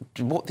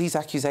these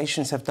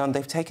accusations have done,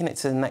 they've taken it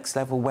to the next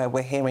level, where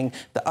we're hearing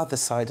the other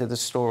side of the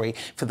story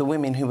for the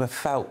women who have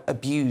felt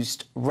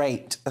abused,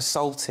 raped,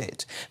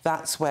 assaulted.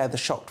 That's where the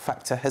shock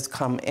factor has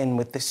come in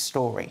with this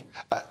story.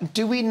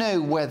 Do we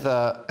know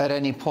whether at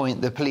any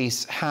point the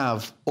police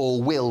have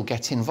or will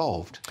get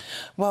involved?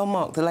 Well,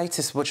 Mark, the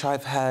latest which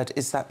I've heard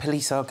is that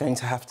police are going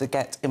to have to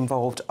get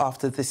involved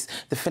after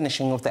the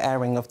finishing of the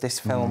airing of this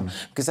film,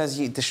 because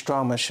this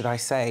drama, should I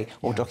say,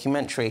 or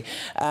documentary,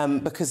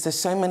 because there's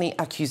so many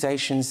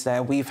accusations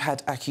there. We've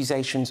had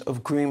accusations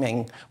of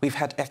grooming. We've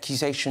had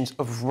accusations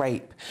of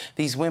rape.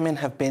 These women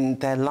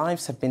their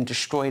lives have been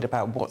destroyed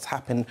about what's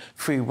happened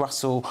through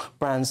Russell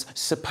Brand's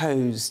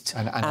supposed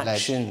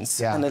actions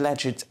and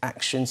alleged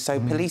actions. So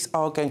police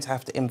are going to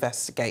have to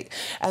investigate.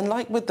 And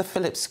like with the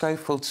Philip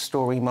Schofield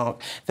story,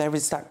 Mark, there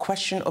is that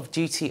question of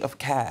duty of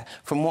care.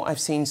 From what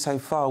I've seen so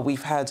far,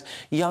 we've had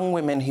young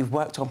women who've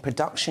worked on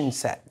production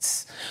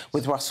sets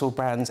with Russell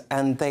Brand,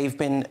 and they've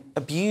been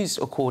abused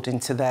according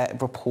to their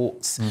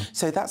reports.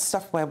 So that's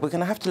stuff where we're going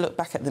to have to look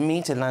back at the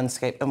media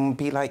landscape and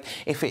be like,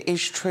 if it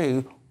is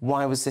true,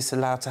 why was this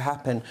allowed to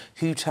happen?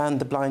 Who turned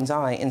the blind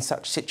eye in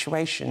such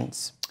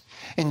situations?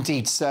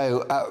 Indeed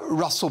so.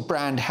 Russell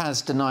Brand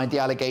has denied the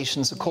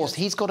allegations. Of course,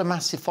 he's got a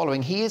massive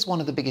following. He is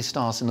one of the biggest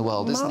stars in the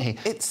world, isn't he?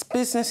 It's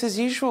business as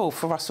usual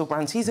for Russell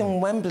Brand. He's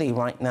in Wembley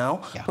right now,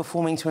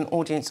 performing to an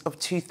audience of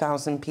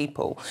 2,000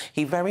 people.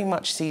 He very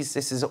much sees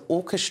this as an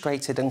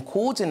orchestrated and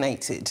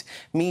coordinated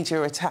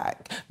media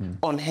attack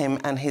on him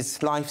and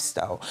his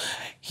lifestyle.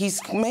 He's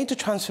made a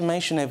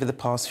transformation over the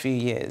past few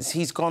years.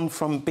 He's gone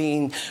from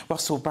being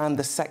Russell Brand,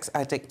 the sex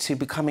addict, to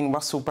becoming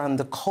Russell Brand,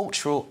 the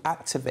cultural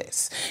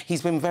activist.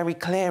 He's been very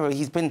clearer.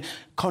 He's been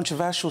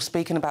controversial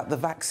speaking about the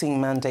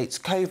vaccine mandates,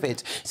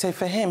 COVID. So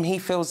for him, he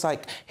feels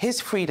like his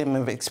freedom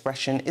of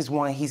expression is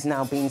why he's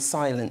now being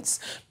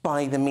silenced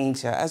by the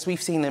media. As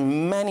we've seen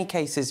in many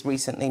cases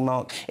recently,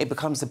 Mark, it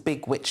becomes a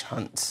big witch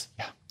hunt.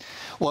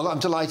 Well, I'm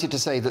delighted to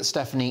say that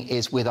Stephanie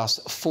is with us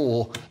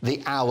for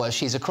the hour.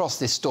 She's across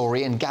this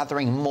story and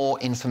gathering more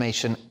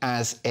information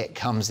as it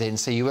comes in,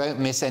 so you won't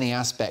miss any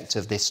aspect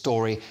of this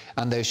story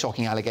and those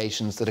shocking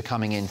allegations that are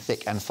coming in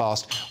thick and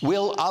fast.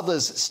 Will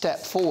others step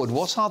forward?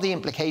 What are the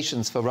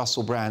implications for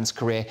Russell Brand's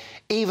career,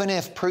 even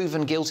if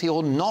proven guilty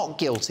or not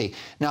guilty?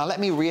 Now,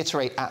 let me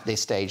reiterate at this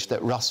stage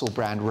that Russell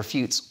Brand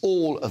refutes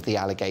all of the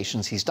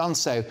allegations. He's done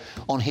so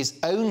on his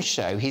own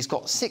show. He's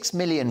got 6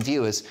 million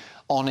viewers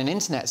on an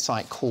internet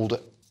site called,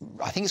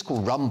 I think it's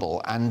called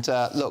Rumble. And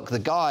look, the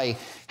guy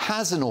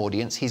has an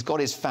audience, he's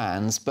got his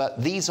fans,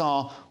 but these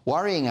are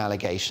worrying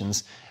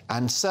allegations.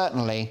 And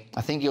certainly,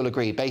 I think you'll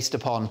agree, based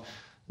upon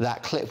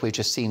that clip we've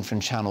just seen from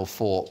Channel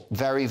 4,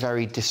 very,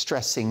 very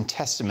distressing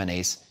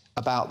testimonies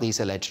about these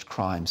alleged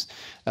crimes.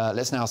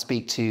 Let's now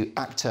speak to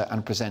actor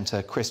and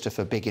presenter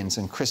Christopher Biggins.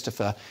 And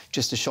Christopher,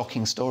 just a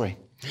shocking story.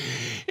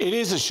 It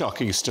is a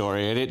shocking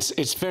story, and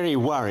it's very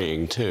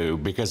worrying too,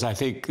 because I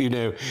think, you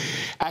know,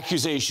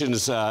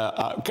 accusations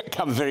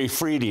come very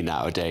freely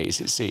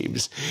nowadays, it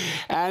seems.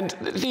 And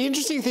the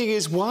interesting thing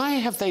is, why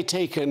have they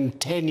taken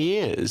 10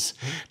 years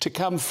to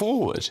come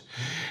forward?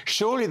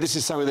 Surely this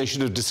is something they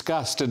should have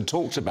discussed and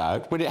talked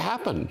about when it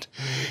happened,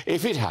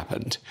 if it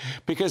happened,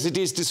 because it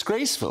is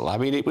disgraceful. I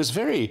mean, it was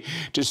very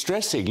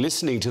distressing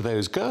listening to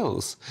those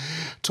girls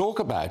talk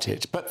about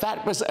it, but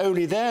that was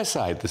only their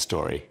side of the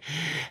story.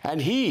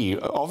 And he,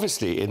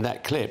 obviously, in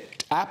that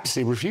clip,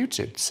 absolutely refutes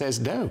it, says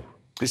no.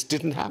 This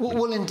didn't happen.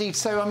 Well, indeed.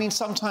 So, I mean,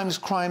 sometimes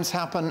crimes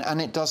happen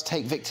and it does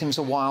take victims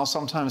a while.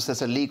 Sometimes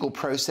there's a legal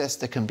process.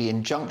 There can be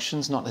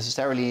injunctions, not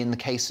necessarily in the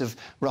case of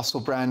Russell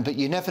Brand, but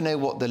you never know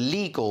what the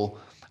legal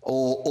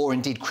or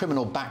indeed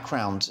criminal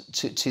background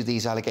to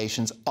these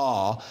allegations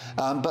are.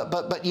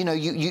 But you know,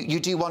 you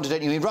do wonder,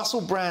 don't you? I mean,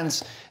 Russell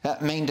Brand's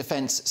main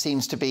defence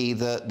seems to be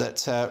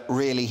that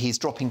really he's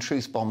dropping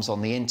truth bombs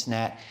on the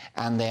internet,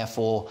 and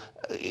therefore,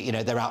 you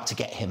know, they're out to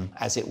get him,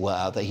 as it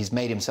were, that he's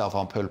made himself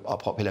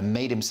unpopular,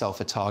 made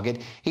himself a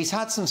target. He's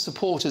had some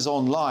supporters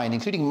online,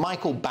 including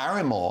Michael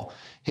Barrymore,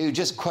 who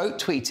just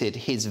quote-tweeted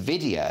his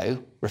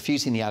video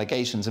refuting the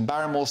allegations, and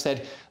Barrymore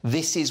said,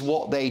 this is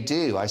what they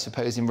do, I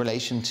suppose, in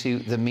relation to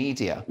the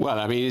media. Well,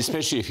 I mean,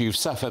 especially if you've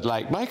suffered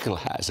like Michael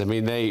has. I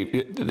mean,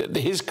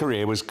 his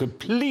career was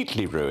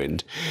completely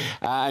ruined,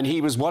 and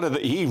he was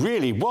he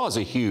really was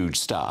a huge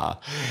star,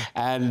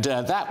 and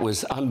that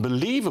was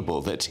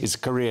unbelievable that his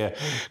career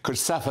could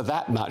suffer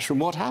that much from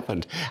what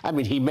happened. I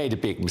mean, he made a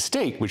big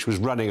mistake, which was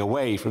running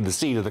away from the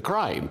scene of the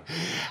crime,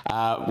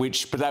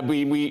 but I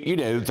mean, you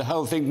know, the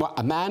whole thing,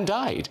 a man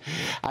died.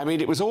 I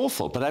mean, it was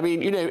awful, but I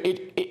mean, you know,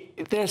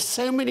 there's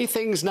so many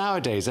things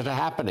nowadays that are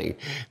happening.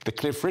 The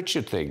Cliff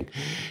Richard thing,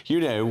 you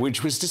know,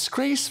 which was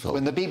disgraceful.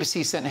 When the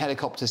BBC sent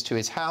helicopters to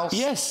his house,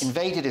 yes,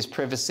 invaded his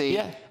privacy,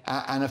 yeah.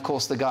 And of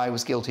course the guy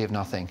was guilty of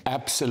nothing.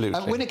 Absolutely.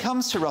 When it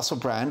comes to Russell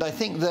Brand, I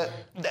think that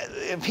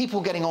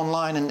people getting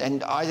online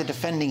and either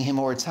defending him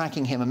or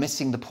attacking him are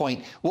missing the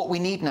point. What we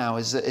need now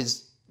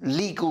is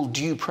legal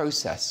due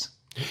process.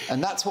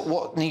 And that's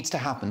what needs to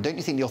happen. Don't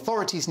you think the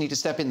authorities need to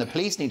step in, the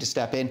police need to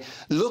step in,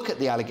 look at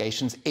the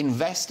allegations,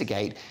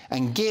 investigate,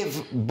 and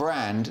give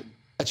Brand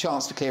a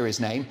chance to clear his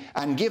name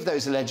and give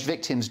those alleged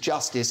victims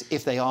justice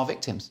if they are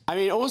victims? I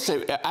mean,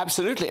 also,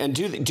 absolutely. And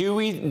do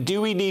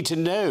we need to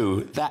know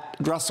that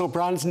Russell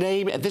Brand's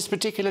name at this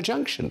particular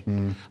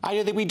junction? I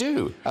don't think we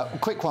do.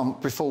 Quick one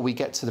before we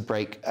get to the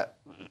break.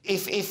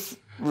 If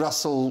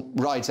Russell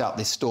rides out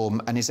this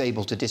storm and is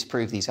able to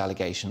disprove these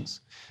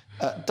allegations,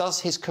 does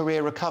his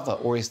career recover,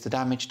 or is the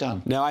damage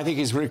done? No, I think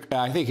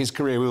his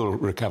career will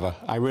recover.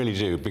 I really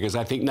do, because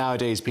I think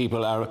nowadays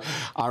people are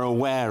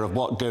aware of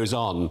what goes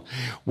on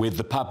with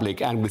the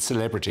public and with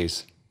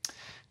celebrities.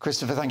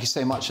 Christopher, thank you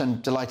so much,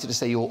 and delighted to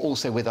say you're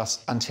also with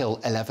us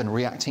until 11,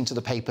 reacting to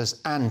the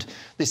papers and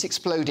this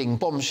exploding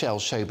bombshell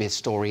showbiz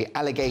story,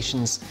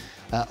 allegations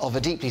of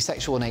a deeply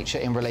sexual nature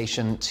in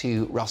relation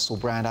to Russell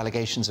Brand,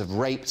 allegations of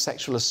rape,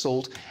 sexual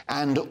assault,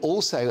 and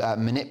also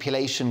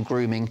manipulation,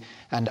 grooming,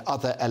 and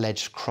other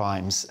alleged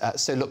crimes.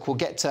 So, look, we'll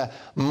get to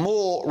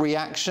more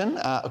reaction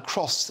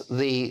across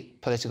the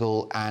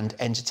political and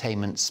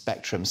entertainment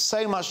spectrum.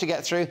 So much to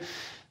get through.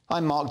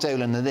 I'm Mark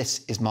Dolan, and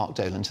this is Mark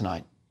Dolan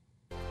Tonight.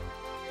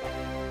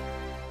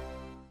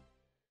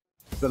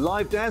 The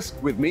Live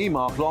Desk with me,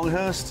 Mark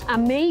Longhurst.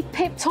 And me,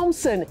 Pip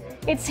Thompson.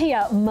 It's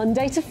here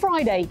Monday to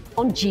Friday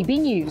on GB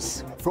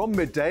News. From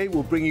midday,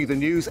 we'll bring you the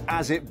news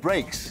as it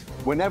breaks,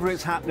 whenever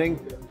it's happening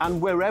and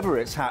wherever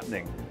it's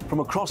happening, from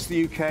across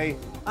the UK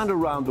and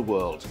around the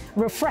world.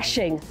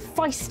 Refreshing,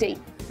 feisty,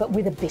 but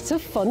with a bit of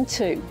fun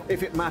too.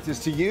 If it matters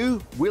to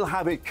you, we'll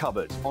have it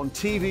covered on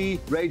TV,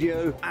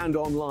 radio and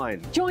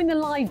online. Join the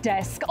Live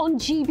Desk on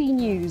GB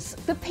News,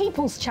 the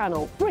People's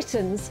Channel,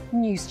 Britain's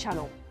news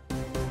channel.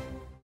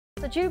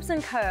 So Jubes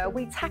and Kerr,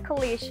 we tackle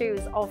the issues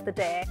of the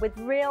day with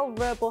real,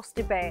 robust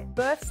debate,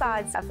 both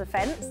sides of the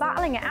fence,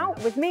 battling it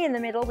out with me in the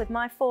middle with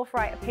my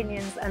forthright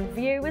opinions and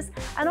views.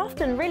 And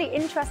often really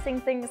interesting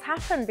things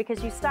happen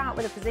because you start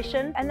with a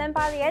position and then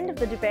by the end of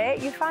the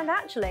debate you find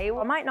actually,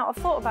 well, I might not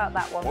have thought about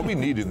that one. What we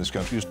need in this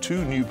country is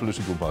 2 new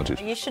political parties.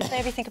 You should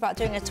maybe think about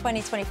doing a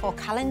 2024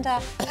 calendar.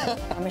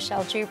 I'm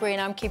Michelle Dewberry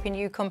and I'm keeping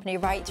you company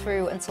right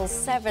through until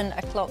 7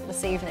 o'clock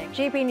this evening.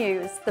 GB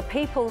News, the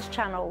People's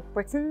Channel,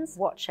 Britain's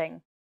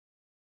watching.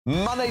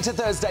 Monday to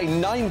Thursday,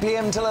 9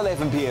 p.m. till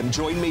 11 p.m.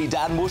 Join me,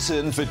 Dan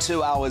Wootton, for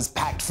 2 hours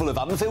packed full of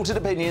unfiltered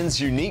opinions,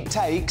 unique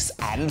takes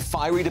and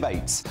fiery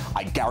debates.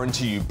 I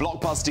guarantee you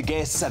blockbuster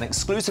guests and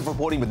exclusive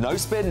reporting with no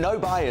spin, no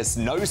bias,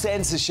 no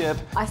censorship.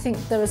 I think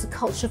there is a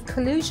culture of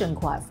collusion,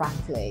 quite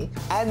frankly.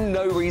 And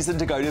no reason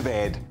to go to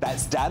bed.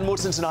 That's Dan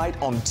Wootton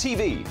Tonight on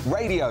TV,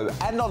 radio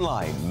and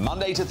online.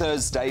 Monday to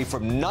Thursday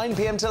from 9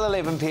 p.m. till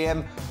 11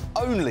 p.m.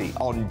 only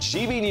on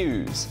GB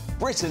News,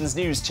 Britain's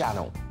news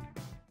channel.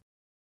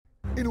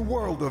 In a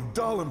world of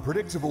dull and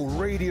predictable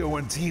radio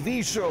and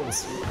TV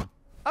shows.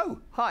 Oh,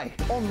 hi.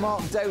 On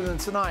Mark Dolan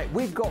Tonight,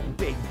 we've got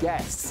big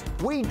guests.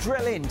 We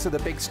drill into the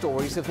big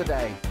stories of the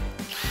day.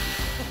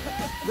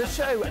 The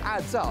show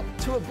adds up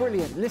to a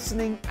brilliant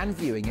listening and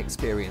viewing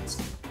experience.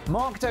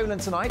 Mark Dolan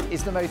Tonight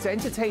is the most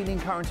entertaining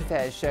current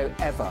affairs show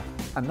ever,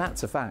 and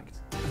that's a fact.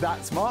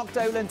 That's Mark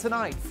Dolan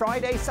Tonight,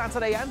 Friday,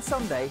 Saturday and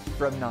Sunday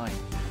from 9.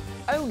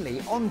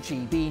 Only on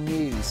GB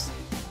News,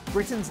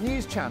 Britain's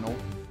news channel.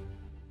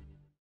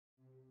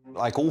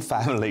 Like all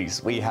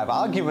families, we have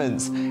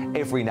arguments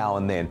every now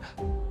and then,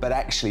 but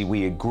actually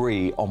we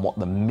agree on what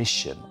the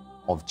mission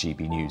of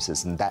GB News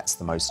is, and that's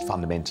the most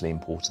fundamentally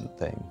important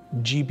thing.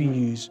 GB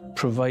News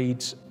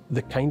provides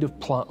the kind of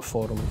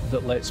platform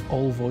that lets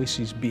all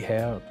voices be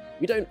heard.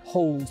 We don't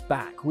hold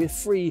back. We're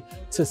free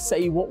to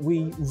say what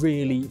we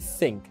really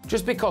think.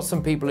 Just because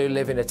some people who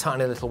live in a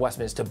tiny little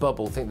Westminster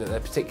bubble think that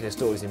their particular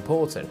story is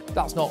important,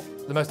 that's not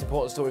the most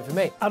important story for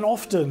me. And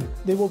often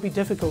there will be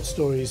difficult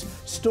stories,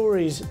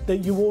 stories that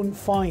you won't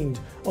find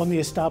on the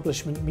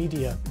establishment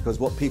media. Because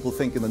what people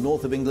think in the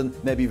north of England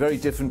may be very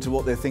different to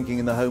what they're thinking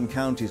in the home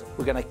counties.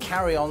 We're going to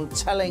carry on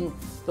telling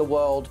the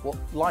world what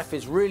life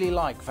is really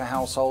like for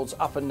households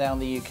up and down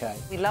the UK.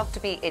 We love to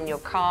be in your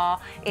car,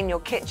 in your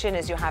kitchen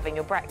as you're having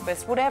your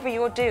breakfast. Whatever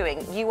you're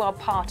doing, you are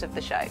part of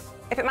the show.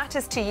 If it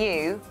matters to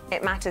you,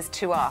 it matters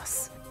to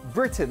us.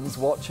 Britain's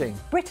watching.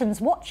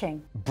 Britain's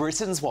watching.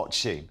 Britain's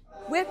watching.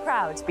 We're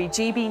proud to be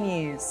GB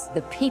News,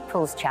 the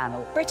People's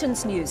Channel,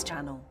 Britain's news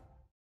channel.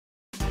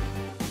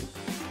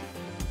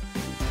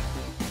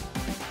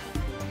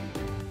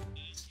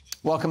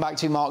 Welcome back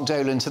to Mark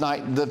Dolan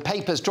Tonight. The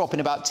papers drop in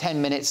about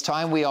 10 minutes'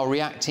 time. We are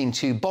reacting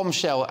to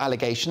bombshell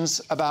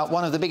allegations about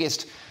one of the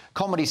biggest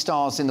comedy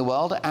stars in the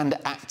world and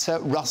actor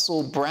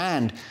Russell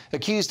Brand,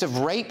 accused of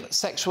rape,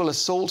 sexual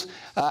assault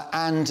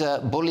and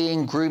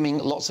bullying, grooming,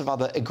 lots of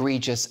other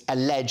egregious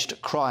alleged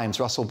crimes.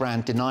 Russell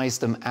Brand denies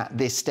them at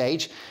this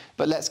stage.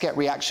 But let's get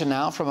reaction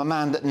now from a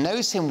man that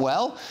knows him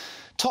well,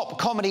 top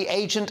comedy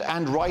agent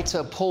and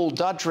writer Paul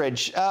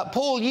Duddridge.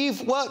 Paul,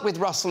 you've worked with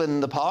Russell in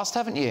the past,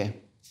 haven't you?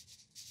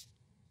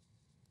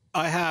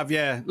 I have,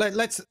 yeah.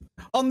 Let's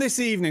on this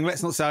evening.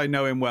 Let's not say I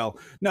know him well.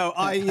 No,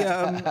 I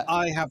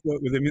have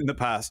worked with him in the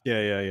past.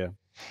 Yeah.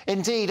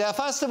 Indeed.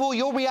 First of all,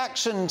 your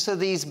reaction to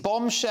these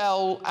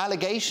bombshell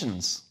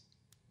allegations.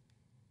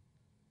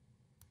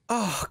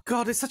 Oh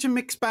God, it's such a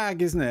mixed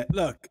bag, isn't it?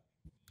 Look,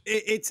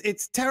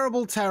 it's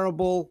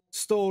terrible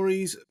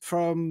stories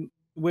from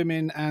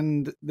women,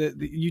 and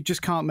you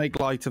just can't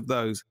make light of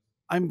those.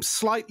 I'm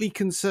slightly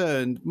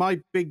concerned. My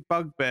big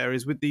bugbear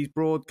is with these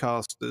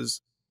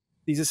broadcasters.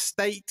 These are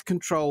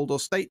state-controlled or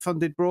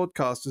state-funded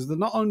broadcasters. They're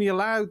not only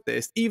allowed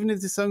this, even in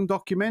its own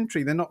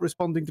documentary, they're not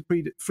responding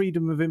to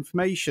freedom of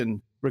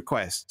information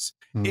requests.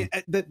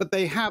 But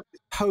they have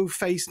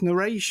po-faced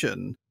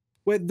narration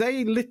where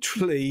they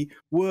literally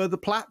were the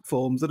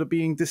platforms that are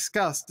being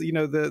discussed. You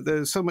know,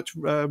 there's so much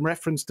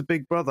reference to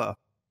Big Brother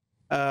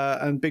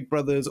and Big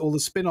Brother's, all the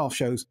spin-off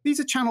shows. These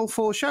are Channel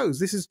 4 shows.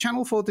 This is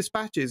Channel 4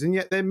 dispatches, and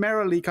yet they're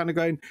merrily kind of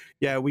going,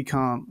 yeah, we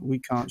can't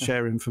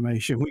share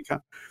information. We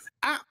can't.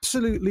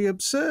 Absolutely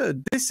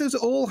absurd. This has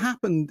all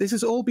happened. This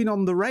has all been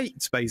on the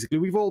rates, basically.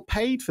 We've all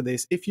paid for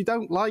this. If you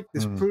don't like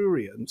this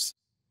prurience,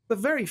 the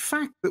very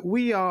fact that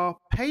we are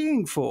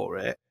paying for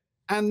it,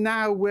 and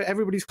now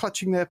everybody's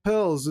clutching their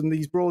pearls, and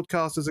these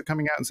broadcasters are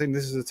coming out and saying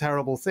this is a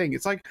terrible thing.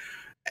 It's like,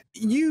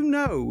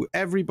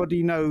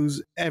 everybody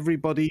knows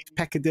everybody's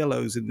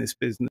peccadillos in this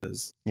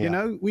business. Yeah. You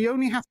know, we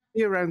only have to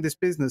be around this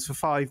business for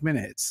 5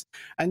 minutes,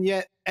 and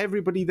yet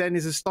everybody then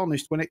is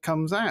astonished when it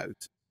comes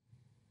out.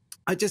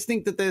 I just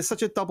think that there's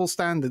such a double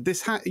standard.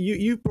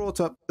 You brought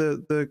up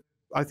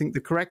I think the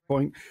correct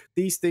point.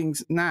 These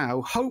things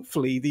now,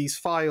 hopefully, these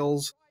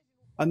files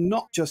are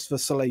not just for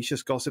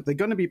salacious gossip. They're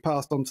going to be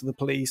passed on to the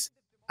police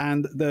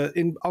and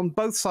on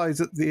both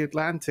sides of the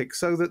Atlantic,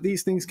 so that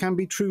these things can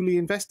be truly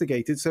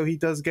investigated. So he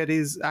does get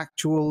his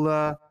actual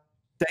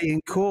day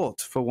in court,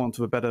 for want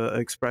of a better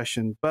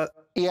expression. But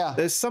yeah,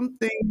 there's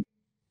something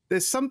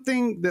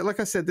that,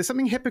 like I said, there's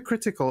something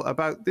hypocritical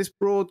about this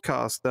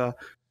broadcaster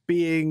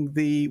being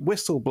the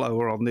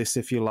whistleblower on this,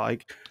 if you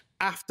like,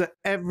 after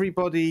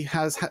everybody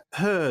has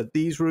heard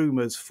these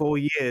rumors for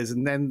years,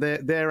 and then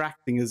they're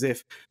acting as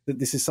if that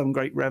this is some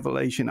great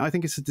revelation. I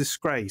think it's a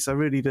disgrace. I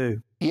really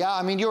do. Yeah,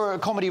 I mean, you're a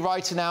comedy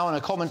writer now and a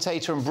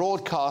commentator and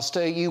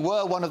broadcaster. You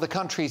were one of the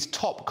country's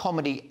top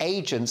comedy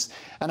agents,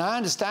 and I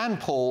understand,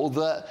 Paul,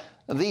 that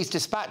these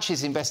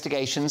dispatches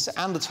investigations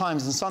and the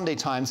Times and Sunday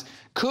Times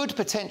could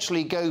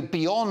potentially go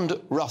beyond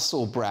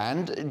Russell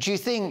Brand. Do you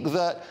think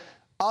that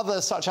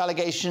other such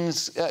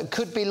allegations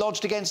could be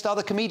lodged against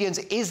other comedians?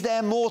 Is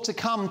there more to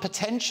come,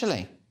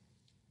 potentially?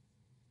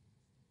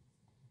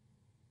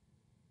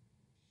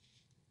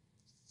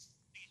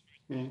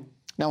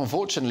 Now,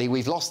 unfortunately,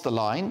 we've lost the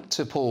line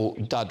to Paul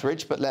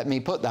Duddridge, but let me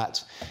put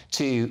that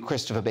to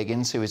Christopher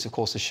Biggins, who is, of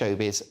course, a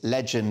showbiz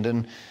legend.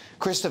 And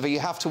Christopher, you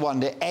have to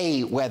wonder,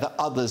 A, whether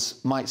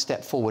others might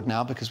step forward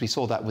now, because we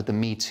saw that with the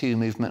Me Too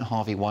movement,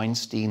 Harvey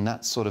Weinstein,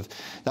 that sort of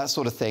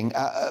thing.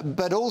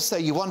 But also,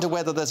 you wonder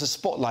whether there's a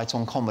spotlight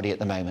on comedy at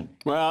the moment.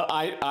 Well,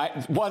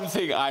 one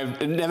thing,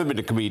 I've never been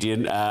a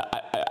comedian,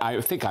 I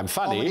think I'm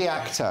funny. Comedy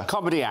actor.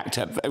 Comedy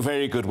actor, a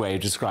very good way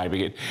of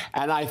describing it.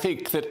 And I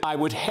think that I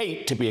would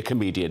hate to be a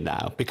comedian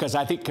now, because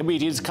I think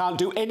comedians can't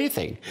do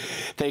anything.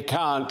 They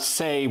can't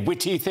say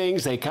witty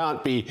things. They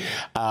can't be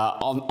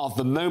of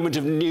the moment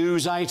of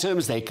news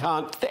items. They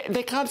can't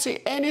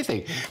say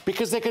anything,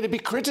 because they're going to be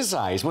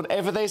criticised,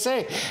 whatever they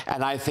say.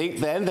 And I think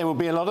then there will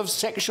be a lot of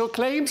sexual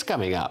claims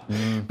coming up,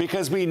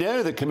 because we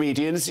know that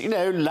comedians, you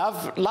know,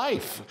 love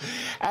life.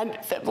 And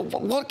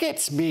what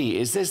gets me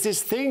is there's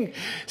this thing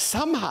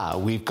somehow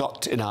we've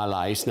got in our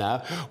lives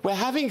now where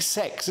having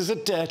sex is a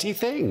dirty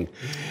thing,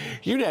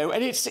 you know,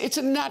 and it's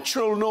a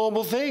natural,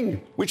 normal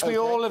thing which we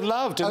all have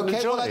loved and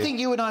enjoyed. Well, I think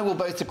you and I will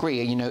both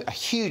agree, you know, a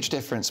huge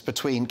difference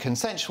between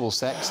consensual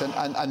sex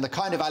and the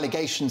kind of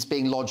allegations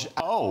being lodged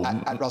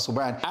at Russell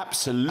Brand.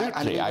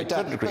 Absolutely, I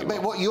couldn't agree more.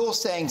 But what you're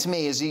saying to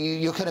me is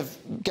you're kind of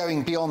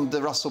going beyond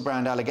the Russell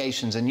Brand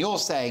allegations, and you're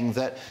saying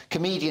that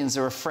comedians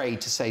are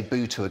afraid to say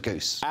boo to a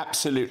goose.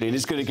 Absolutely, and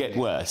it's going to get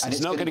worse.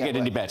 It's not going to get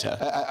any better.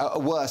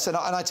 Worse, and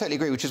I totally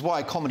agree, which is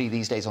why comedy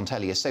these days on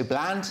telly is so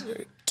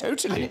bland.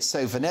 Totally. And it's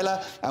so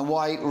vanilla, and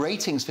why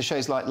ratings for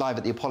shows like Live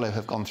at the Apollo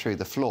have gone through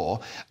the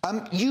floor.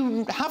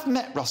 You have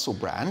met Russell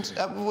Brand.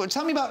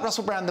 Tell me about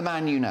Russell Brand, the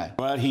man you know.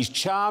 Well, he's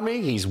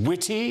charming, he's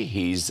witty,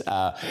 he's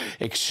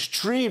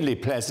extremely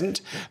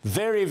pleasant,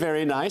 very,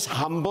 very nice,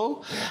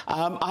 humble.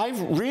 I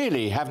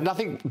really have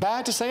nothing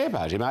bad to say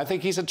about him. I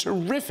think he's a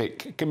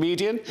terrific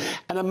comedian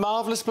and a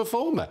marvellous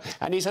performer,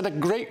 and he's had a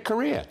great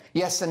career.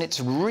 Yes, and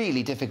it's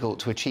really difficult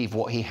to achieve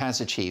what he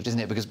has achieved, isn't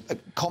it? Because a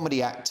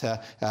comedy actor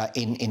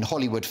in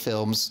Hollywood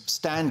films,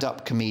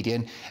 stand-up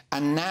comedian,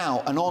 and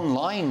now an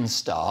online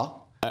star.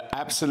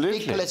 Absolutely.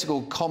 Big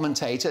political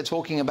commentator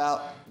talking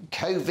about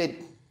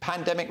COVID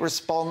pandemic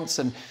response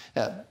and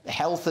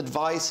health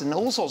advice and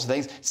all sorts of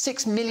things.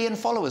 6 million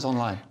followers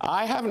online.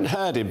 I haven't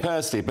heard him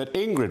personally, but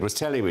Ingrid was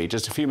telling me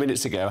just a few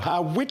minutes ago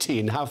how witty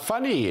and how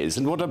funny he is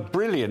and what a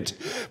brilliant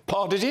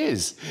pod it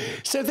is.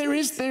 So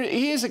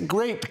he is a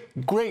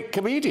great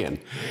comedian.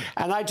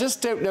 And I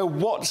just don't know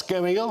what's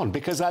going on,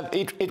 because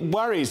it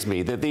worries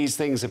me that these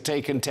things have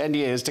taken 10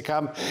 years to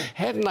come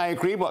ahead. And I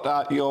agree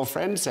what your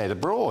friend said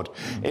abroad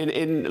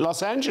in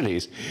Los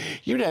Angeles.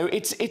 You know,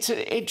 it's an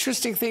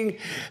interesting thing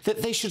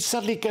that they should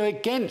suddenly go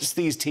against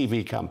these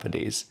TV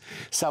companies,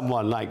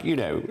 someone like, you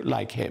know,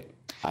 like him.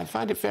 I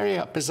find it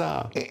very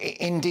bizarre.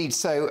 Indeed.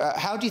 So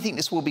how do you think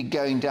this will be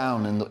going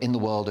down in the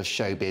world of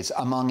showbiz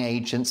among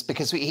agents?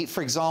 Because,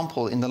 for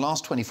example, in the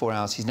last 24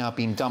 hours, he's now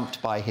been dumped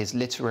by his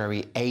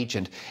literary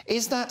agent.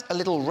 Is that a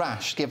little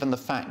rash, given the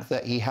fact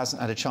that he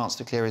hasn't had a chance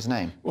to clear his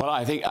name? Well,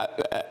 I think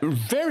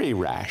very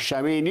rash.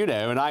 I mean, you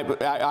know, and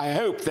I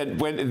hope that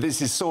when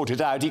this is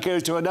sorted out, he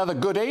goes to another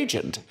good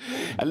agent,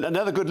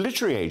 another good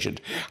literary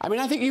agent. I mean,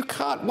 I think you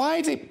can't...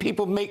 Why do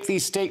people make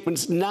these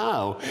statements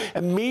now,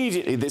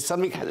 immediately, there's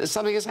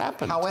something has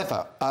happened?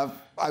 However,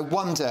 I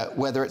wonder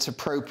whether it's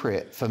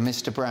appropriate for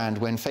Mr. Brand,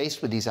 when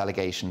faced with these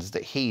allegations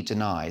that he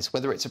denies,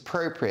 whether it's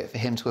appropriate for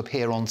him to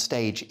appear on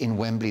stage in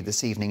Wembley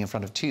this evening in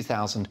front of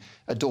 2,000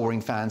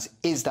 adoring fans.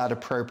 Is that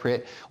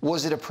appropriate?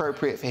 Was it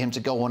appropriate for him to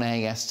go on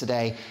AES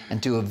today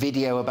and do a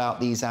video about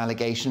these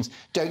allegations?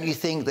 Don't you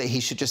think that he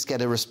should just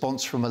get a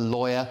response from a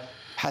lawyer?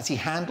 Has he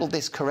handled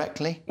this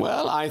correctly?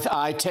 Well,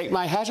 I take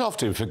my hat off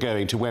to him for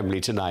going to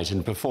Wembley tonight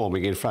and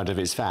performing in front of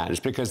his fans,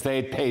 because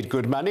they paid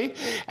good money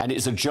and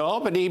it's a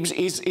job, and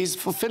he's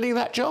fulfilling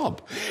that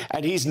job.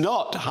 And he's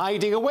not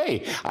hiding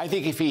away. I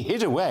think if he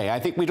hid away, I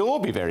think we'd all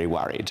be very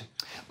worried.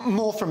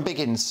 More from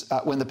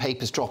Biggins when the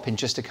papers drop in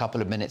just a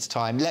couple of minutes'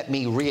 time. Let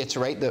me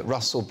reiterate that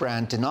Russell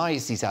Brand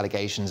denies these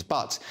allegations,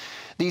 but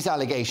these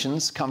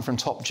allegations come from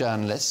top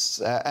journalists,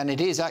 and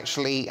it is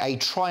actually a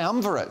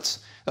triumvirate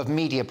of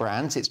media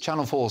brands. It's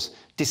Channel 4's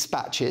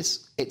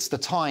Dispatches, it's The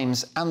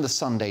Times and The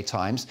Sunday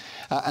Times,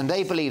 and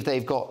they believe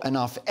they've got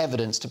enough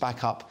evidence to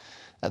back up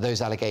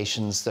those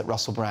allegations that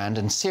Russell Brand,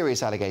 and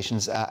serious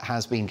allegations,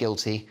 has been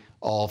guilty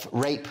of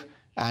rape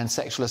and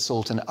sexual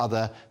assault and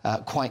other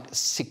quite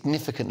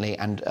significantly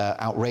and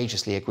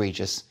outrageously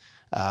egregious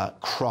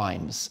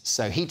crimes.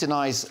 So he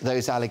denies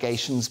those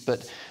allegations,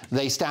 but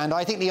they stand.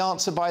 I think the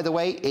answer, by the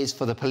way, is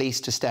for the police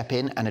to step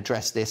in and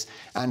address this,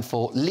 and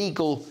for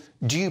legal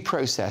due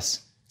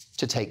process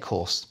to take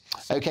course.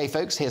 OK,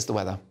 folks, here's the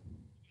weather.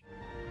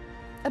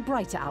 A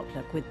brighter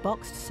outlook with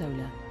Boxed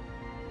Solar.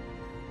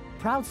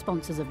 Proud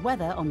sponsors of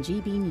weather on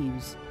GB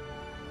News.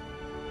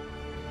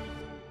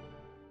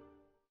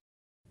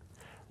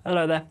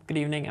 Hello there, good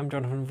evening. I'm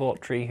Jonathan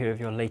Vaughtry, here with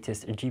your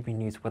latest GB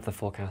News weather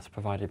forecast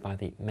provided by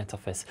the Met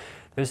Office.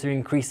 There's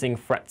increasing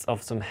threats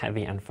of some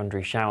heavy and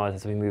thundery showers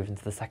as we move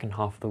into the second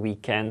half of the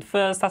weekend.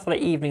 For Saturday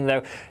evening,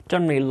 though,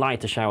 generally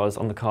lighter showers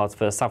on the cards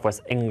for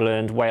southwest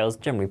England, Wales,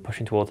 generally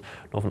pushing towards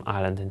Northern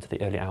Ireland into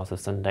the early hours of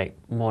Sunday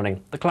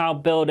morning. The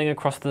cloud building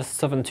across the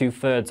southern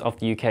two-thirds of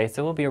the UK,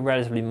 so it will be a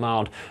relatively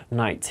mild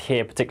night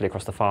here, particularly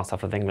across the far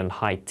south of England,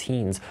 high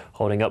teens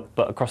holding up,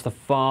 but across the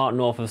far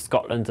north of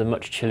Scotland, a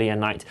much chillier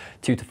night,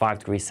 2 to to 5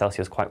 degrees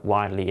Celsius quite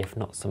widely, if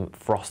not some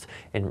frost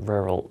in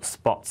rural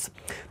spots.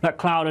 That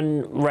cloud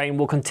and rain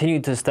will continue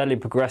to steadily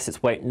progress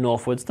its way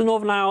northwards. The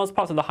Northern Isles,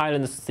 parts of the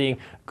Highlands seeing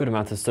a good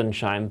amount of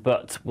sunshine,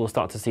 but we'll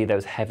start to see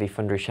those heavy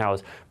thundery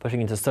showers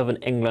pushing into southern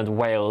England,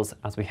 Wales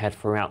as we head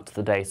throughout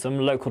the day. Some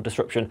local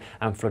disruption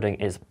and flooding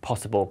is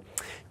possible.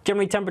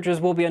 Generally,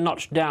 temperatures will be a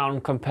notch down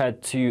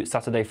compared to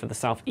Saturday for the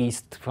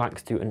southeast,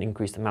 thanks to an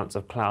increased amounts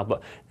of cloud,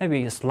 but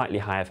maybe slightly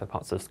higher for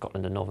parts of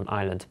Scotland and Northern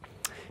Ireland.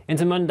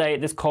 Into Monday,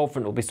 this cold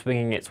front will be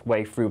swinging its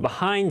way through.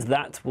 Behind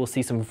that, we'll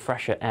see some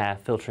fresher air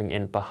filtering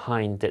in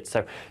behind it.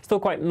 So still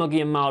quite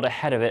muggy and mild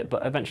ahead of it,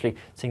 but eventually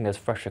seeing those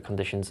fresher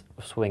conditions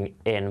swing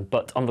in.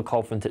 But on the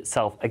cold front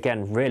itself,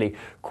 again, really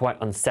quite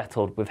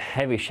unsettled with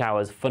heavy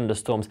showers,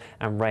 thunderstorms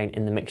and rain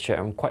in the mixture,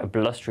 and quite a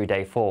blustery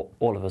day for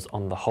all of us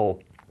on the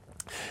whole.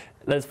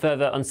 There's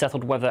further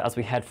unsettled weather as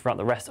we head throughout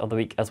the rest of the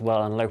week as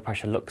well, and low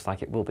pressure looks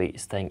like it will be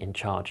staying in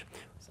charge.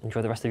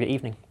 Enjoy the rest of your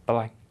evening.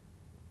 Bye-bye.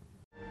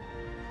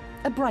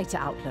 A brighter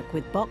outlook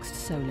with Boxed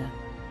Solar.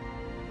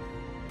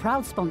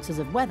 Proud sponsors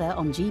of weather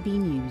on GB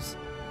News.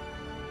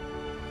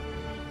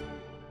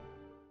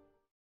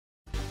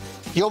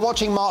 You're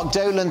watching Mark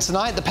Dolan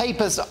tonight. The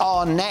papers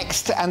are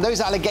next, and those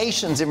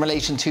allegations in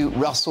relation to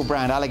Russell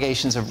Brand,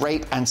 allegations of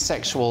rape and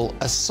sexual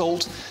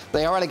assault,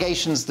 they are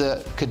allegations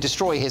that could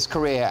destroy his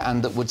career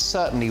and that would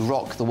certainly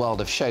rock the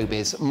world of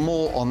showbiz.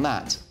 More on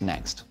that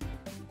next.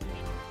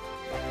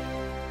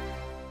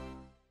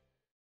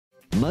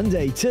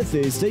 Monday to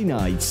Thursday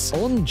nights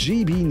on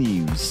GB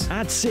News.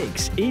 At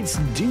 6, it's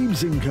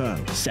Dubes & Co.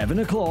 7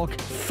 o'clock,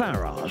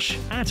 Farage.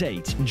 At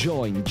 8,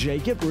 join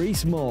Jacob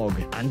Rees-Mogg.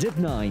 And at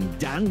 9,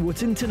 Dan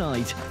Wootton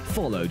Tonight,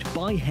 followed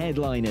by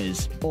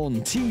Headliners.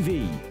 On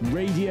TV,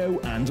 radio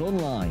and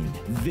online.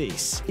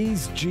 This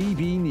is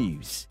GB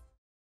News.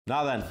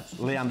 Now then,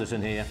 Lee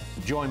Anderson here.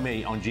 Join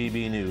me on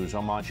GB News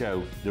on my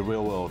show, The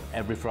Real World,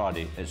 every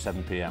Friday at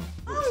 7 p.m.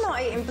 I'm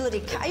not eating bloody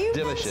cat. Are you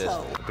Delicious.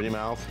 mental? Open your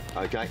mouth.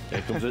 OK,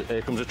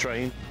 here comes a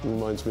train.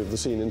 Reminds me of the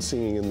scene in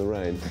Singing in the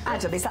Rain.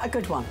 Adam, is that a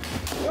good one?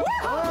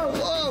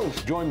 Whoa!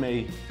 Join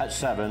me at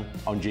 7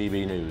 on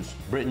GB News,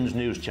 Britain's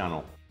news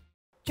channel.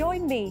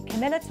 Join me,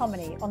 Camilla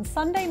Tominey, on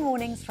Sunday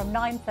mornings from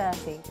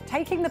 9:30,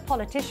 taking the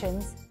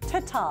politicians to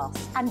task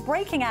and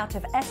breaking out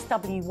of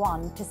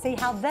SW1 to see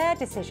how their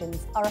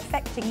decisions are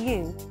affecting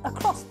you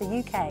across the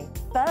UK.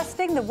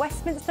 Bursting the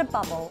Westminster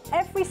bubble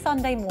every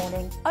Sunday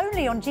morning,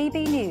 only on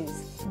GB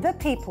News, the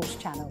People's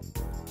Channel.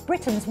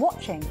 Britain's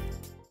watching.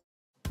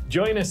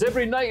 Join us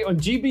every night on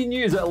GB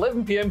News at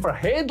 11 p.m. for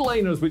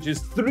Headliners, which is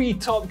 3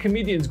 top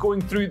comedians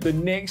going through the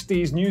next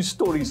day's news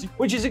stories,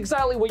 which is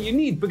exactly what you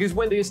need, because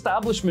when the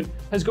establishment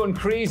has gone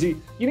crazy,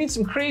 you need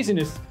some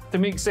craziness to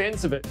make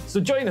sense of it.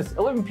 So join us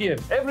 11 p.m.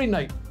 every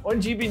night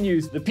on GB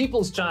News, the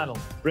People's Channel,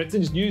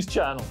 Britain's news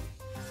channel.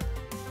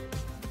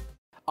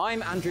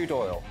 I'm Andrew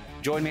Doyle.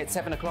 Join me at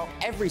 7 o'clock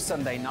every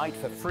Sunday night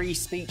for Free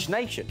Speech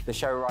Nation, the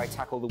show where I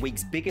tackle the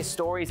week's biggest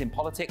stories in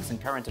politics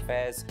and current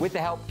affairs with the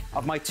help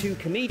of my 2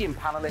 comedian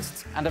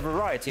panellists and a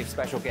variety of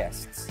special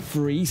guests.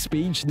 Free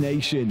Speech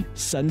Nation,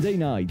 Sunday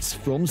nights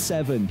from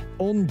 7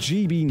 on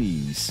GB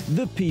News,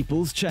 the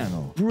People's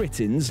Channel,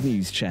 Britain's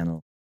news channel.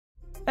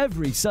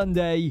 Every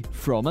Sunday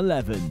from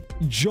 11,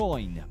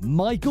 join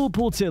Michael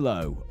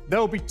Portillo. There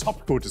will be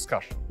topical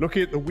discussion,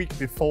 looking at the week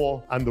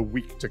before and the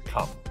week to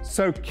come.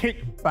 So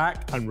kick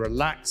back and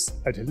relax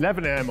at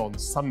 11 a.m. on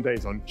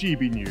Sundays on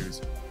GB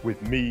News with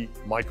me,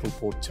 Michael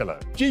Portillo.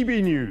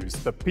 GB News,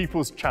 the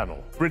People's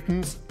Channel,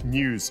 Britain's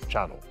news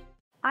channel.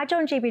 I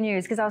joined GB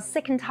News because I was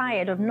sick and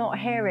tired of not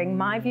hearing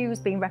my views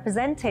being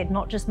represented,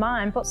 not just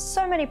mine, but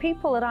so many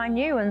people that I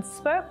knew and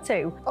spoke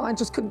to. I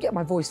just couldn't get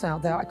my voice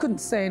out there. I couldn't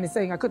say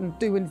anything. I couldn't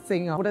do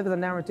anything. Whatever the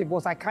narrative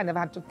was, I kind of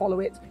had to follow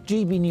it.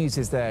 GB News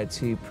is there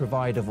to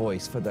provide a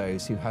voice for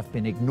those who have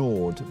been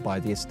ignored by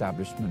the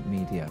establishment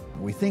media.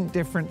 We think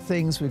different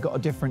things. We've got a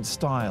different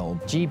style.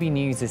 GB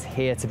News is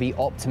here to be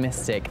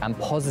optimistic and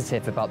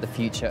positive about the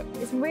future.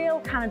 It's real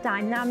kind of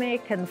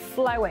dynamic and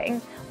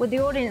flowing, with the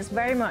audience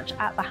very much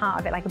at the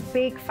heart of it, like a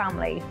big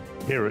family.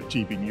 Here at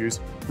GB News,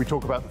 we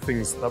talk about the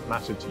things that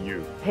matter to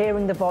you.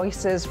 Hearing the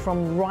voices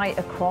from right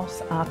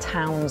across our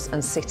towns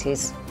and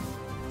cities,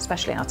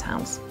 especially our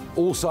towns.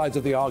 All sides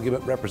of the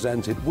argument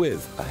represented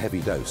with a heavy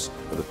dose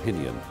of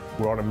opinion.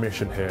 We're on a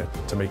mission here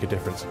to make a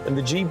difference. And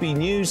the GB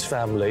News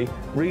family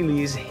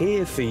really is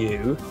here for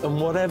you,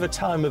 and whatever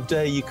time of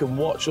day you can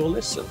watch or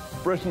listen.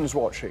 Britain's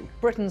watching.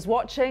 Britain's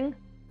watching.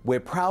 We're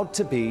proud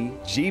to be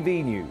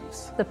GB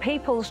News, the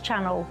People's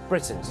Channel,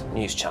 Britain's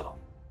news channel.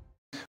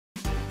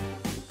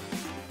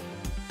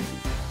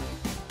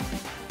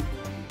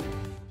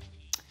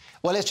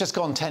 Well, it's just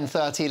gone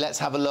 10:30. Let's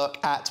have a look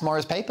at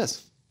tomorrow's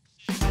papers.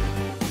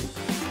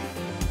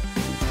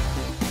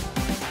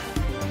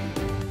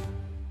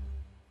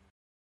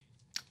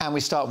 And we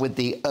start with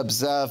The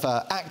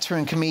Observer. Actor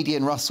and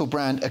comedian Russell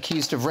Brand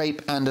accused of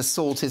rape and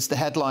assault is the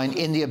headline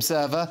in The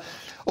Observer.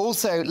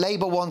 Also,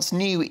 Labour wants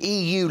new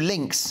EU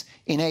links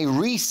in a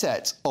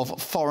reset of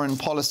foreign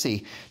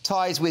policy.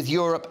 Ties with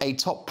Europe a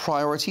top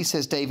priority,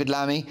 says David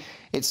Lammy.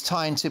 It's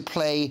time to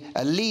play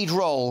a lead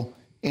role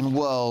in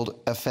world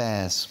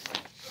affairs.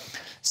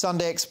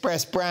 Sunday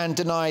Express brand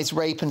denies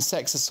rape and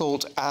sex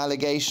assault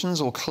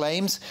allegations or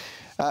claims.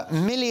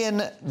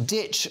 Million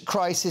ditch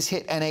crisis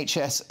hit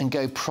NHS and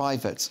go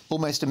private.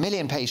 Almost 1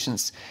 million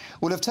patients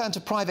will have turned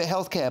to private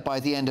healthcare by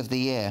the end of the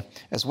year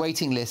as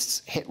waiting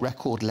lists hit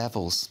record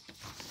levels.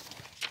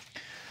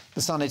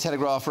 The Sunday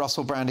Telegraph,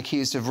 Russell Brand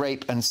accused of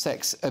rape and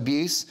sex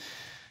abuse.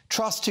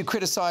 Trust to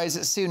criticise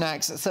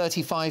Sunak's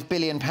 £35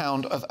 billion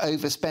of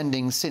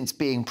overspending since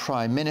being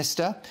Prime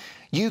Minister.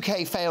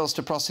 UK fails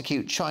to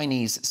prosecute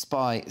Chinese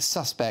spy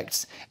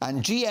suspects.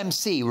 And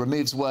GMC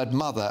removes word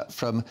mother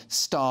from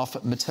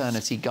staff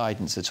maternity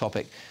guidance, a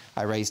topic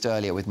I raised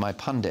earlier with my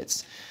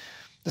pundits.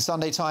 The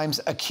Sunday Times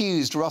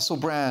accused Russell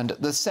Brand,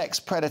 the sex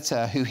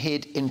predator who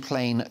hid in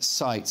plain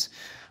sight.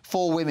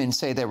 4 women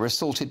say they were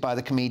assaulted by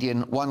the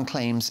comedian. 1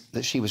 claims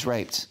that she was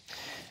raped.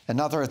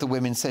 Another of the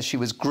women says she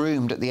was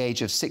groomed at the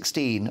age of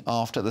 16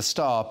 after the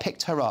star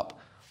picked her up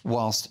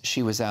whilst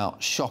she was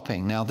out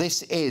shopping. Now,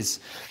 this is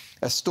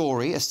a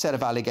story, a set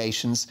of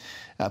allegations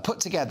put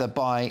together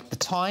by The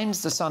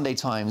Times, The Sunday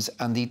Times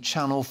and the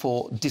Channel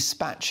 4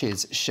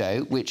 Dispatches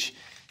show, which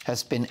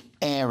has been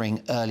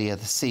airing earlier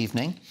this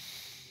evening.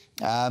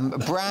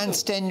 Brand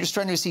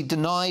strenuously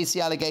denies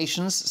the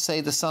allegations,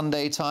 say The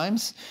Sunday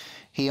Times.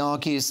 He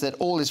argues that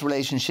all his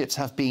relationships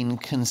have been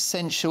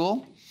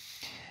consensual.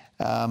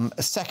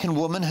 A second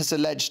woman has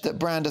alleged that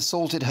Brand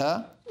assaulted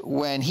her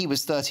when he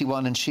was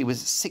 31 and she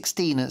was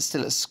 16 and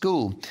still at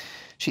school.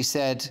 She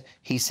said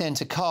he sent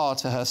a car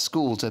to her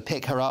school to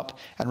pick her up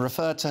and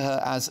referred to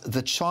her as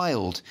the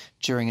child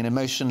during an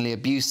emotionally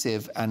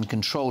abusive and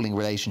controlling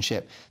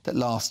relationship that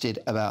lasted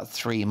about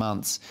 3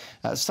 months.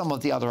 Some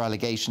of the other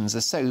allegations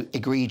are so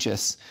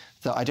egregious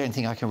that I don't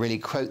think I can really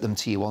quote them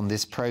to you on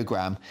this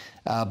programme,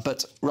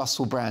 but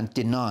Russell Brand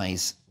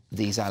denies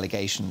these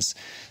allegations.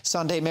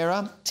 Sunday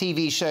Mirror,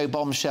 TV show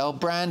bombshell,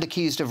 Brand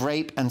accused of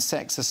rape and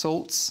sex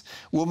assaults.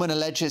 Woman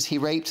alleges he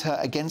raped her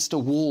against a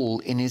wall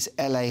in his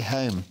LA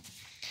home.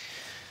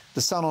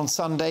 The Sun on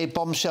Sunday,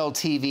 bombshell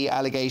TV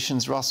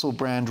allegations, Russell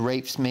Brand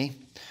raped me.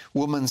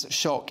 Woman's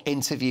shock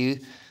interview,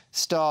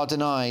 star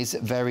denies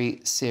very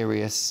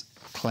serious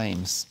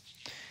claims.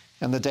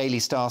 And the Daily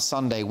Star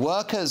Sunday,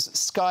 workers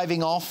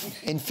skiving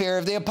off in fear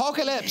of the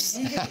apocalypse.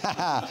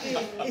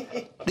 The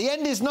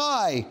end is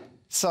nigh,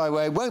 so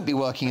I won't be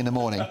working in the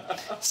morning.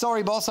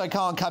 Sorry, boss, I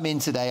can't come in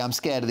today. I'm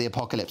scared of the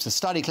apocalypse. A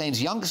study claims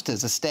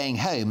youngsters are staying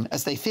home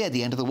as they fear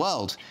the end of the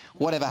world.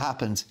 Whatever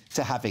happened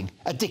to having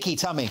a dicky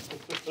tummy?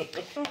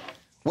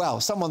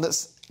 Well, someone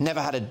that's never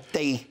had a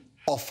day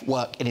off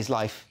work in his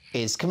life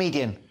is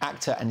comedian,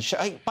 actor and show...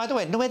 By the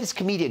way, know where this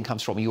comedian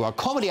comes from. You are a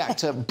comedy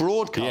actor,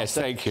 broadcaster... Yes,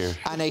 thank you.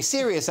 ...and a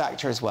serious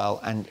actor as well,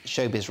 and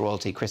showbiz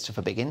royalty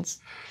Christopher Biggins.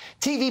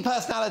 TV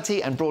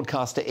personality and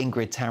broadcaster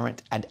Ingrid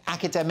Tarrant, and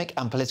academic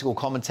and political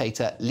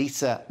commentator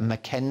Lisa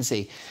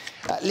Mackenzie.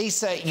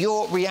 Lisa,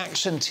 your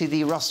reaction to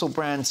the Russell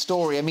Brand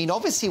story. I mean,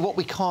 obviously what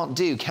we can't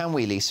do, can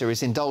we, Lisa,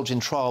 is indulge in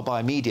trial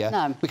by media.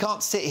 No. We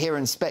can't sit here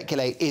and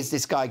speculate, is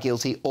this guy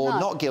guilty or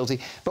not guilty,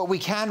 but we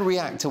can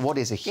react to what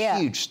is a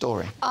huge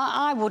story.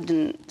 I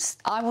wouldn't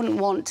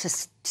want to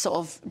sort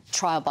of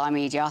trial by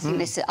media. I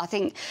think I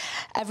think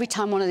every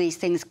time one of these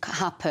things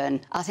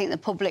happen, I think the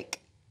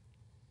public,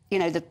 you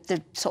know,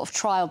 the sort of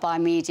trial by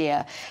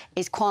media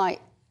is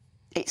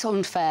it's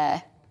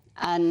unfair.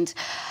 And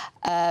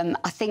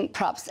I think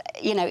perhaps,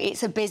 you know,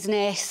 it's a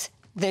business,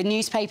 the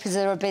newspapers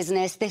are a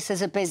business, this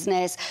is a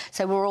business,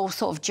 so we're all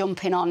sort of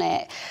jumping on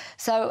it.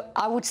 So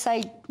I would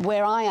say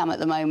where I am at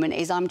the moment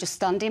is I'm just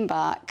standing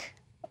back,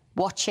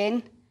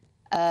 watching,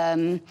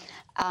 and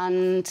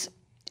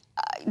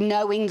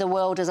knowing the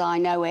world as I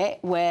know it,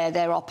 where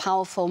there are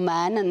powerful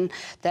men and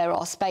there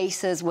are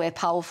spaces where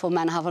powerful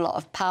men have a lot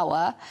of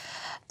power,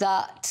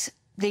 that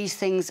these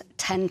things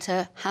tend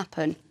to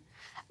happen.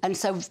 And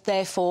so,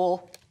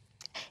 therefore,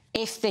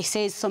 if this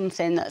is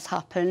something that's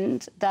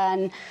happened,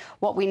 then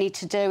what we need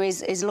to do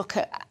is look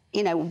at,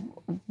 you know,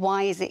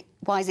 why is it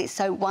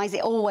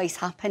always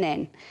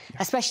happening?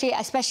 Especially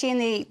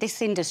in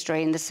this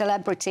industry, in the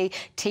celebrity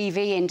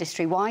TV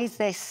industry, why is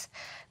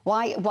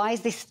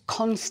this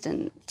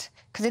constant?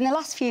 Because in the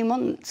last few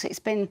months, it's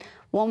been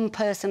one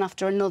person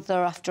after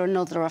another, after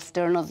another,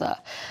 after another.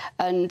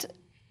 And,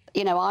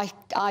 you know,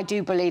 I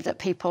do believe that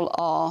people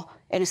are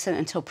innocent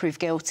until proved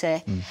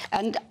guilty.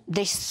 And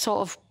this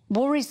sort of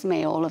worries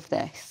me, all of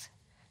this.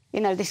 You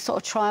know, this sort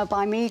of trial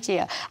by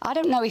media. I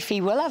don't know if he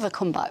will ever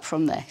come back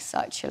from this,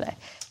 actually.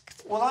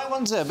 Well, I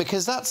wonder,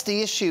 because that's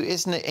the issue,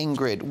 isn't it,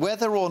 Ingrid?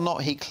 Whether or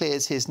not he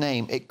clears his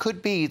name, it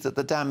could be that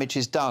the damage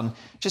is done,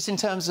 just in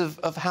terms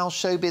of how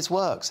showbiz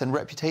works and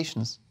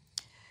reputations.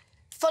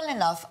 Funnily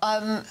enough,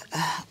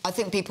 I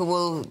think people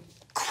will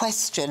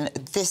question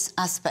this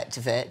aspect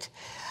of it,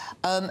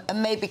 and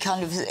maybe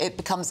kind of it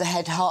becomes a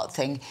head-heart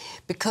thing,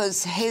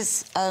 because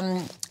his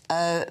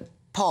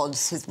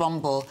pods, his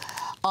Rumble,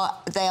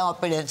 they are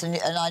brilliant, and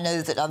I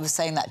know that I was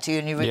saying that to you,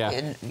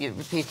 and you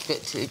repeated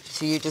it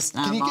to you just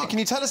now, Mark. Can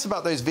you tell us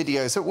about those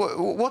videos? So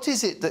what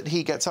is it that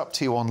he gets up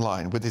to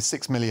online with his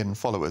 6 million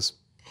followers?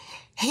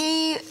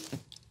 He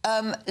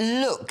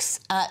looks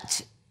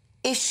at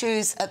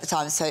issues at the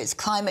time. So it's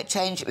climate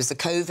change, it was the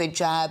COVID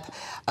jab,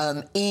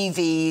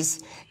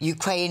 EVs,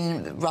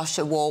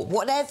 Ukraine-Russia war,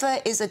 whatever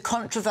is a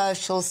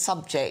controversial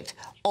subject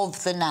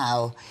of the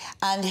now.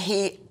 And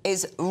he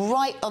is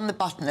right on the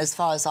button as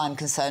far as I'm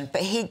concerned,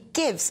 but he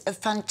gives a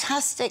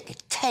fantastic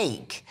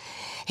take.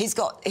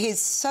 He's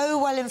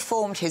so well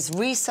informed, his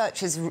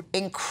research is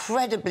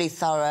incredibly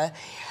thorough.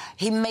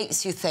 He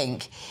makes you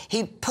think.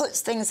 He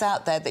puts things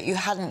out there that you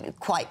hadn't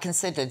quite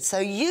considered. So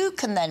you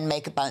can then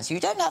make a balance. You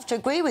don't have to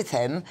agree with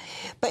him,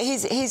 but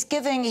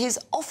he's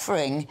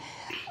offering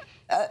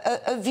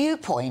a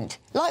viewpoint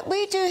like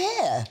we do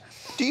here.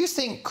 Do you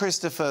think,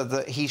 Christopher,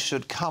 that he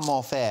should come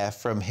off air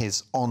from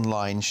his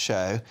online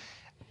show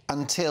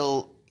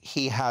until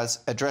he has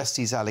addressed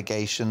these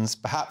allegations,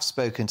 perhaps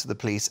spoken to the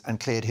police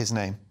and cleared his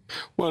name?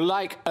 Well,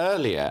 like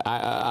earlier,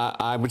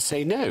 I would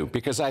say no,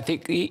 because I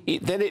think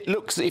then it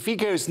looks, if he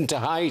goes into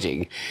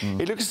hiding,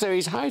 it looks as though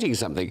he's hiding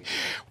something.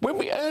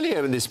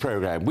 Earlier in this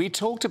programme, we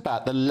talked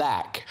about the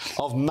lack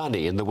of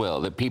money in the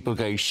world, that people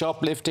going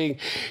shoplifting,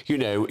 you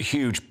know,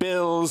 huge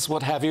bills,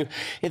 what have you.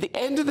 At the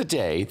end of the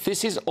day,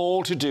 this is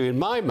all to do, in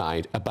my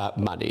mind, about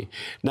money.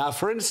 Now,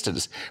 for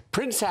instance,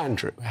 Prince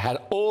Andrew had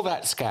all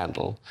that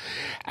scandal,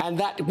 and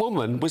that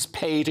woman was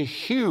paid a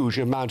huge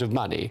amount of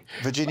money.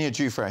 Virginia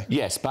Giuffre.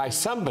 Yes, by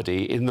somebody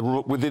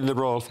within the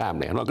royal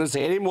family. I'm not going to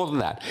say any more than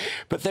that.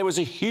 But there was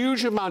a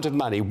huge amount of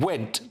money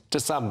went to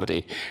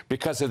somebody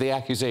because of the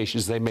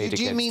accusations they made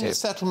against him. Do you mean the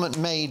settlement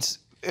made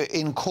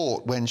in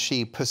court when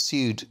she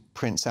pursued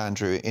Prince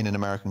Andrew in an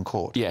American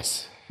court?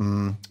 Yes.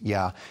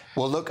 Yeah.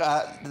 Well, look,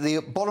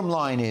 the bottom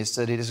line is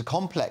that it is a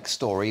complex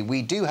story.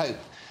 We do hope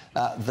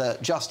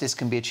that justice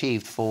can be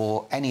achieved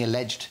for any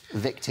alleged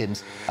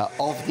victims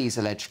of these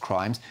alleged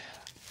crimes.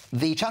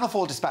 The Channel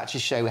 4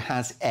 Dispatches show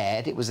has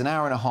aired. It was an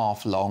hour and a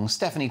half long.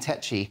 Stephanie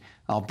Tecci,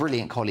 our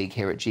brilliant colleague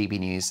here at GB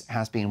News,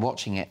 has been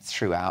watching it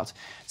throughout.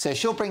 So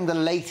she'll bring the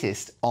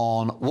latest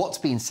on what's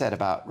been said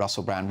about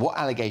Russell Brand, what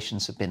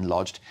allegations have been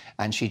lodged,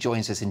 and she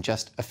joins us in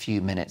just a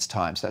few minutes'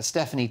 time. So that's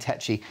Stephanie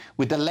Tecci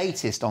with the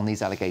latest on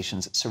these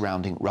allegations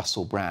surrounding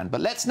Russell Brand. But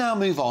let's now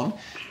move on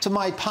to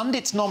my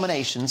pundits'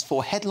 nominations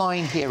for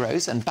headline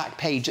heroes and back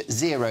page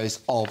zeros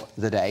of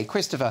the day.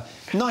 Christopher,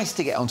 nice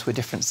to get onto a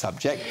different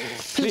subject.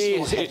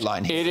 Please,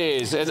 headline here? It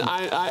is, and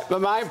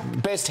my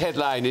best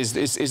headline is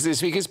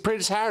this week is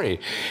Prince Harry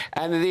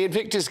and the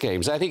Invictus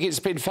Games. I think it's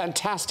been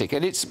fantastic,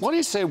 and it's what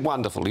is so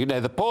wonderful. You know,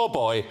 the poor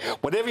boy,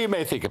 whatever you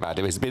may think about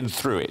him, has been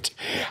through it.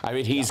 I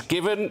mean, he's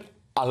given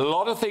a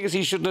lot of things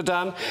he shouldn't have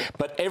done,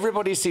 but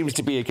everybody seems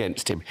to be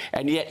against him.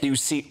 And yet you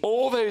see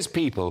all those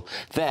people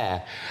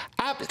there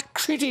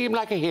treating him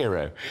like a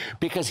hero,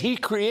 because he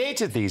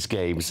created these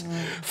games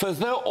for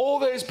all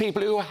those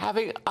people who are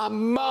having a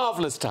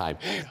marvellous time.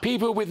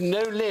 People with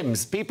no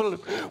limbs, people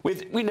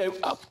with, you know,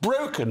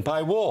 broken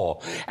by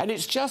war. And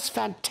it's just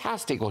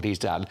fantastic what he's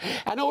done.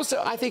 And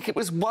also, I think it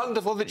was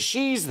wonderful that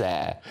she's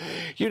there.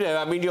 You know,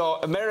 I mean, your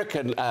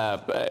American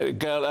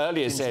girl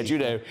earlier said, you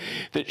know,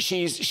 that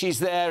she's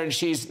there and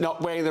she's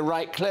not wearing the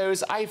right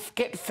clothes. I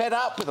get fed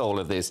up with all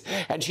of this.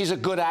 And she's a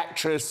good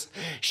actress.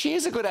 She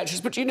is a good actress,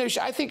 but, you know,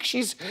 I think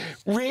she's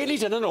really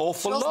done an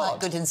awful lot. She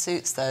wasn't that good in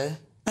Suits, though.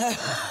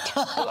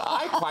 Well,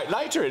 I quite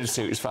liked her in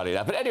Suits, funny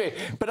enough. But anyway,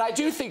 but I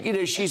do think, you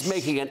know, she's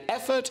making an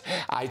effort.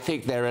 I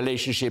think their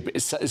relationship,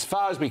 as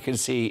far as we can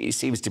see, it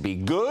seems to be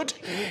good.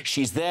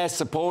 She's there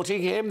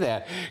supporting him.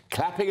 They're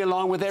clapping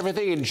along with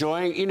everything,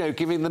 enjoying, you know,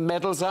 giving the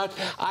medals out.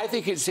 I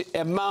think it's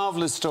a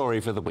marvellous story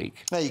for the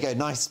week. There you go.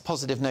 Nice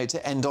positive note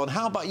to end on.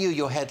 How about you,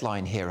 your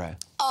headline hero?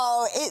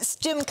 Oh, it's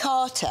Jim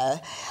Carter,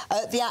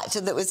 the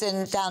actor that was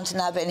in Downton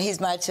Abbey, and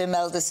he's married to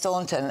Imelda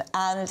Staunton,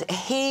 and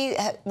he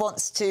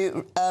wants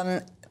to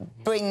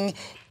bring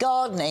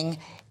gardening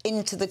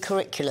into the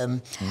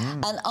curriculum.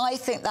 And I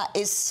think that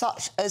is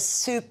such a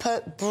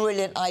super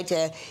brilliant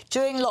idea.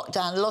 During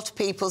lockdown, a lot of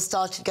people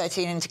started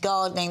getting into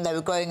gardening. They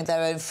were growing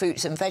their own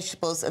fruits and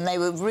vegetables, and they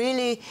were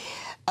really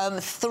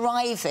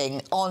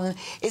thriving on,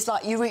 it's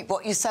like you reap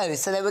what you sow,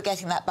 so they were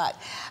getting that back.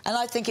 And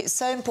I think it's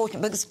so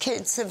important because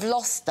kids have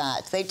lost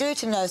that. They do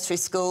it in nursery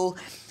school,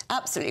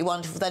 absolutely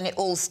wonderful, then it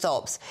all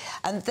stops.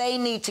 And they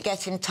need to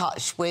get in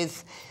touch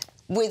with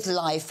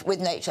life, with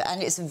nature,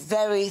 and it's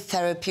very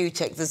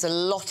therapeutic. There's a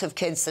lot of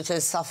kids that are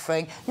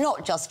suffering,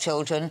 not just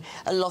children,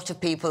 a lot of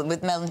people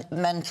with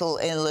mental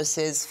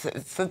illnesses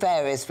for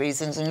various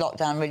reasons, and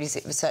lockdown really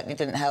certainly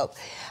didn't help.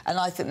 And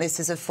I think this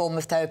is a form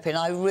of therapy, and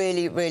I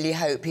really, really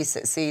hope he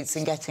succeeds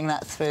in getting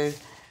that through.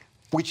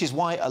 Which is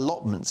why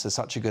allotments are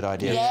such a good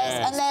idea.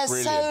 Yes, and they're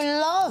so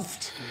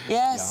loved.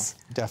 Yes.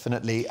 Yeah,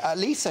 definitely.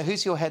 Lisa,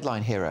 who's your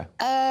headline hero?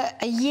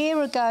 A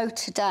year ago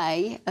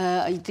today,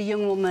 the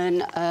young woman,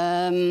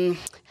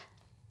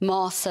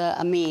 Mahsa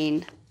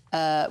Amini,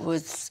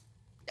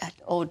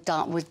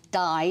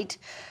 died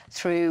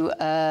through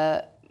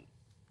the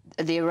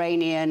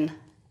Iranian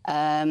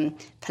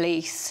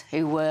police,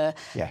 who were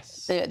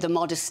the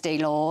modesty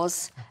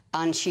laws.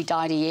 and she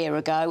died a year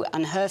ago,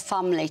 and her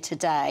family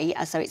today,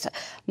 so it's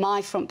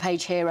my front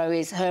page hero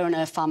is her and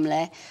her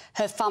family.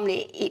 Her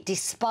family,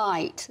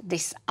 despite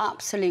this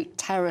absolute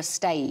terror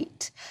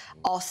state,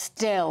 are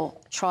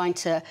still trying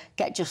to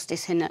get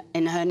justice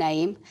in her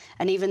name.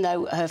 And even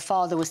though her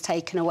father was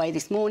taken away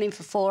this morning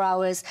for 4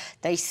 hours,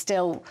 they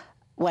still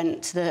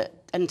went to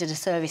and did a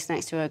service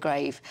next to her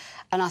grave.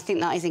 And I think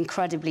that is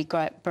incredibly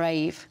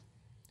brave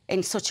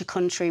in such a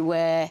country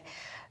where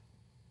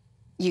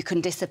you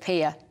can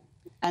disappear.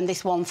 And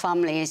this one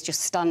family is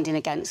just standing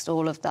against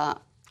all of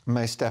that.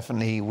 Most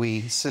definitely.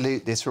 We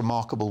salute this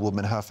remarkable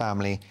woman, her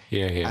family,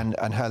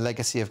 and her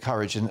legacy of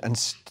courage and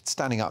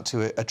standing up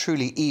to a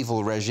truly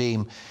evil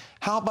regime.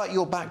 How about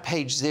your back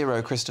page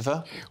zero,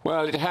 Christopher?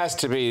 Well, it has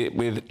to be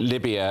with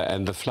Libya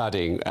and the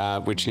flooding,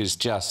 which has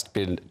just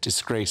been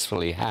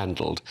disgracefully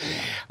handled.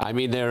 I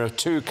mean, there are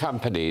two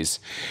companies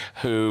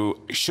who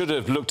should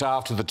have looked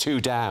after the two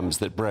dams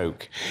that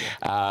broke,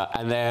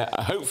 and there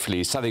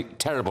hopefully something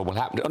terrible will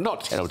happen, or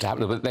not terrible to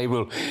happen, but they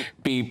will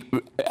be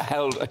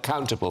held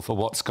accountable for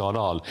what's gone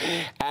on.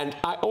 And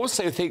I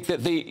also think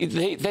that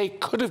they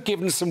could have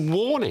given some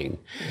warning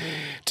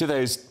to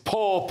those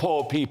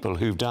poor people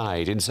who've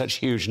died in such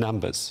huge numbers.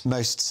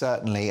 Most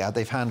certainly.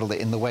 They've handled it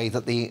in the way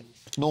that the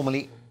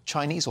normally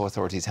Chinese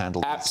authorities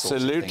handle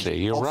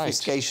Absolutely, you're right.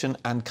 Obfuscation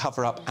and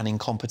cover-up and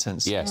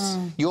incompetence. Yes.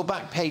 Your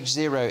back page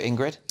zero,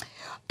 Ingrid?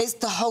 It's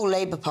the whole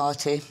Labour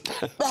Party.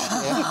 You're going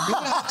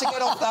to have to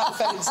get off that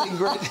fence,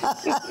 Ingrid.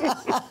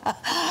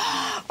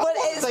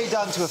 What have they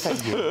done to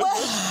offend you?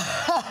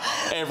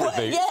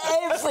 Everything.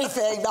 Yeah,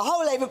 everything. The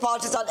whole Labour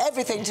Party's done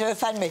everything to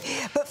offend me.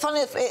 But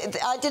funny,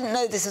 I didn't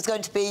know this was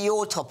going to be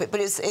your topic, but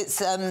it's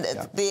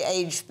the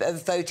age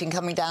of voting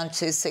coming down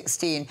to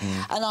 16.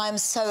 And I am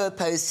so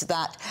opposed to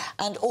that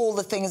and all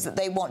the things that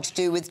they want to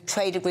do with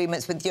trade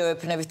agreements with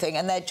Europe and everything,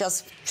 and they're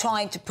just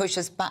trying to push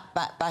us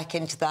back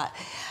into that.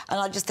 And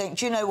I just think,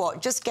 do you know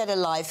what? Just get a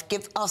life,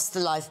 give us the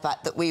life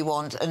back that we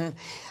want, and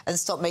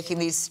stop making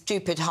these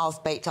stupid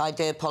half-baked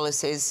idea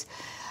policies.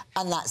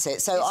 And that's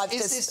it. So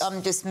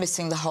I'm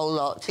dismissing the whole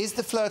lot. Is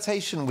the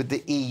flirtation with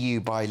the EU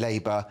by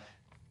Labour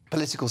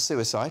political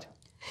suicide?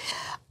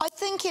 I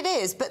think it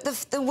is, but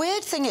the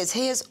weird thing is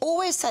he has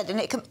always said, and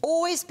it can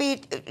always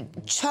be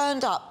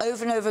churned up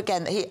over and over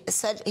again, that he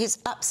said he's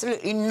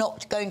absolutely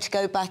not going to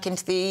go back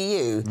into the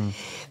EU.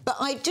 But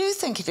I do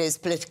think it is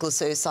political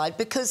suicide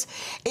because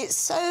it's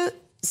so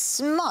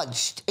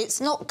smudged.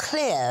 It's not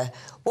clear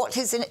what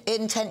his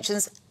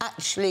intentions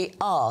actually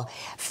are.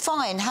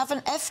 Fine, have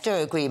an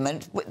EFTA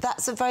agreement.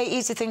 That's a very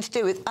easy thing to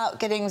do without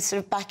getting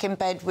sort of back in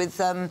bed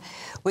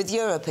with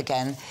Europe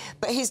again.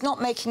 But he's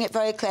not making it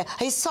very clear.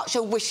 He's such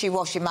a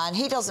wishy-washy man.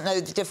 He doesn't know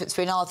the difference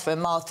between Arthur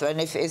and Martha, and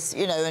if it's,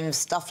 you know, and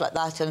stuff like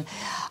that. And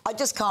I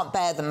just can't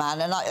bear the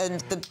man, and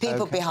the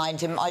people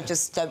behind him, I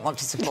just don't want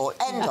to support.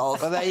 End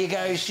of. Well, there you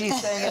go.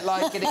 She's saying it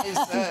like it is.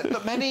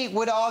 But many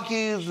would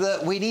argue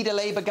that we need a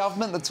Labour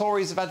government. The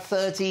Tories have had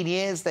 13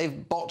 years.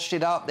 They've botched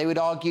it up. They would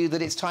argue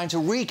that it's time to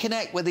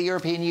reconnect with the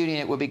European Union.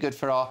 It would be good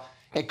for our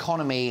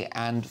economy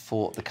and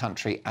for the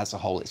country as a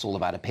whole. It's all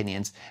about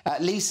opinions.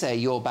 Lisa,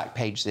 your back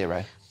page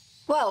zero.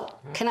 Well,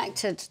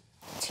 connected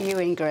to you,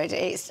 Ingrid,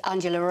 it's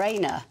Angela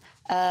Rayner.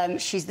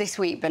 She's this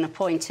week been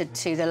appointed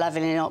to the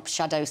Levelling Up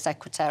Shadow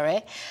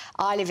Secretary.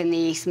 I live in the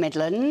East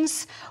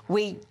Midlands.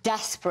 We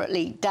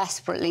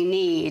desperately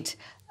need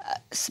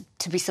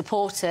to be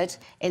supported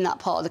in that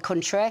part of the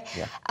country.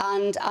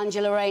 And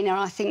Angela Rayner,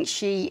 I think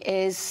she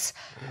is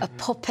a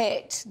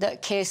puppet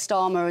that Keir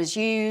Starmer has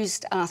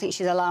used, and I think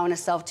she's allowing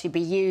herself to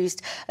be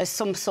used as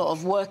some sort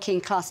of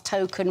working-class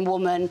token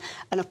woman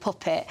and a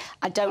puppet.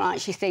 I don't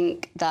actually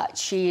think that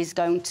she is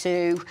going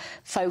to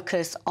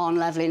focus on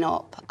levelling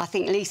up. I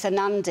think Lisa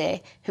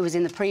Nandy, who was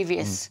in the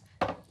previous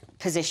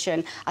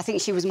position, I think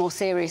she was more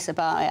serious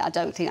about it. I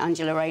don't think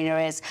Angela Rayner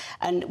is.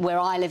 And where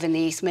I live in the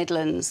East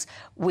Midlands,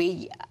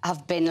 we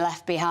have been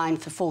left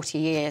behind for 40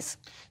 years.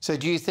 So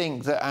do you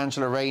think that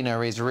Angela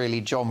Rayner is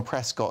really John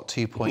Prescott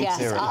 2.0? Yes,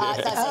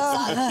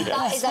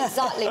 that is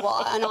exactly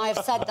what... And I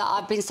have said that.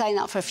 I've been saying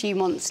that for a few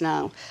months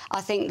now. I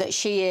think that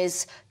she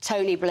is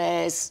Tony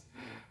Blair's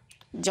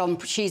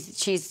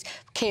she's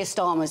Keir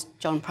Starmer's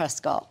John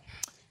Prescott.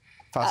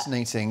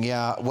 Fascinating,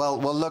 yeah. Well,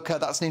 look,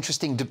 that's an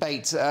interesting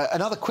debate.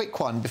 Another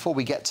quick one before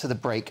we get to the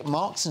break.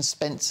 Marks and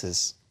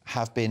Spencer's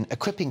have been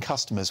equipping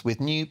customers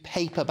with new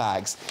paper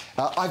bags.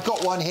 I've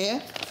got one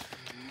here.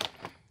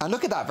 And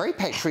look at that, very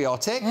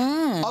patriotic.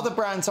 Other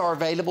brands are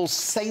available,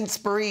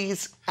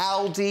 Sainsbury's,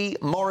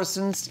 Aldi,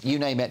 Morrison's, you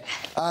name it.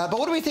 But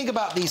what do we think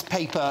about these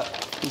paper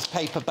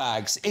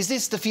bags? Is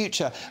this the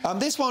future?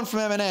 This one from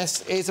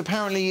M&S is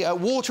apparently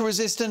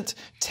water-resistant,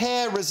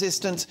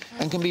 tear-resistant,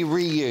 and can be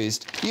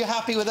reused. Are you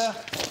happy with her?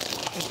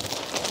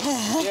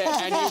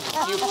 Yeah, and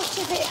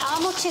how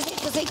much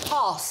does it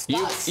cost?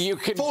 You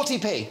could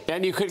 40p.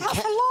 And you could. That's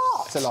a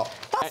lot. It's a lot.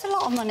 That's a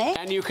lot of money.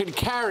 And you can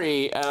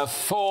carry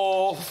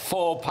four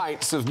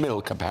pints of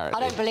milk,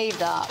 apparently. I don't believe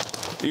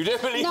that. You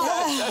don't believe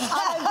that?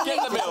 I don't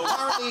Get the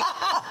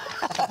milk.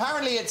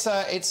 Apparently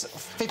it's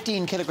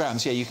 15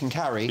 kilograms, yeah, you can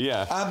carry.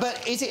 Yeah.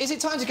 But is it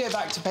time to go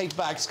back to paper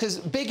bags? Because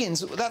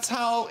biggins, that's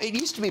how it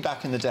used to be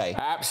back in the day.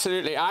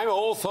 Absolutely. I'm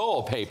all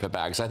for paper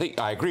bags. I think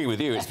I agree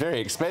with you. It's very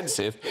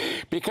expensive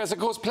because, of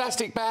course,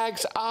 plastic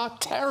bags are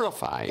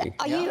terrifying.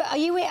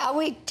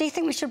 Do you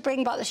think we should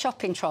bring back the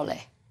shopping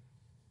trolley?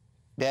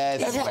 Yeah.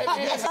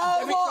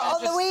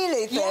 On the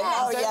wheelie thing? Yeah.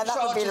 Oh, yeah, that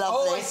would be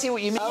lovely. Oh, I see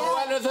what you mean. Oh,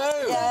 one of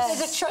those.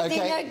 Yes.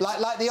 Okay,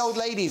 like the old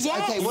ladies.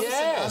 Yes. Okay, well,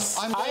 Yes,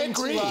 listen, I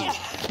agree.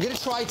 I'm going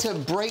to try to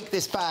break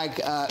this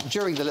bag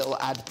during the little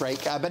ad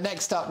break. But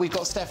next up, we've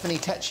got Stephanie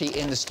Tecci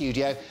in the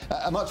studio.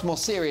 A much more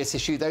serious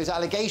issue, those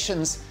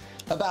allegations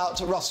about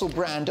Russell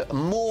Brand.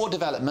 More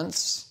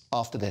developments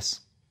after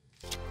this.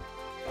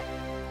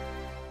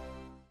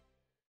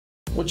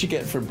 What you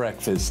get for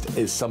breakfast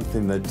is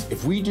something that,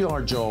 if we do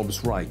our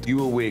jobs right, you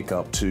will wake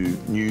up to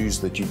news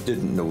that you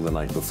didn't know the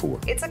night before.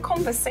 It's a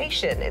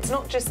conversation. It's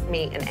not just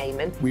me and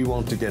Eamon. We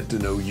want to get to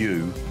know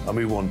you, and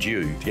we want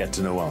you to get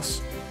to know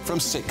us. From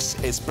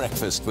 6, it's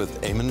Breakfast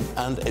with Eamon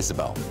and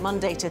Isabel.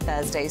 Monday to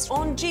Thursdays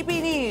on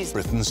GB News.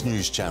 Britain's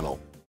news channel.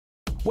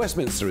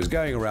 Westminster is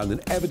going around in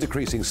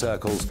ever-decreasing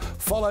circles,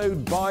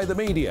 followed by the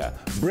media.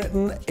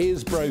 Britain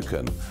is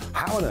broken.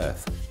 How on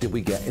earth did we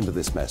get into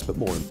this mess? But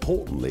more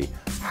importantly,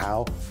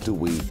 how do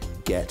we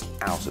get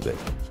out of it?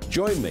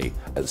 Join me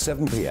at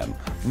 7 p.m,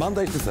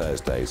 Mondays to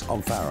Thursdays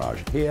on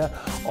Farage. Here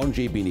on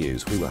GB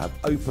News, we will have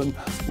open,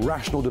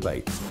 rational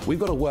debate. We've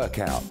got to work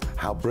out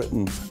how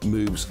Britain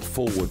moves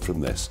forward from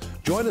this.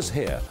 Join us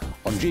here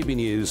on GB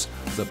News,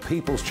 the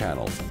People's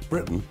Channel.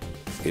 Britain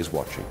is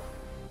watching.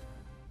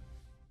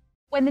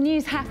 When the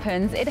news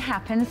happens, it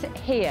happens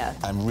here.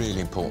 And really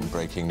important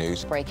breaking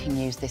news. Breaking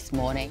news this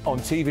morning. On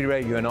TV,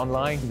 radio and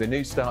online, the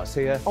news starts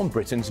here on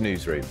Britain's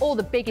Newsroom. All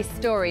the biggest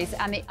stories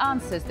and the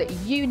answers that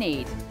you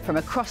need from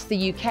across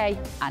the UK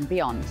and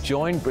beyond.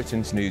 Join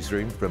Britain's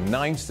Newsroom from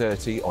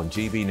 9:30 on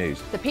GB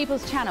News. The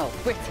People's Channel,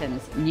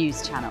 Britain's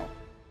news channel.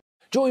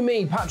 Join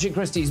me, Patrick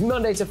Christie's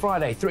Monday to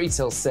Friday, 3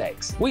 till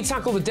 6. We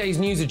tackle the day's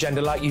news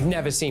agenda like you've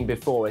never seen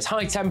before. It's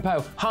high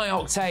tempo, high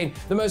octane,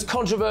 the most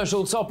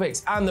controversial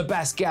topics and the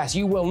best guests.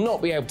 You will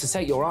not be able to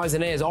take your eyes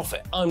and ears off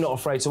it. I'm not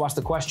afraid to ask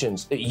the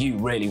questions that you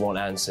really want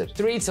answered.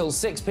 3 till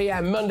 6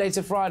 p.m, Monday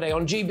to Friday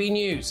on GB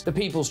News, the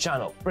People's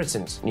Channel,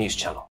 Britain's news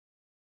channel.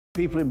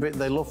 People in Britain,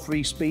 they love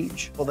free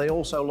speech, but they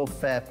also love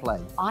fair play.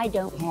 I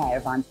don't care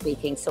if I'm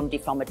speaking somebody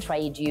from a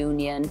trade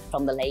union,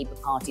 from the Labour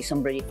Party,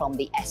 somebody from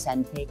the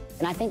SNP.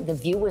 And I think the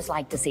viewers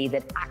like to see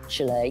that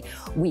actually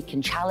we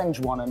can challenge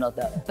one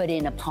another, but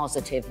in a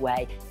positive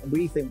way.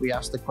 We think we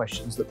ask the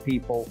questions that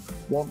people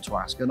want to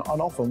ask, and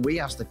often we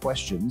ask the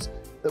questions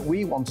that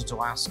we wanted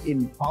to ask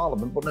in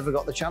Parliament but never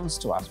got the chance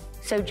to ask.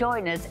 So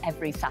join us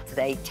every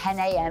Saturday, 10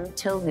 a.m.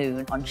 till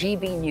noon on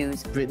GB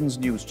News, Britain's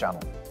news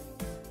channel.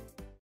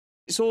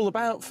 It's all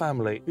about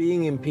family,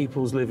 being in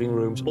people's living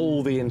rooms,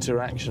 all the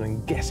interaction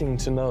and getting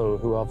to know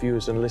who our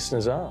viewers and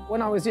listeners are.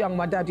 When I was young,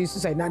 my dad used to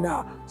say,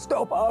 "No,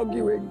 stop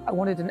arguing." I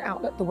wanted an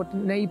outlet that would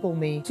enable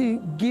me to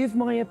give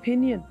my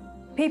opinion.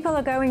 People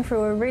are going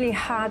through a really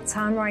hard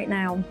time right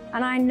now,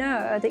 and I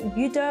know that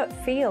you don't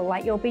feel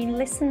like you're being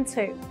listened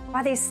to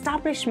by the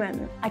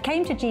establishment. I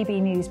came to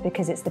GB News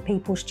because it's the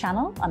People's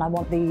Channel, and I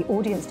want the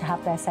audience to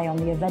have their say on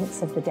the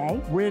events of the day.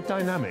 We're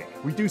dynamic.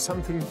 We do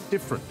something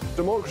different.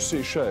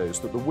 Democracy shows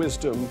that the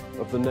wisdom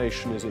of the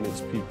nation is in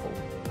its people.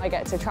 I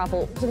get to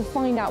travel to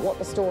find out what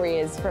the story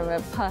is from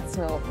a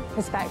personal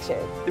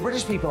perspective. The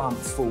British people aren't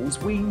fools.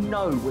 We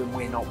know when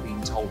we're not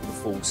being told the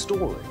full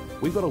story.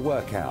 We've got to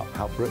work out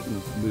how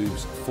Britain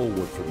moves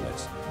forward from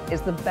this.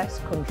 It's the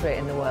best country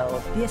in the world.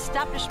 The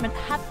establishment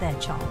had their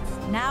chance.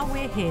 Now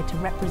we're here to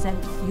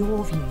represent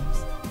your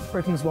views.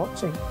 Britain's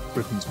watching.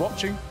 Britain's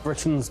watching.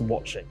 Britain's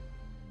watching.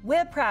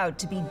 We're proud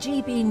to be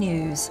GB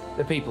News,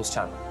 The People's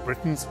Channel,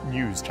 Britain's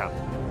news channel.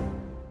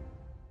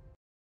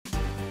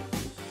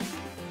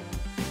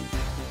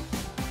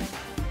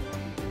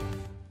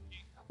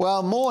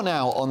 Well, more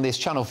now on this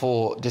Channel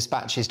 4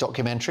 Dispatches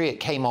documentary. It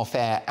came off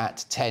air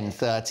at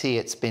 10:30.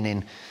 It's been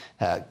in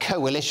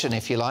coalition,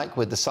 if you like,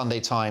 with the Sunday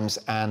Times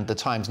and the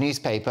Times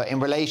newspaper in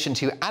relation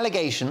to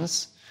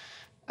allegations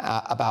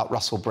about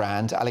Russell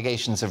Brand,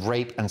 allegations of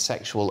rape and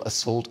sexual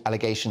assault,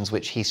 allegations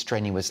which he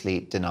strenuously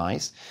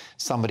denies.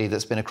 Somebody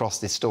that's been across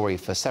this story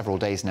for several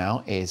days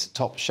now is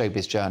top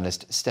showbiz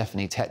journalist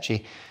Stephanie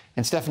Tecci.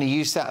 And Stephanie,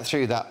 you sat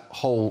through that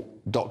whole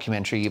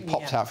documentary. You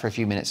popped out for a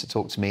few minutes to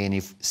talk to me, and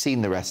you've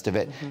seen the rest of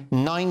it.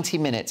 90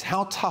 minutes.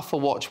 How tough a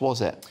watch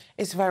was it?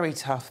 It's very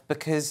tough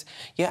because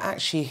you're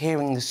actually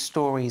hearing the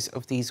stories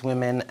of these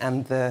women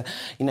and the,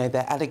 you know,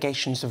 their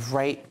allegations of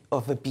rape,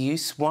 of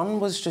abuse. One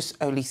was just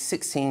only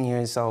 16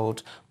 years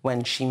old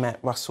when she met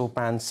Russell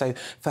Brand. So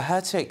for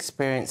her to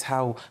experience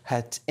how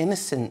her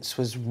innocence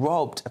was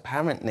robbed,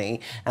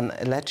 apparently, and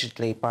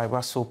allegedly by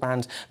Russell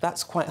Brand,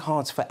 that's quite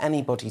hard for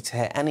anybody to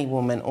hear, any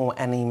woman or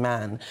any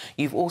man.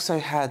 You've also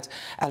had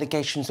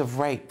allegations of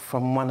rape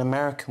from one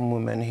American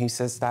woman who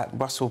says that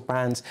Russell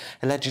Brand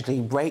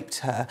allegedly raped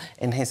her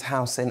in his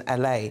house in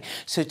LA.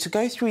 So to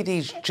go through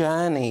the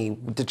journey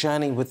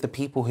with the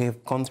people who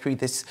have gone through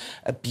this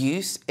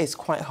abuse is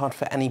quite hard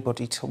for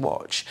anybody to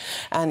watch.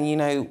 And, you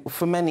know,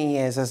 for many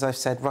years, as I've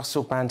said,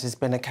 Russell Brand has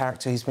been a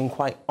character who's been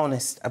quite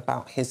honest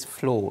about his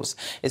flaws.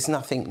 It's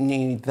nothing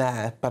new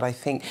there, but I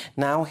think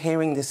now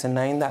hearing this and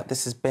knowing that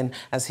this has been,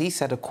 as he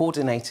said, a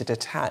coordinated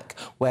attack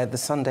where the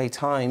Sunday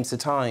Times, the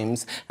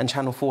Times and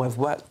Channel 4 have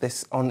worked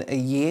this on a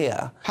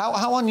year.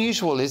 How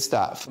unusual is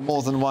that for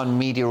more than one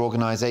media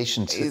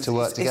organisation to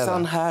work together? It's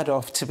unheard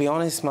of, to be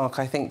honest, Mark.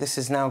 I think this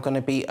is now going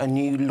to be a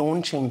new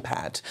launching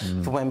pad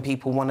for when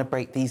people want to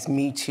break these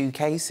Me Too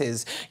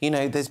cases. You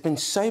know, there's been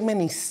so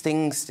many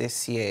stings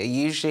this year.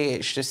 Usually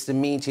it's just the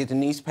media, the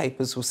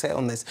newspapers will sit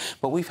on this,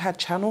 but we've had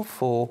Channel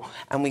 4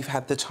 and we've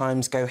had the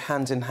Times go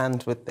hand in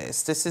hand with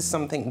this. This is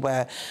something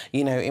where,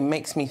 you know, it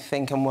makes me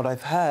think, and what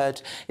I've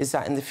heard is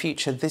that in the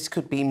future this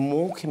could be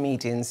more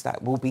comedians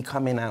that will be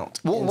coming out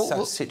in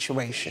such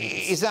situations.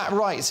 Is that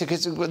right? So,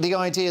 because the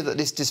idea that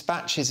this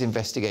Dispatches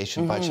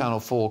investigation by Channel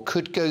 4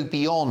 could go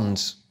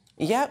beyond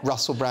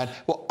Russell Brand,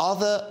 well,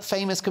 other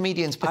famous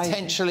comedians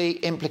potentially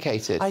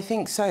implicated? I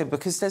think so,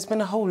 because there's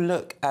been a whole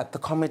look at the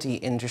comedy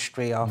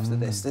industry after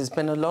this. There's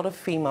been a lot of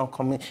female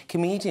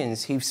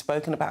comedians who've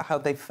spoken about how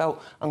they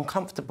felt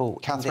uncomfortable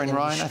Catherine in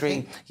the Ryan, industry. I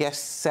think. Yes,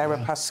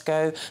 Sarah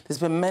Pascoe. There's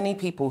been many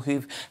people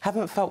who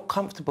haven't felt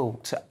comfortable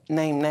to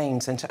name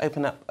names and to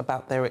open up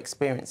about their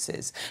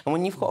experiences. And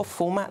when you've got a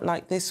format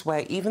like this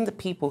where even the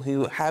people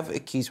who have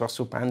accused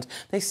Russell Brand,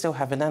 they still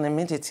have an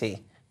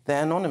anonymity.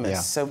 They're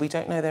anonymous, so we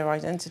don't know their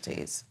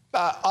identities.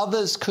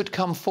 Others could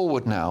come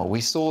forward now.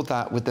 We saw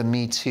that with the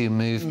Me Too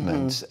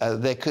movement.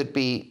 There could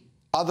be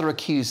other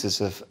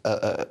accusers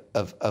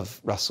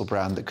of Russell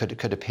Brand that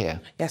could appear.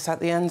 Yes,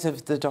 at the end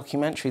of the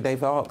documentary,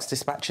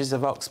 Dispatches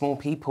have asked more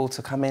people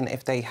to come in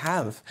if they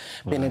have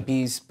been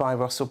abused by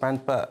Russell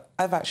Brand, but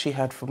I've actually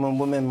heard from a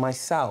woman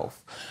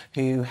myself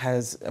who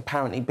has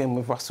apparently been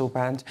with Russell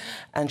Brand,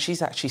 and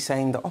she's actually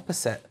saying the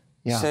opposite.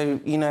 So,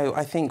 you know,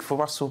 I think for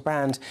Russell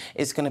Brand,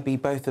 it's going to be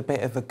both a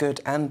bit of a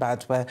good and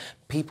bad, where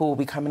people will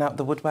be coming out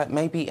the woodwork,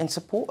 maybe in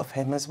support of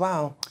him as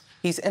well.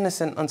 He's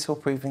innocent until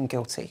proven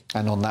guilty.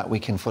 And on that, we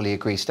can fully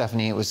agree.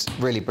 Stephanie, it was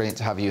really brilliant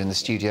to have you in the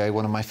studio.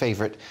 One of my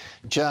favourite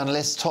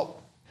journalists,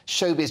 top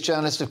showbiz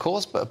journalist, of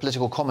course, but a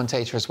political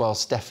commentator as well,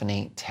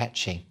 Stephanie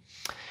Tecci.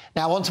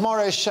 Now, on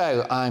tomorrow's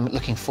show, I'm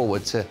looking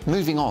forward to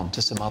moving on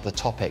to some other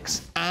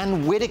topics.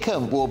 Anne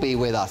Widdecombe will be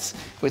with us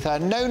with her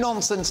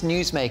no-nonsense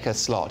newsmaker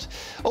slot.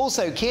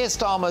 Also, Keir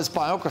Starmer's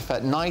biographer,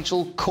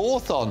 Nigel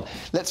Cawthon.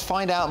 Let's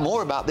find out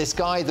more about this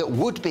guy that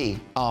would be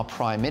our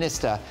Prime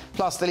Minister.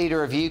 Plus, the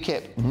leader of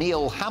UKIP,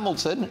 Neil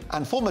Hamilton,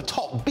 and former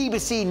top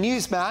BBC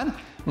newsman,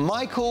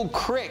 Michael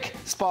Crick.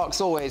 Sparks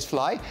always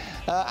fly.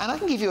 And I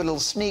can give you a little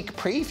sneak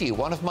preview.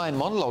 One of my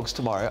monologues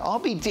tomorrow, I'll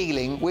be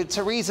dealing with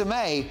Theresa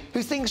May,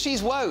 who thinks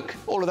she's woke.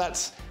 All of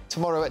that's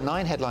tomorrow at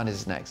 9. Headliners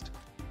is next.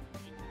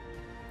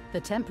 The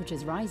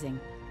temperature's rising.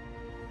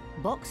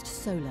 Boxed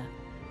Solar,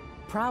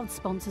 proud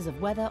sponsors of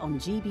weather on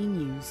GB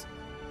News.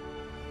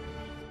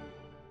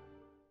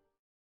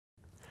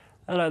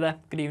 Hello there,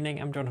 good evening.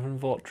 I'm Jonathan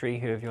Vaughtry,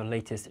 here with your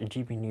latest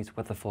GB News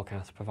weather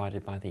forecast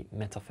provided by the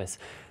Met Office.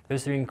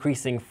 There's some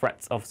increasing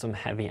threats of some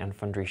heavy and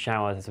thundery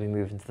showers as we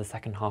move into the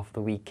second half of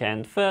the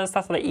weekend. For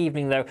Saturday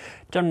evening, though,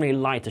 generally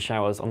lighter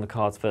showers on the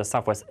cards for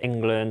southwest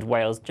England,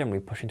 Wales,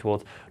 generally pushing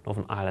towards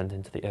Northern Ireland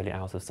into the early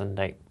hours of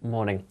Sunday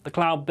morning. The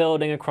cloud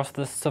building across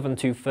the southern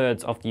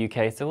two-thirds of the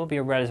UK, so it will be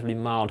a relatively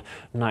mild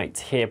night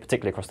here,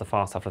 particularly across the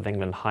far south of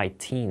England, high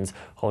teens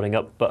holding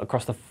up, but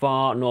across the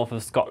far north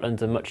of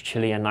Scotland, a much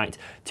chillier night,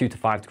 2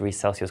 to 5 degrees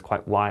Celsius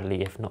quite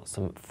widely, if not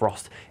some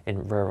frost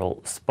in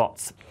rural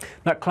spots.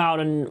 That cloud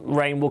and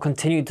rain will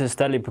continue to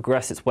steadily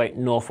progress its way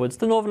northwards.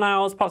 The Northern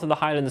Isles, parts of the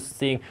Highlands are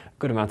seeing a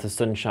good amount of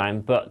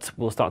sunshine, but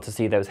we'll start to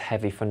see those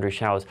heavy thundery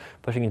showers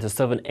pushing into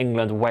southern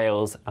England,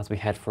 Wales as we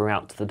head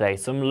throughout the day.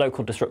 Some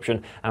local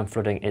disruption and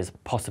flooding is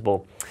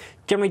possible.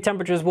 Generally,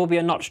 temperatures will be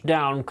a notch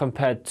down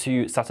compared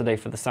to Saturday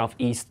for the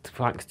southeast,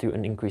 thanks to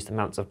an increased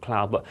amounts of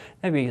cloud, but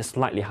maybe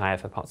slightly higher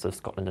for parts of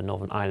Scotland and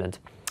Northern Ireland.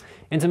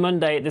 Into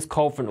Monday, this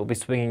cold front will be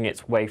swinging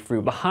its way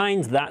through.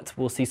 Behind that,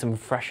 we'll see some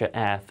fresher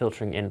air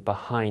filtering in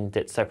behind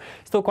it. So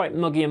still quite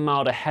muggy and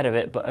mild ahead of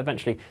it, but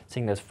eventually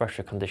seeing those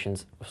fresher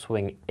conditions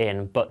swing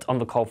in. But on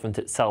the cold front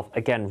itself,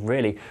 again,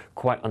 really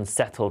quite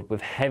unsettled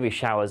with heavy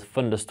showers,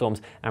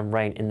 thunderstorms and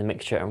rain in the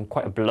mixture, and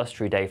quite a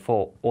blustery day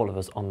for all of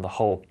us on the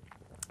whole.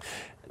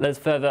 There's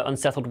further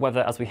unsettled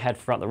weather as we head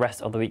throughout the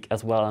rest of the week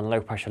as well, and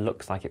low pressure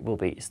looks like it will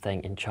be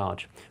staying in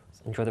charge.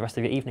 So enjoy the rest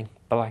of your evening.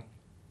 Bye-bye.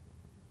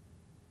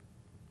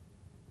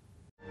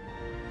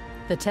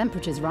 The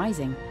temperature's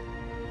rising.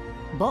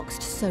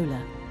 Boxed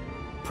Solar,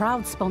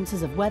 proud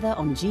sponsors of weather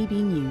on GB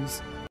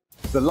News.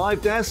 The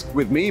Live Desk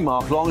with me,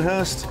 Mark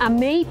Longhurst. And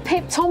me,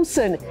 Pip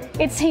Thompson.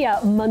 It's here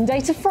Monday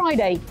to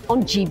Friday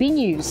on GB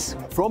News.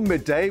 From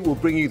midday, we'll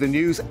bring you the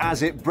news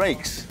as it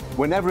breaks,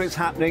 whenever it's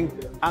happening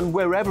and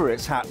wherever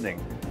it's happening,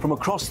 from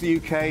across the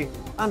UK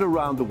and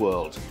around the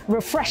world.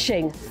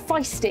 Refreshing,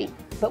 feisty,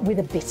 but with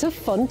a bit of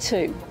fun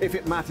too. If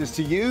it matters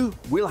to you,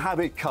 we'll have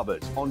it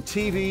covered on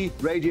TV,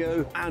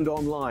 radio and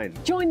online.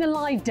 Join the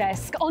live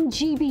desk on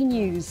GB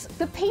News,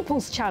 the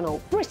People's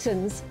Channel,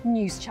 Britain's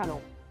news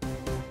channel.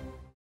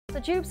 So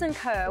Jubes and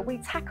Kerr, we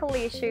tackle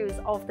the issues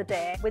of the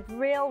day with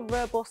real,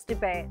 robust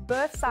debate,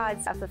 both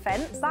sides of the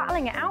fence,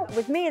 battling it out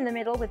with me in the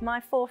middle with my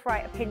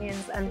forthright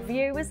opinions and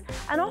views.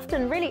 And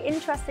often really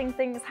interesting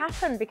things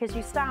happen because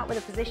you start with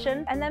a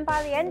position and then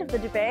by the end of the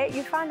debate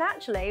you find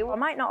actually, well, I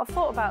might not have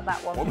thought about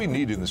that one. What we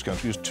need in this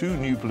country is 2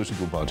 new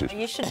political parties.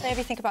 You should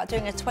maybe think about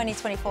doing a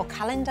 2024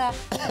 calendar.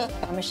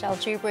 I'm Michelle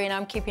Dewberry and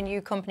I'm keeping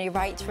you company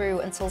right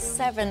through until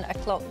 7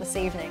 o'clock this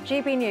evening.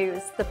 GB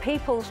News, the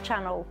People's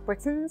Channel,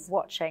 Britain's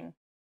watching.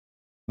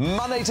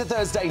 Monday to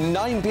Thursday,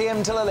 9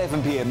 p.m. till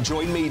 11 p.m.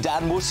 Join me,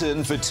 Dan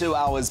Wootton, for 2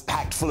 hours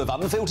packed full of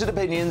unfiltered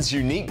opinions,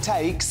 unique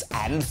takes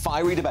and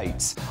fiery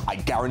debates. I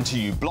guarantee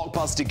you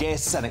blockbuster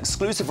guests and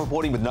exclusive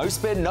reporting with no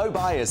spin, no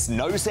bias,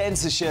 no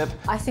censorship.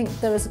 I think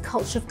there is a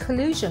culture of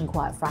collusion,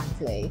 quite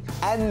frankly.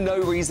 And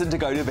no reason to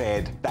go to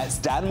bed. That's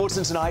Dan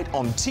Wootton tonight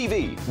on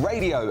TV,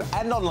 radio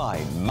and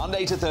online.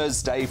 Monday to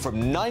Thursday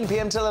from 9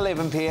 p.m. till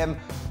 11 p.m.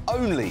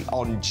 only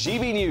on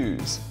GB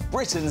News,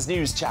 Britain's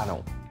news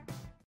channel.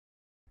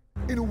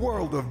 In a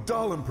world of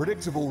dull and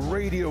predictable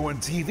radio and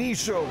TV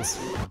shows.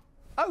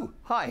 Oh,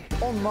 hi.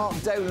 On Mark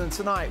Dolan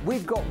tonight,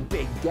 we've got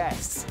big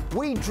guests.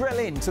 We drill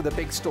into the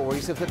big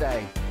stories of the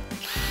day.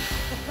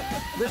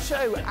 The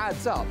show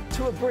adds up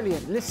to a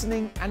brilliant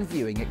listening and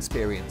viewing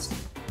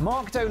experience.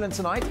 Mark Dolan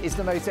Tonight is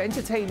the most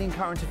entertaining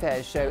current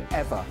affairs show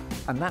ever,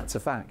 and that's a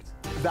fact.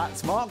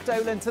 That's Mark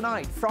Dolan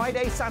Tonight,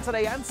 Friday,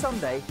 Saturday and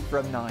Sunday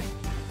from 9.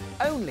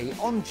 Only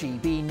on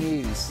GB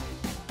News,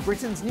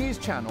 Britain's news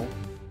channel.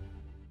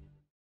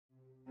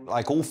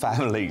 Like all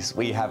families,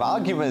 we have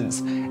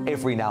arguments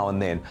every now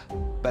and then,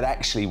 but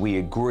actually we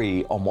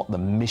agree on what the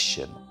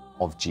mission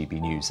of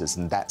GB News is,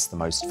 and that's the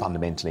most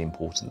fundamentally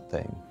important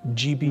thing.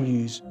 GB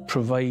News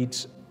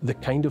provides the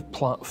kind of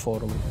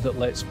platform that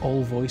lets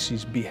all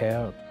voices be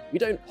heard. We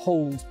don't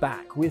hold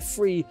back. We're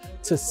free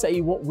to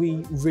say what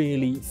we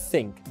really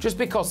think. Just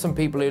because some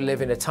people who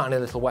live in a tiny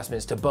little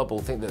Westminster bubble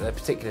think that their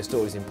particular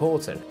story is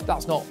important,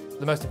 that's not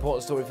the most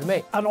important story for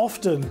me. And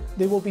often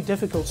there will be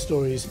difficult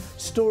stories,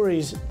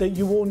 stories that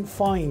you won't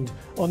find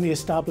on the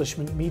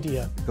establishment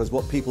media. Because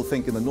what people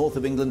think in the north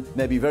of England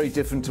may be very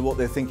different to what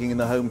they're thinking in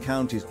the home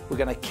counties. We're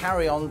going to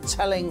carry on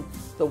telling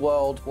the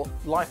world what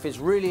life is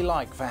really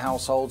like for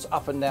households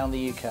up and down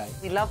the UK.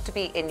 We love to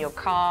be in your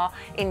car,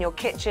 in your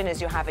kitchen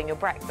as you're having your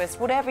breakfast.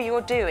 Whatever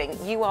you're doing,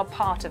 you are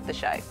part of the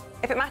show.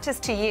 If it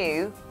matters to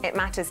you, it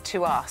matters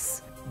to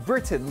us.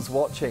 Britain's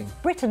watching.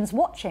 Britain's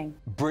watching.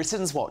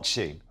 Britain's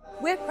watching.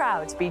 We're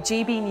proud to be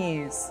GB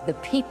News, the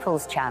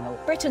People's Channel,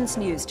 Britain's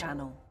news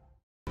channel.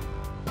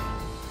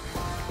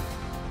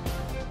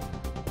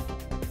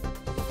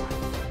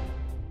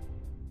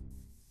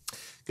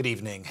 Good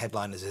evening.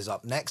 Headliners is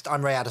up next.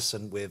 I'm Ray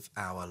Addison with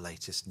our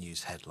latest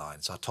news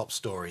headlines. Our top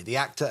story. The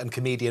actor and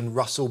comedian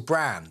Russell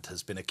Brand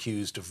has been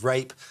accused of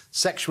rape,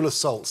 sexual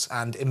assaults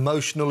and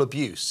emotional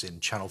abuse in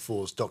Channel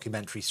 4's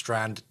documentary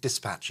Strand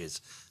Dispatches.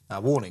 Now,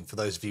 warning for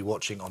those of you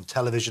watching on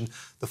television,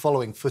 the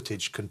following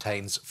footage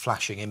contains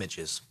flashing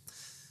images.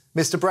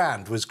 Mr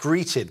Brand was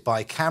greeted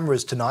by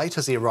cameras tonight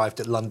as he arrived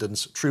at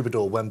London's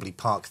Troubadour Wembley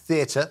Park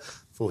Theatre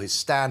for his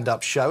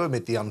stand-up show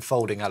amid the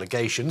unfolding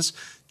allegations.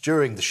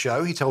 During the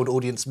show, he told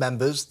audience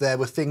members there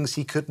were things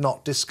he could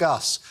not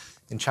discuss.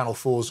 In Channel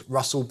 4's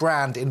Russell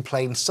Brand in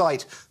Plain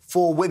Sight,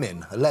 4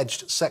 women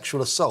alleged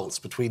sexual assaults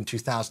between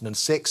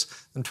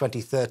 2006 and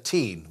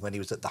 2013, when he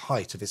was at the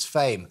height of his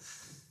fame.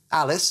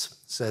 Alice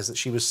says that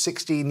she was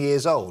 16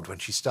 years old when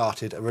she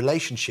started a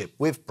relationship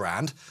with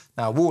Brand.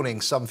 Now,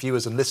 warning, some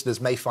viewers and listeners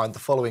may find the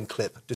following clip